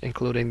sectors,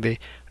 including the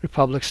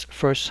Republic's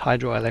first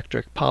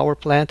hydroelectric power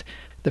plant,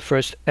 the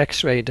first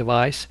X-ray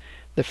device,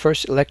 the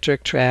first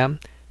electric tram,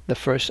 the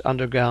first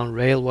underground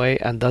railway,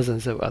 and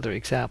dozens of other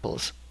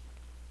examples.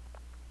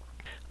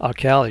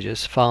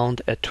 Archaeologists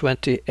found a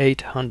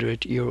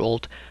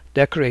 2,800-year-old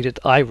decorated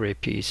ivory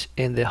piece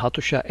in the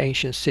Hattusha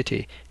ancient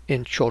city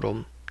in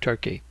Çorum,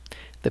 Turkey.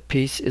 The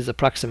piece is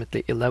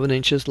approximately 11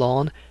 inches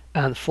long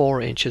and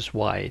 4 inches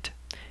wide.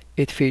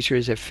 It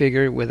features a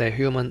figure with a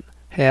human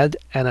head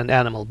and an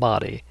animal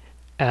body,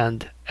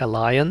 and a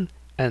lion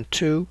and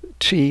 2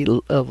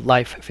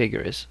 tree-of-life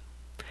figures.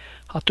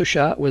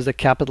 Hattusha was the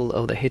capital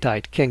of the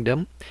Hittite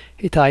kingdom.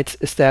 Hittites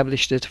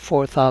established it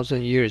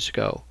 4,000 years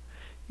ago.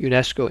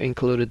 UNESCO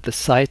included the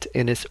site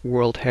in its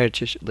World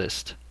Heritage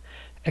List.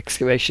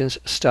 Excavations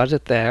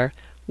started there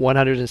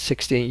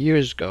 116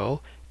 years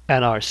ago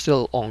and are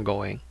still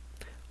ongoing.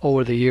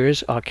 Over the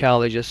years,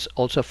 archaeologists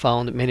also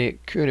found many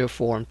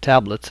cuneiform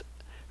tablet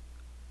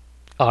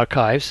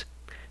archives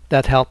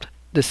that helped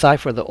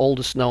decipher the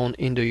oldest known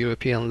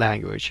Indo-European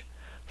language.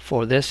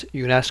 For this,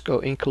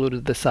 UNESCO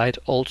included the site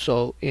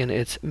also in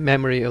its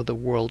Memory of the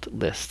World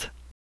list.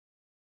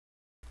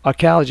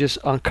 Archaeologists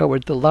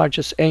uncovered the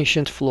largest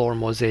ancient floor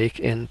mosaic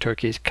in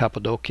Turkey's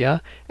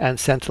Cappadocia and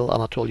Central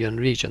Anatolian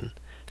region.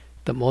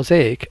 The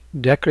mosaic,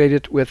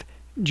 decorated with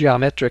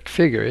geometric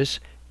figures,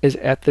 is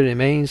at the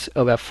remains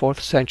of a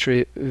 4th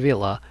century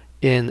villa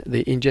in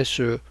the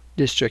İncesu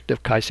district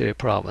of Kayseri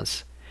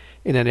province.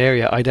 In an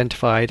area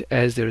identified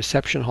as the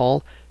reception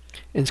hall,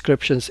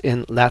 inscriptions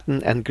in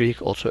Latin and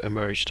Greek also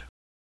emerged.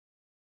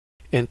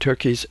 In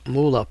Turkey's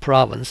Muğla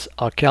province,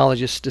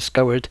 archaeologists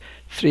discovered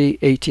 3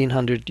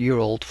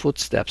 1,800-year-old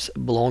footsteps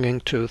belonging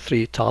to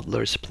 3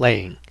 toddlers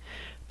playing.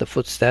 The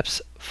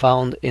footsteps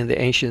found in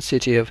the ancient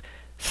city of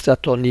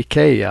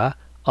Stratonikeia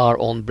are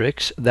on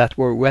bricks that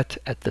were wet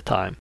at the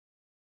time.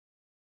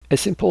 A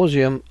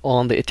symposium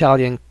on the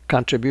Italian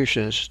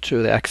contributions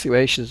to the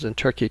excavations in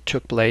Turkey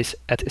took place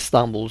at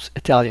Istanbul's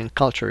Italian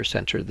Culture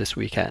Center this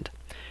weekend.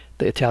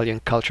 The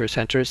Italian Culture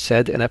Center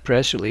said in a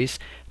press release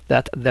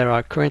that there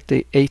are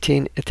currently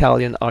 18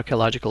 Italian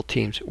archaeological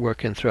teams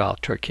working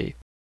throughout Turkey.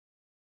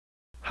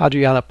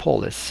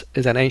 Hadrianopolis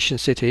is an ancient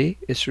city.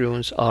 Its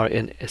ruins are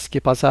in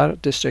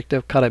Eskipazar district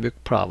of Karabük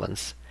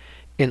province.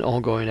 In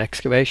ongoing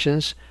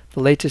excavations, the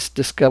latest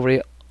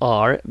discovery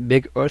are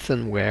big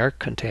earthenware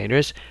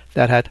containers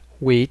that had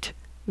wheat,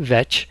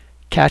 vetch,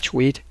 catch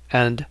wheat,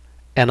 and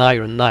an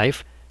iron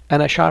knife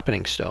and a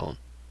sharpening stone.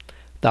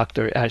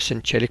 Dr.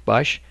 Ersin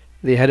Çelikbaş,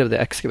 the head of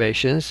the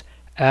excavations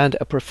and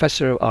a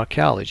professor of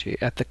archaeology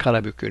at the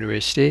Karabük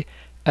University,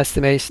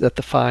 estimates that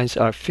the finds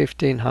are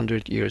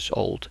 1500 years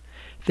old.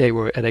 They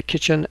were at a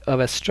kitchen of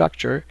a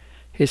structure.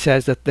 He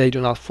says that they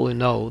do not fully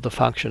know the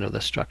function of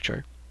the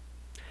structure.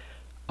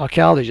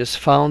 Archaeologists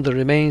found the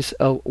remains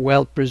of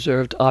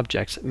well-preserved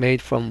objects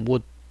made from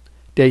wood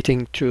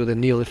dating to the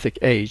Neolithic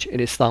age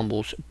in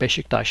Istanbul's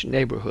Beşiktaş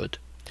neighborhood.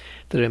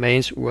 The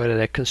remains were at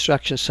a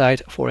construction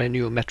site for a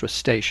new metro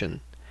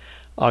station.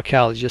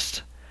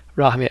 Archaeologist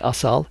Rahmi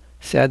Asal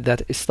said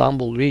that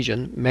Istanbul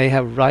region may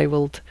have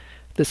rivaled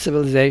the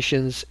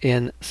civilizations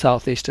in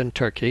southeastern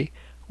Turkey,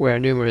 where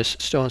numerous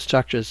stone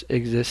structures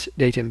exist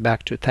dating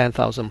back to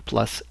 10,000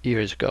 plus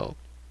years ago.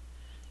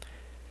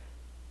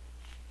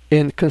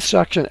 In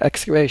construction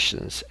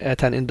excavations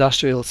at an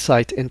industrial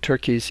site in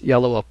Turkey's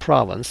Yalova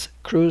province,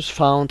 crews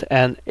found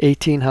an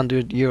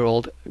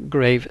 1800-year-old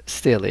grave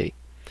stele.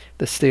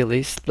 The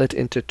stele, split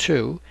into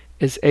two,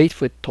 is 8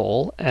 feet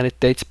tall and it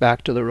dates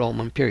back to the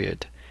Roman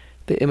period.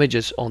 The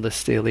images on the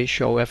stele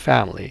show a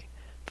family.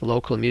 The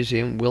local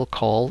museum will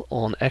call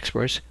on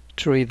experts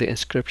to read the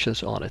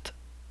inscriptions on it.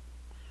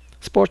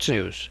 Sports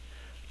news.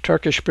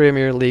 Turkish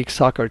Premier League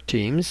soccer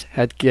teams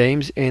had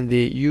games in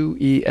the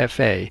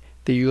UEFA,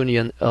 the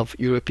Union of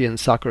European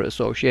Soccer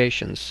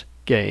Associations,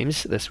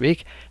 games this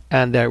week,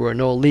 and there were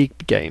no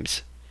league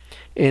games.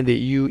 In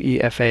the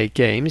UEFA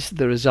games,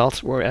 the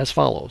results were as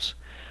follows.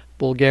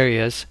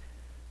 Bulgaria's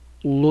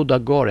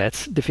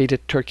Ludogorets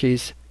defeated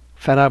Turkey's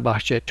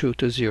Fenerbahçe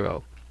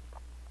 2-0.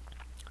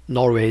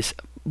 Norway's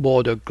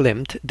Bodo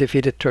Glimt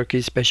defeated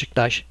Turkey's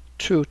Beşiktaş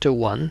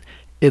 2-1,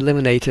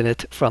 eliminating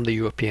it from the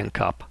European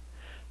Cup.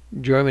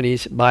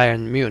 Germany's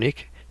Bayern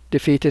Munich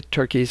defeated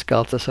Turkey's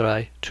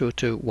Galatasaray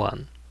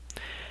 2-1.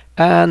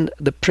 And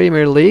the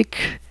Premier League,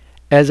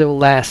 as of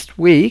last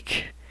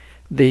week,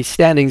 the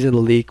standings in the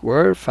league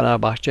were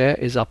Fenerbahçe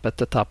is up at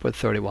the top with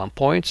 31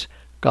 points.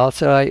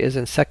 Galatasaray is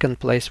in second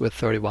place with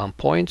 31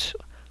 points.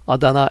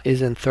 Adana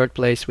is in third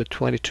place with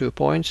 22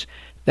 points.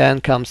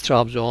 Then comes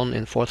Trabzon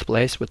in fourth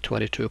place with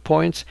 22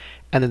 points.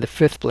 And in the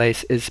fifth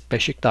place is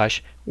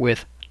Beşiktaş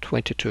with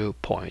 22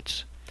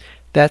 points.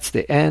 That's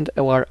the end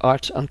of our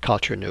arts and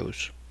culture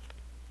news.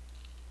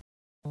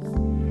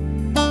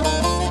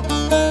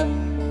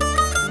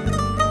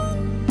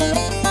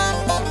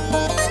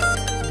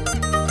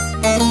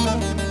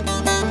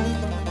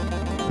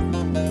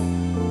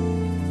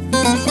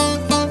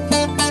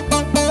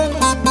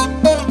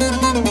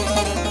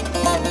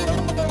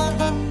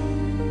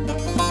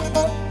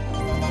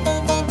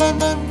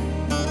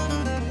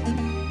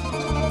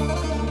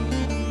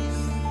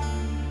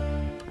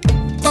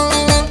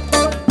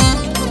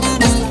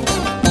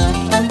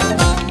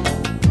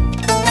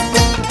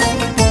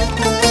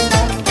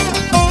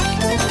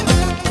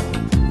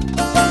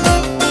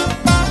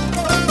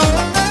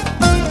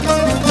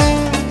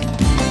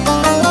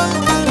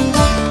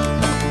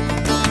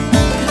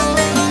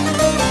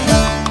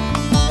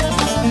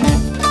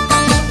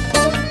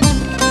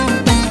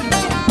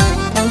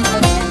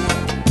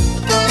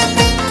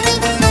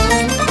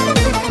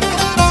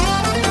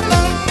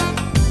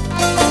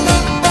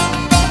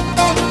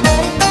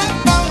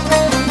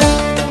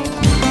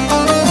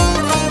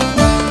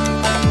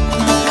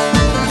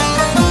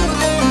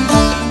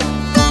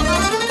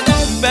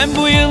 Ben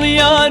bu yıl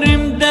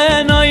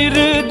yarimden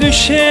ayrı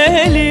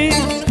düşeli,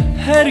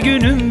 her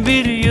günüm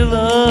bir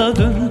yıla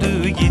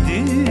döndü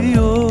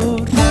gidiyor.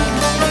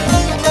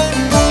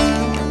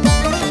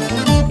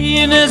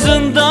 Yine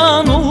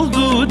zindan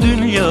oldu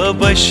dünya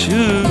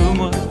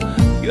başıma,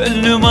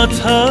 gönlüm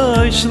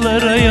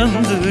ateşlere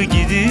yandı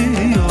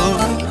gidiyor.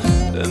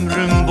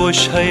 Ömrüm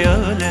boş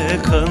hayale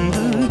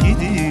kandı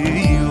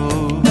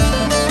gidiyor.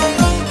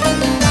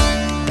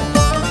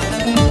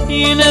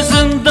 Yine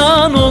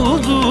zindan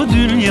oldu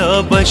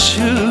dünya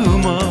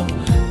başıma,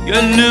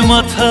 gönlüm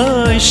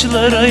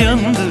ateşlere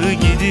yandı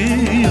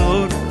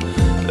gidiyor.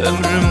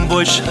 Ömrüm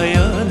boş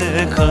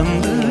hayale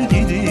kandı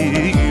gidiyor.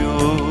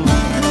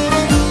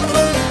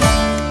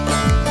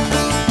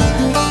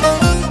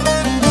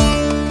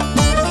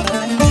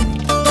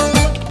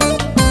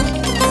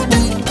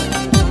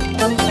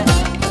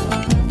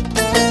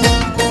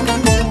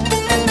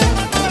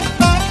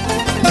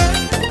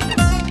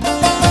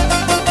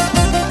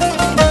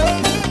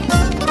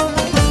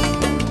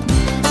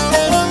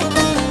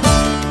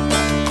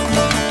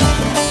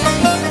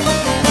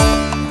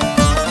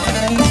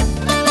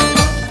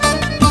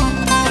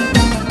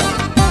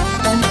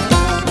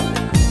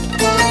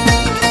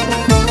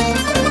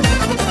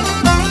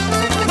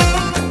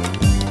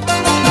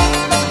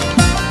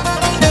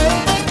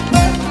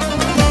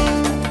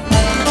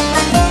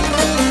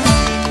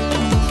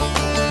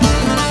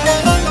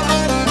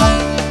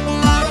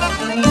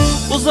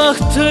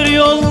 Uzaktır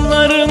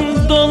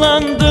yolların,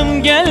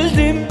 dolandım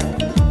geldim.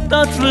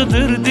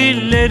 Tatlıdır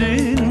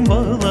dillerin,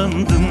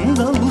 bağlandım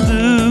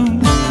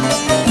daldım.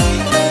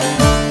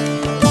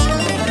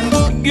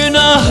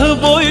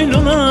 Günahı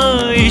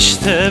boynuna,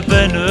 işte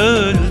ben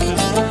öldüm.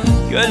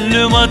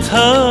 Gönlüm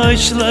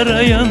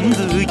ataşlara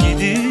yandı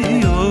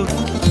gidiyor.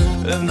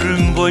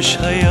 Ömrüm boş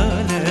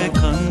hayale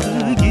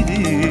kandı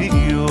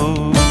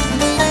gidiyor.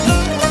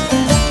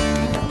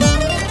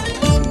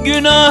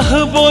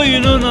 Günahı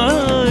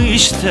boynuna,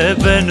 işte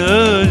ben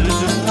öldüm.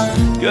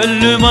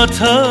 Gönlüm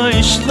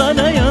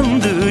ataşlara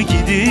yandı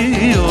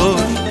gidiyor.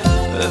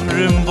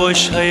 Ömrüm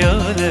boş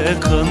hayale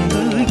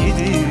kandı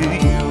gidiyor.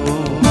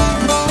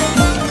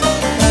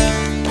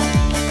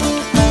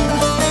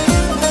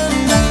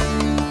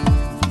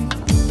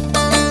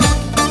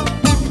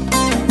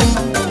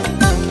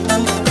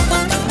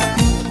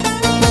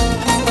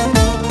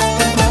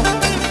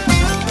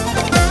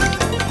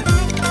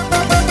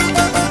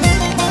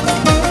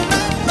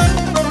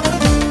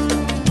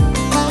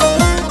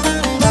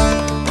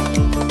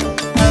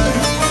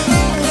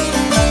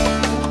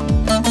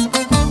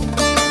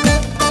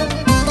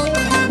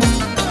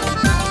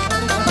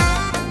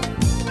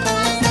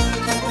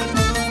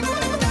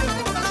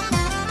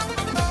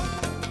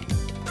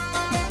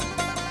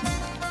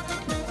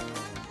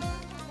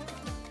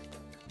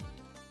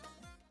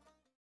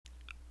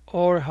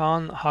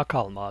 Orhan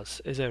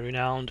Hakalmaz is a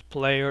renowned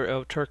player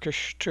of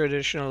Turkish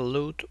traditional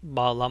lute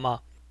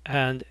bağlama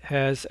and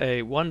has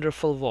a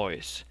wonderful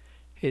voice.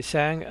 He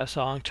sang a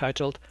song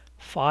titled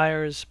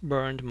Fires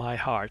Burned My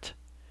Heart.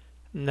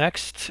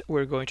 Next,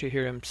 we're going to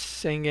hear him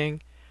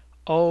singing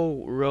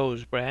Oh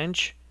Rose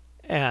Branch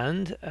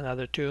and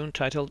another tune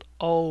titled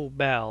Oh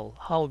Belle,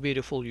 How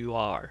Beautiful You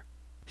Are.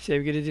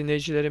 Sevgili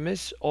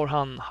dinleyicilerimiz,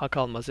 Orhan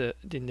Hakalmaz'ı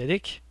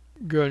dinledik.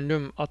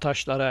 Gönlüm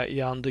Ataşlara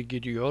Yandı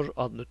Gidiyor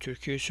adlı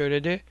türküyü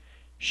söyledi.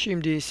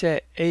 Şimdi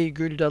ise Ey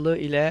Gül Dalı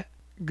ile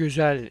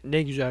Güzel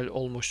Ne Güzel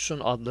Olmuşsun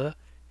adlı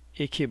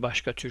iki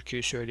başka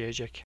türküyü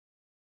söyleyecek.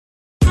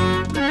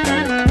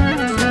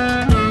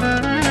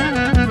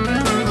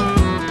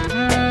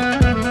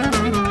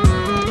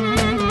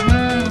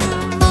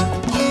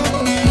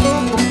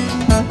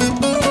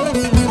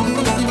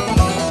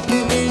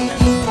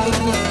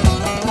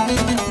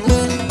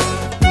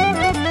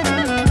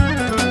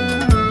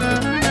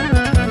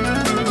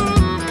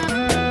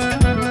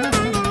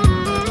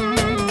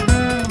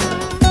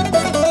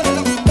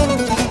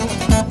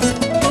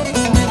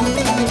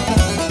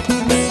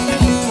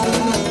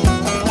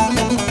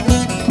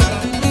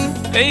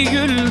 Ey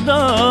gül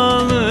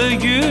dalı,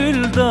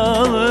 gül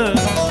dalı,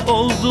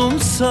 oldum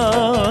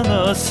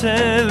sana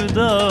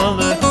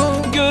sevdalı.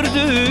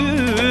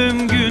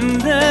 Gördüğüm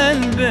günden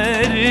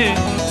beri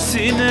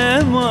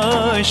sinem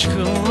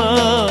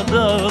aşkınla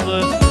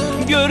dalı.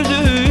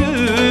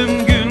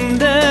 Gördüğüm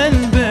günden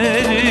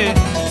beri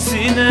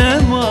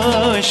sinem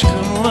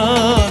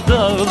aşkınla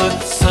dalı.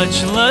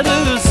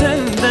 Saçları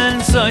senden,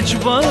 saç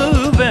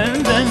bağı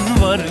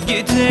benden var.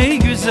 Git ey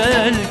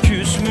güzel,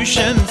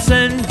 küsmüşem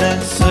senden.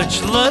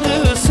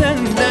 Saçları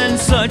senden,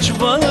 saç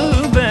bağı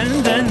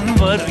benden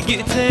var.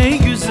 Git ey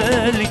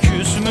güzel,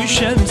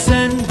 küsmüşem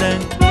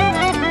senden.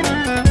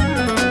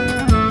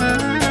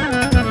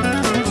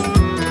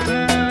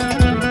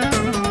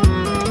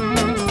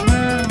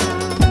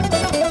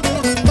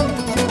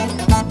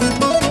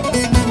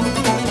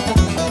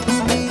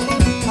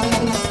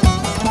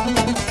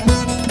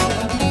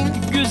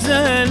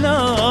 Güzel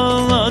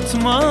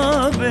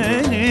ağlatma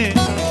beni,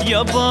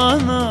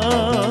 yabana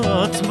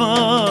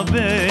atma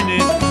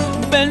beni.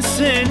 Ben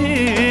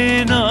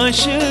senin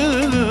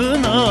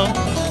aşığına,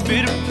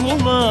 bir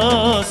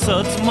pula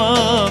satma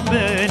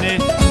beni.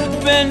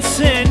 Ben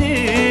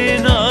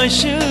senin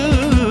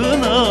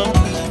aşığına,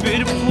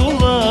 bir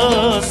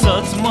pula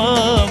satma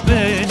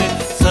beni.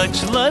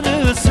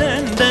 Saçları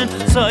senden,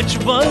 saç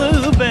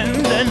bağı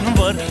benden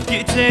var.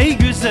 Git ey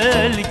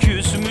güzel,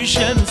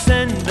 küsmüşem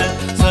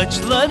senden.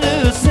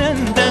 Saçları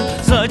senden,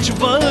 saç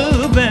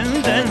bağı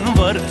benden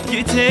var.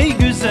 Git ey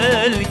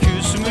güzel,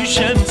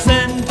 küsmüşem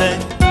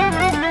senden.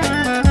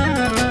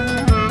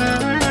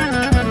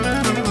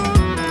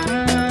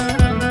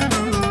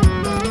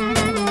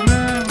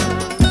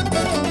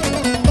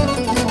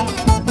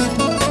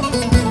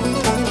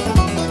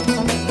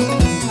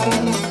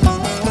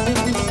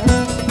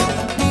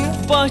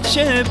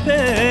 Bahçe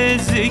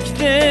pezik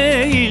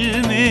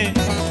değil mi?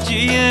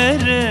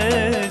 Ciğer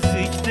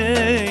ezik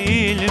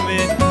değil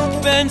mi?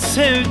 Ben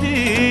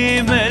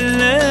sevdiğim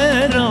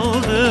eller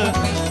aldı,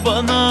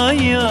 bana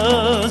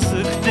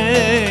yazık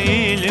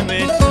değil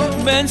mi?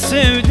 Ben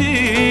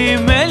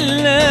sevdiğim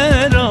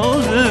eller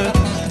aldı,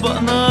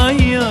 bana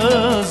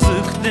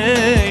yazık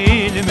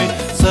değil mi?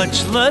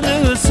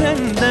 Saçları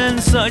senden,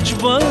 saç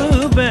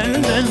bağı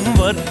benden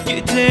var.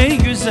 Git ey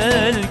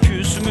güzel,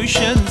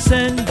 küsmüşem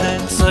senden.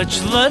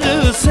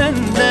 Saçları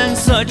senden,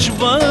 saç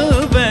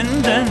bağı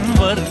benden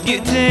var.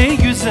 Git ey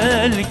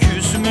güzel,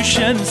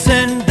 küsmüşem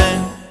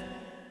senden.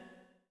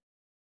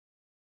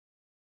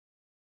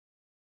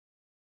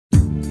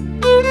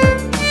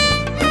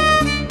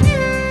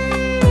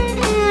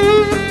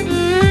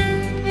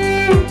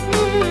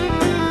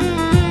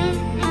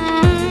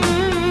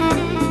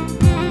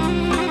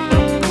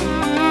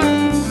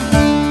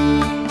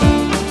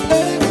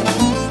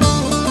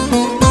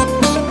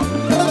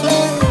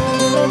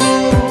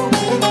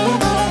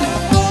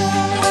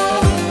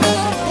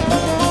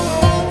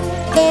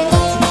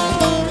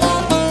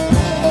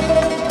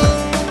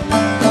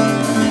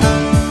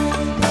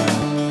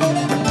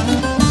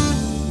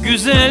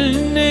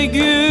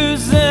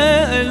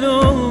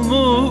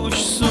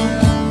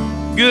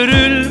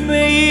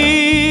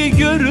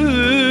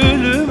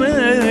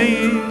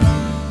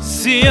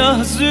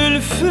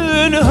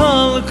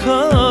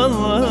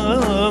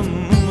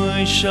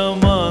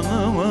 aman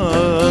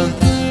aman,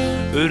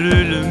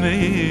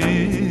 örülmeyi,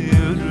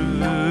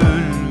 örülmeyi.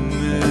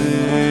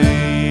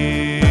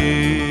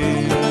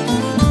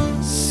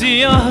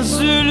 Siyah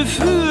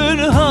zülfün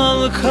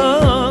halkanmış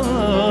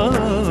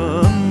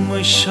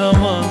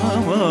aman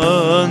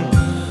aman,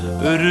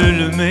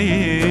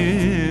 örülmeyi,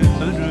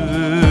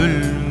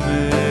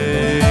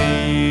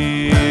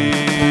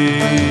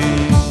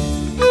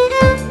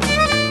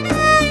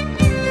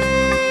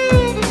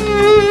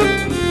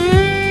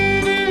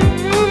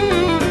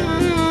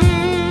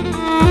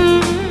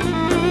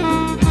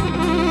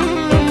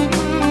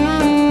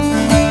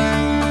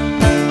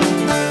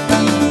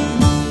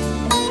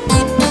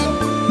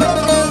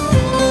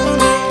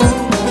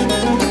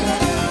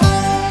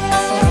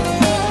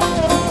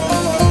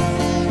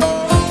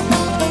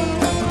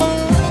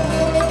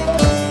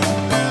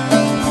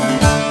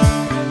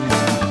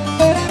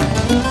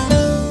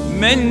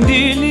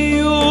 mendili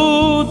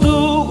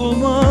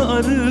yudum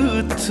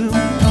arıttım,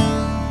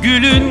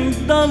 gülün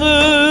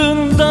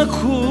dalında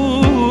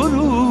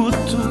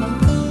kuruttum.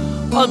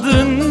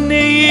 Adın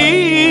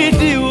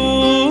neydi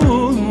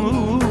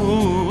unuttum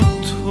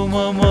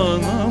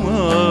aman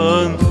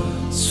aman,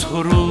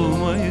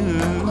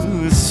 sorulmayı,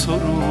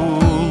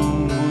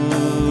 sorulmayı.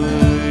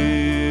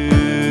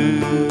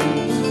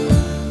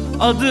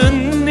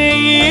 Adın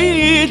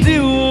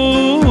neydi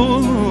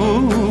unuttum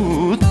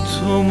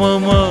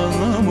aman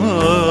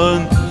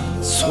aman,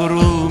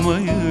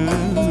 sorulmayı,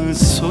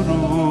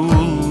 sorulmayı.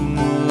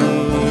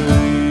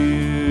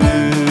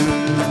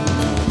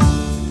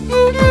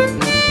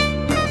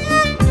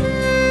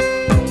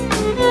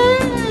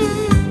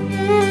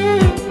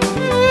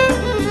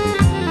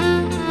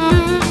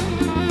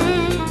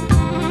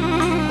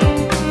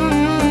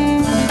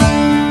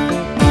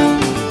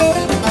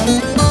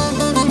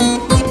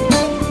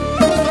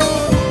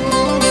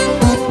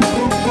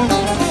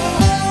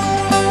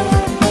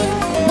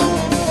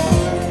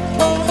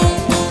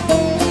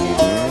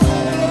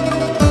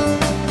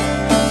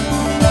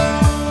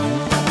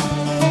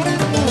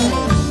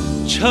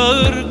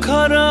 Çağır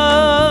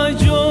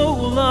karaca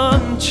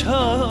oğlan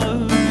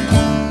çağır,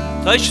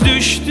 taş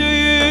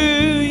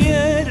düştüğü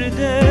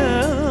yerde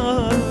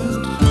ağır.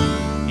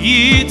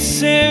 Yiğit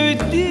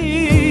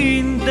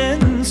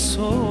sevdiğinden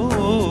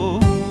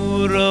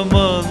sor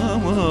aman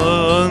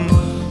aman,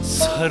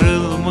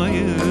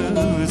 sarılmayı,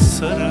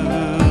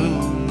 sarılmayı.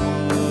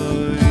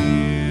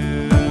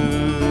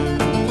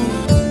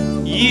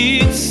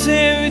 Yiğit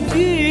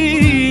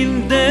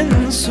sevdiğinden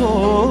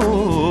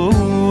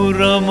sor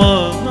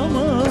aman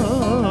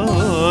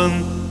aman,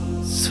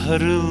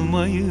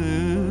 sarılmayı,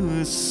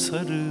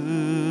 sarılmayı.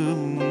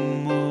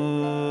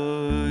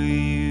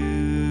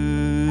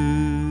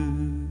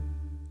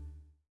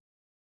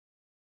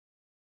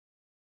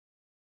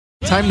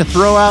 Time to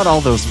throw out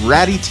all those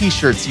ratty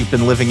t-shirts you've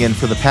been living in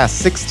for the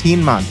past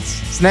 16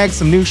 months. Snag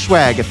some new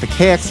swag at the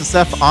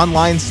KXSF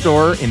online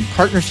store in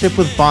partnership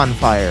with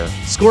Bonfire.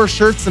 Score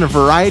shirts in a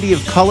variety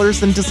of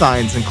colors and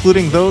designs,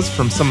 including those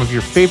from some of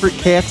your favorite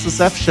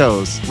KXSF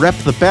shows. Rep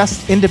the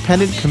best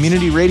independent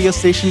community radio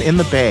station in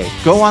the Bay.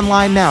 Go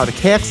online now to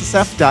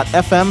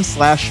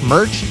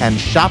kxsf.fm/merch and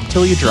shop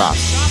till you drop.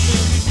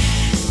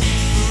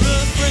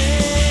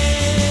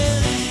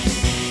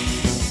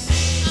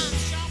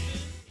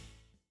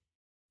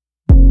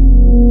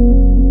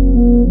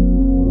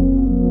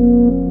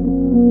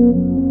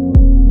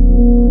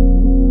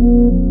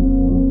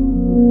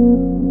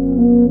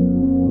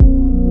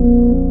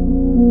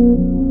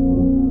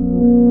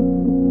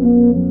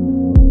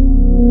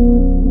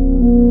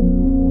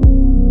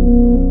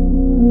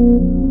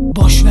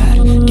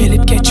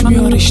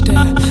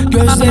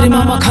 Gözlerim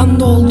ama kan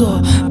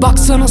doldu.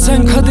 Baksana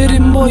sen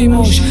kaderim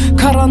boymuş.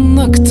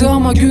 Karanlıktı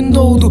ama gün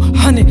doğdu.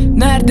 Hani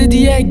nerede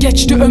diye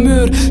geçti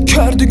ömür.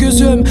 Kördü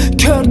gözüm,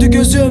 kördü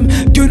gözüm.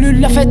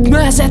 Gönül laf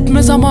etmez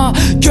etmez ama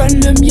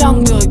gönlüm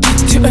yandı,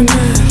 gitti ömür.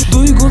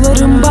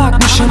 Duygularım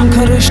bakmışım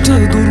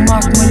karıştı.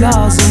 Durmak mı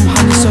lazım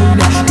hani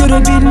söyle.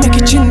 Görebilmek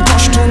için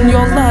koştun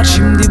yollar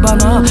şimdi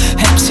bana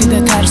hepsi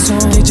de ters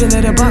o.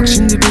 Gecelere bak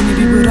şimdi beni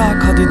bir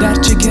bırak. Hadi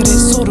dert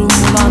çekeriz sorun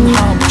ulan.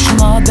 Ha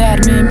boşuna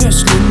der mi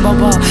Müslüm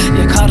baba?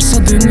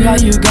 Yakarsa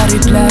dünyayı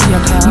garipler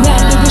yakar.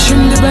 Nerede de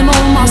şimdi ben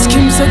olmaz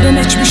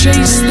kimseden hiçbir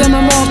şey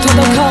istemem,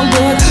 ortada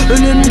kaldık.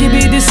 Ölüm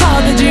gibiydi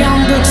sadece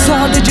yandık,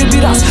 sadece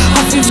biraz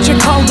hafifçe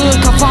kaldı.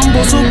 Kafam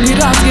bozuk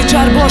biraz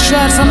geçer, boş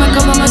ver sana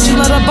kalan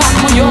acılara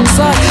bakma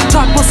yoksa.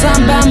 Takma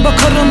sen ben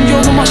bakarım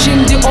yoluma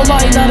şimdi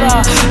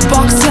olaylara.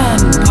 Bak sen,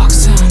 bak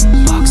sen,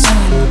 bak sen.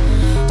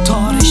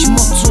 Tarih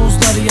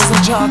mutsuzları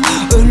yazacak.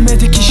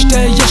 Ölmedik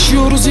işte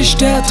yaşıyoruz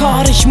işte.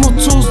 Tarih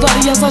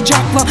mutsuzları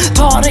yazacak lan.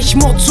 Tarih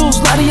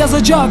mutsuzları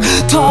yazacak.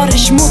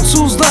 Tarih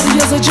mutsuzları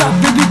yazacak.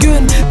 Ve bir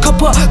gün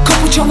kapı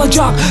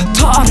çalacak.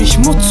 Tarih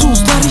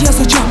mutsuzları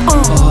yazacak.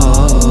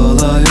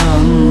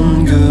 Ağlayan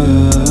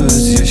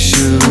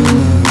gözyaşını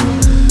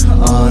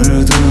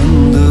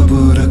ardında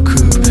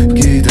bırakıp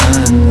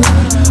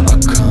gidenler,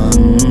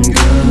 akan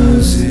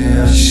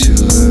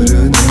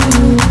gözyaşlarını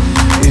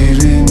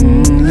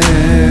elinle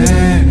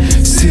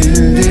sil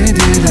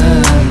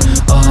dediler.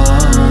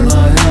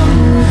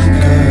 Ağlayan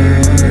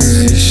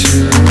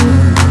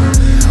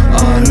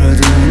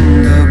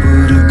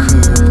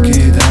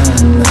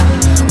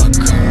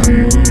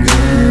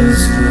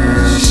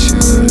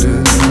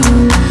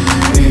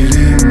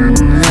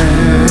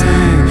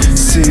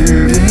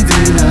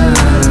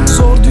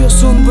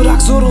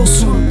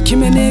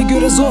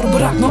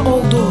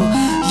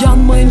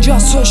Yanmayınca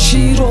söz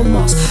şiir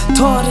olmaz.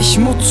 Tarih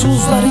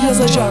mutsuzları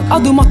yazacak.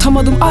 Adım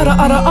atamadım ara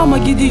ara ama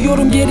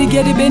gidiyorum geri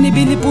geri. Beni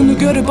bilip bunu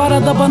görüp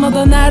arada bana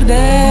da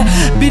nerede?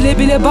 Bile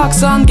bile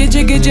baksan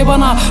gece gece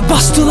bana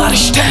bastılar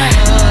işte.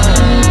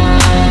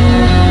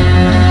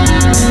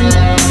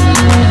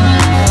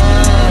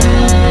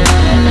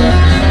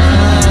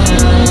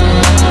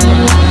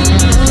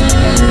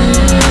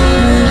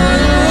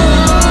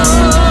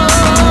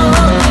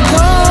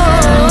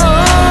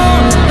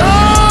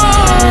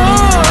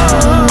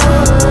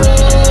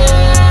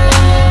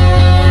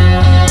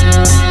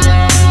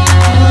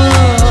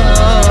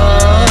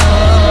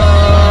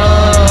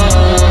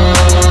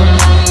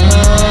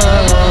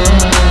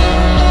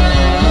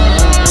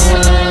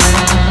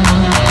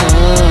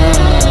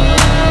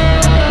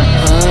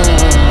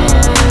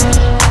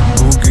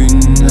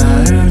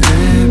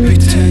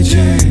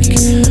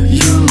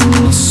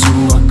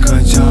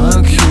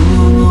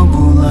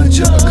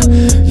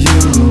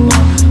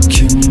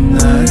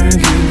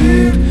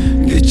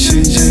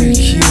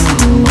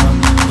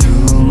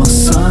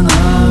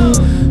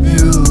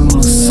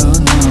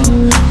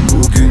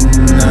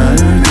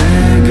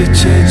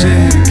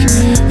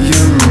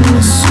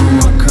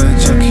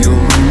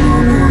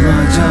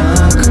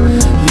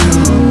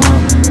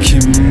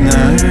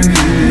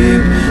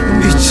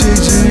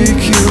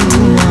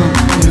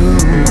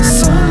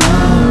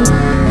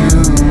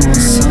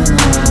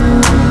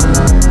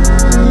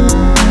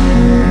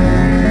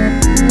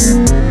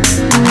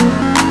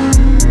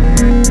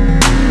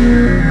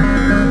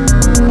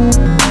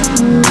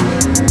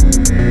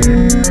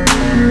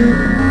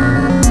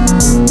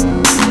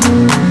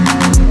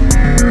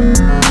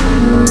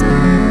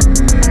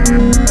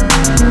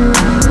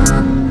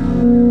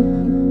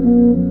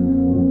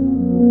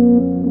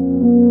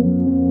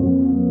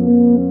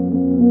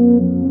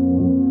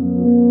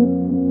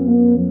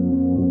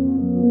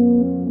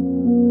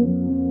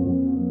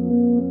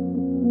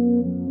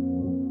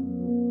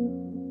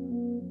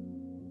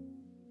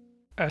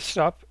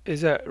 Esrap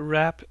is a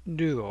rap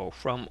duo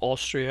from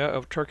Austria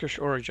of Turkish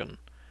origin.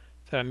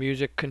 Their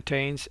music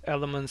contains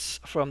elements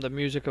from the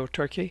music of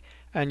Turkey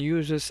and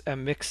uses a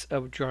mix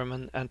of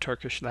German and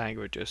Turkish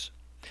languages.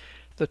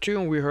 The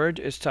tune we heard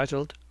is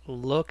titled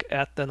Look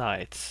at the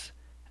Nights.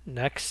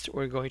 Next,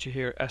 we're going to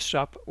hear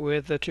Esrap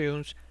with the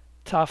tunes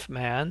Tough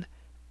Man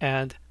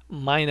and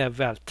Meine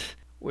Welt,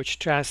 which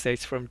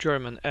translates from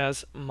German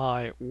as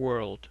My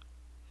World.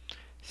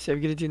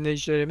 Sevgili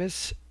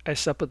dinleyicilerimiz,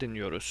 Esrap'ı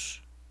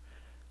dinliyoruz.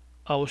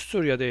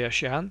 Avusturya'da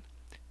yaşayan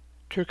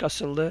Türk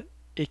asıllı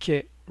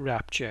iki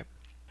rapçi.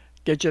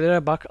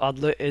 Gecelere Bak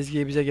adlı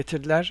ezgiyi bize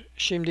getirdiler.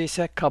 Şimdi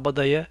ise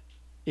Kabadayı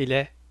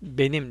ile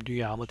Benim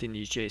Dünyamı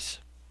dinleyeceğiz.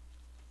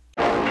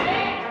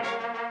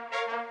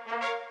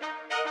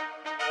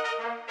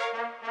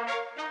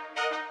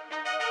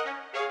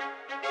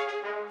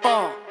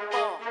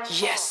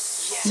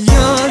 Yes.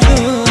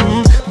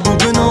 Yarın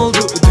bugün oldu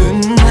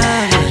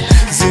dünler,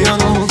 ziyan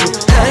oldu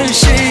her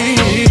şey,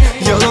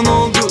 yalan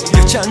oldu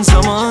geçen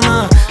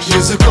zamana.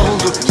 Yazık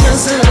oldu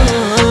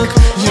yazık,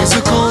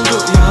 yazık oldu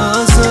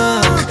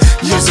yazık,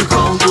 yazık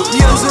oldu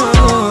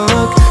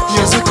yazık,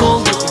 yazık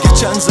oldu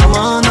geçen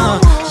zamana.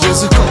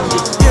 Yazık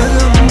oldu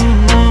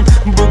yarın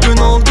bugün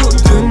oldu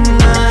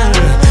dünler,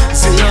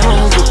 ziyan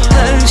oldu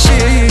her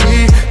şey,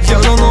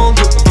 yalan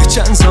oldu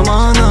geçen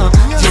zamana.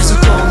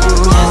 Yazık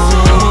oldu.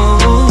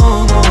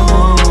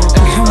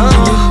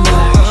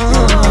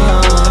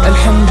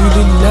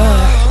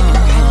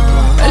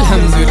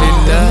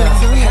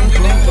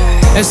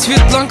 Es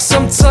wird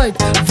langsam Zeit,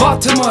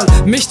 warte mal,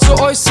 mich zu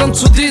äußern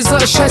zu dieser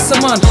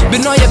Scheiße, Mann.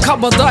 Bin neue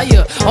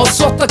Kabadayı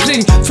aus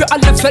Ottakling. Für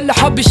alle Fälle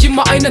hab ich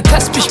immer einen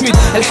Testbich mit.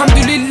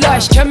 Alhamdulillah,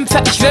 ich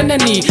kämpfe, ich renne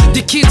nie.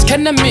 Die Kids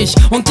kennen mich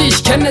und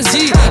ich kenne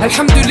sie.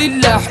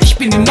 Alhamdulillah, ich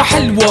bin immer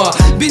Helwa.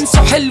 Bin so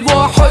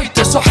Helwa,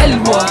 heute so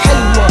Helwa.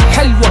 Helwa,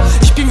 Helwa,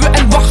 ich bin wie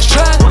ein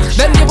Wachschal.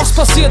 Wenn dir was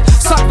passiert,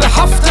 sag wer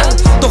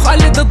haftet. Doch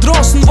alle da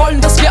draußen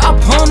wollen, dass wir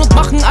abhauen und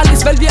machen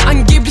alles, weil wir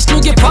angeblich nur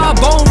Gefahr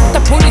bauen.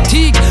 Der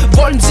Politik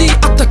wollen sie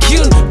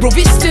attackieren. Bro,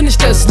 wisst ihr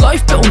nicht, es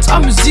läuft bei uns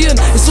amüsieren.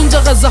 Ist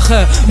unsere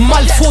Sache,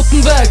 mal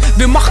Pfoten weg.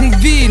 Wir machen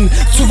Wien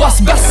zu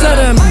was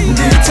Besserem.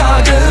 Die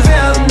Tage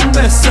werden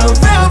besser,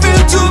 wer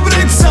wird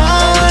übrig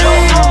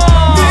sein?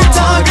 Die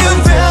Tage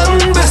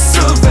werden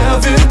besser,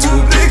 wer wird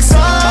übrig sein?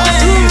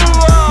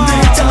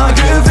 Die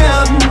Tage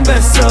werden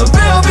besser,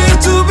 wer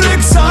wird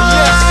übrig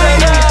sein?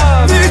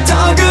 Die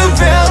Tage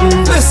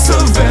werden besser,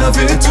 wer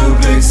wird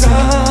übrig sein?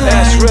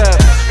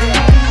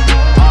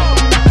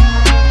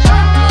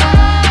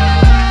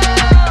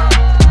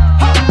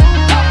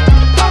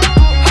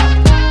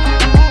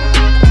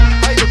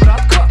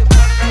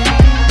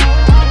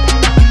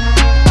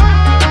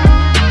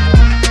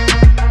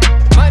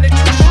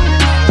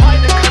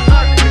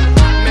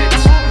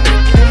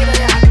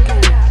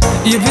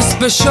 Ihr wisst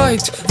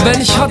Bescheid,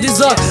 wenn ich Hadi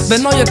sag.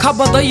 Wenn euer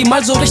Kabadai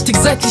mal so richtig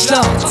seitlich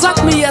lag.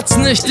 Sag mir jetzt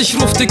nicht, ich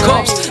ruf die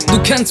Cops. Du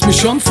kennst mich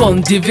schon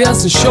von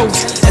diversen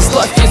Shows. Es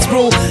läuft jetzt,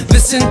 Bro, wir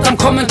sind am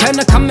Kommen.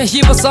 Keiner kann mir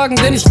hier was sagen,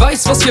 denn ich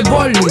weiß, was wir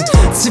wollen.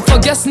 Sie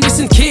vergessen, wir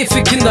sind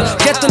Käfigkinder.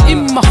 Klettern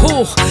immer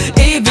hoch,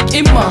 ewig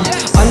immer.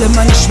 Alle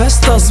meine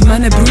Schwestern,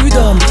 meine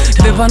Brüder,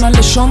 wir waren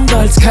alle schon da,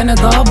 als keiner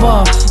da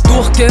war.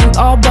 Durchgehend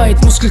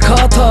Arbeit,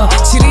 Muskelkater.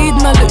 Sie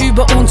reden alle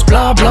über uns,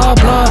 bla bla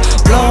bla.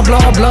 Bla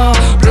bla bla,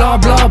 bla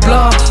bla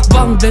bla.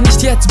 Wann, wenn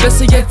nicht jetzt,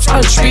 besser jetzt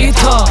als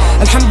später.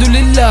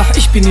 Alhamdulillah,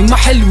 ich bin immer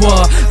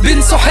Helwa.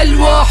 Bin so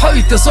Helwa,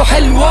 heute so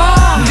Helwa.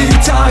 Die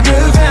Tage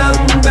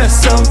werden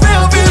besser,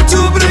 wer wird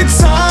übrig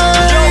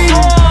sein?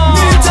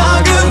 Die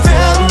Tage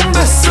werden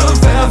besser,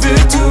 wer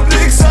wird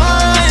übrig sein?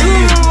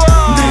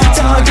 Die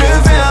Tage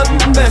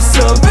werden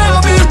besser,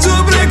 wer wird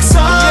übrig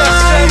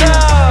sein?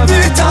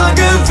 Die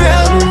Tage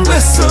werden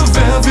besser,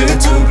 wer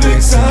wird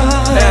übrig sein?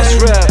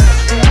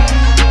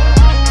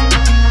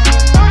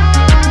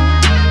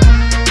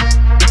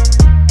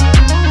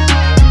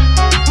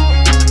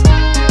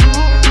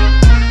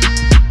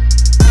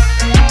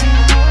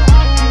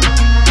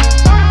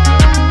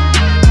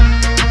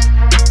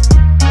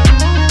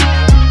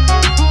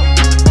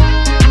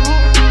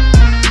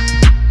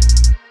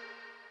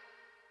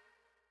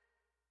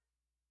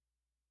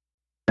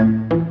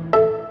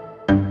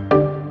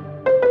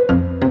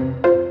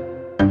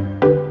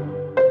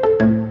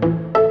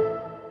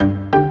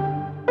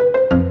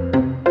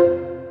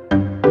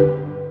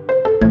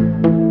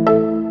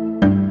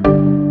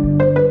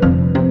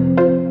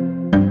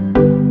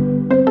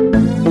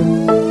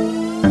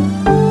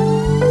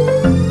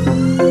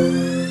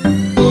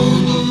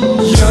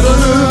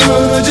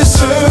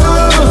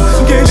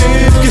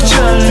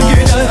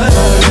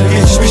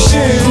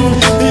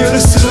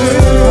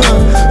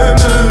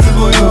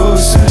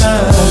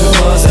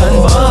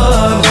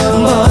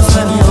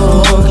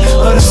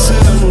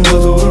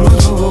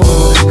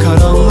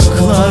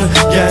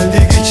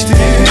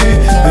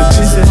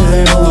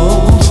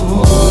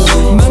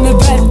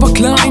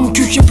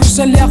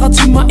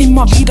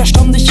 Immer wieder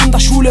stand ich in der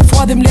Schule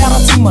vor dem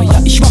Lehrerzimmer. Ja,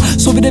 ich war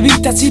so wie der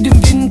Wind, der zieht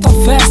im Winter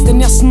fest.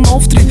 Den ersten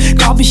Auftritt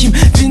gab ich im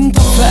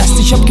Winterfest.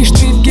 Ich hab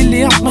gestrebt,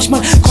 gelernt,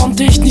 manchmal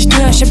konnte ich nicht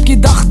mehr. Ich hab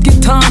gedacht,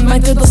 getan,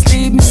 meinte das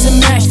Leben ist im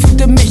Meer. Ich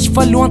fühlte mich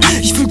verloren,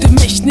 ich fühlte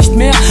mich nicht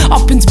mehr.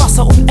 Ab ins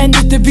Wasser und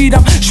endete wieder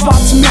am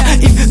Schwarzen Meer.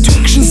 Im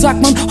Türkischen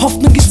sagt man,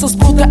 Hoffnung ist das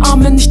Brot der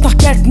Armen. Nicht nach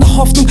Geld, nach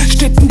Hoffnung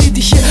strebten die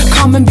hier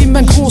kamen wie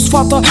mein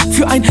Großvater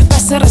für ein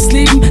besseres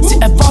Leben. Sie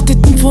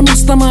erwarteten von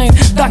uns dann ein,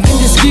 da kann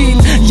es gehen.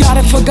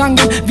 Jahre vergangen,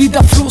 wie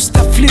der Fluss,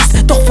 der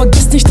fließt. Doch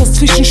vergiss nicht, dass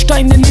zwischen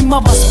Steinen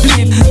immer was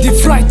blieb. Die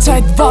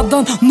Freizeit war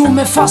dann nur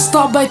mehr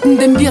Fastarbeiten,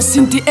 denn wir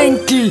sind die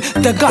Enkel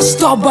der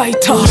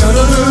Gastarbeiter.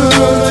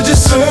 Yaralı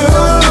acısı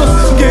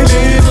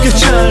gelip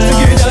geçer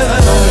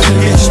gider.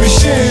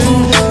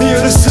 Geçmişin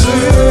yarısı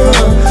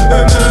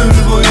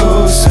ömür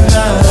boyu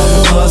sürer.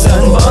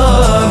 Bazen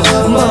var,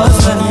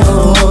 bazen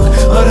yok.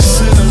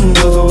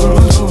 Arasında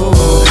durdu.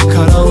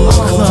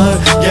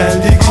 Karanlıklar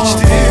geldi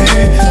geçti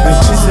ve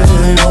bize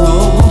yol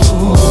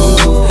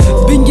oldu.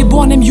 Bin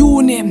geboren im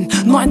Juni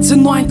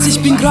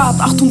 1990, bin grad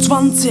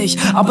 28.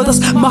 Aber das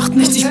macht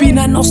nichts, ich bin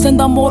ein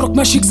Ausländer Morok.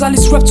 Mein Schicksal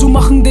ist Rap zu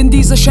machen, denn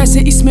diese Scheiße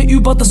ist mir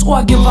über das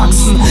Ohr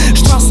gewachsen.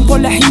 Straßen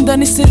voller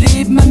Hindernisse,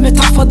 Leben eine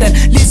Metapher, denn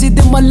lese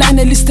dir mal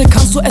eine Liste,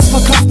 kannst du es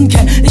verkraften?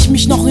 Kenn ich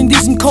mich noch in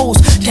diesem Chaos,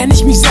 kenn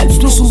ich mich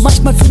selbstlos und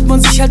manchmal fühlt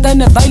man sich halt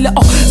eine Weile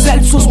auch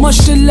selbstlos. Mal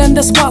still in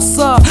das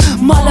Wasser,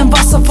 mal ein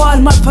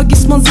Wasserfall, mal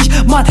vergisst man sich,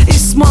 mal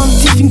ist man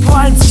tief in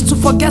Qualen. Sich zu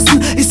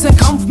vergessen ist ein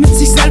Kampf mit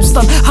sich selbst,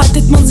 dann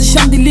haltet man sich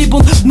an die Liebe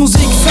und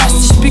Musik fest.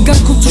 Ich begann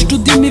kurz zu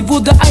studieren, mir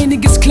wurde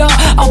einiges klar,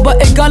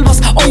 aber egal was,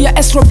 euer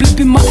S-Rap blieb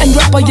immer ein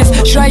Rapper.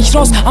 Jetzt schrei ich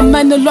raus an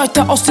meine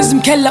Leute aus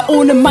diesem Keller,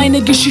 ohne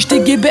meine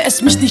Geschichte gäbe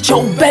es mich nicht,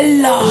 ciao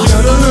Bella.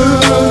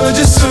 Yaralı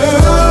acısı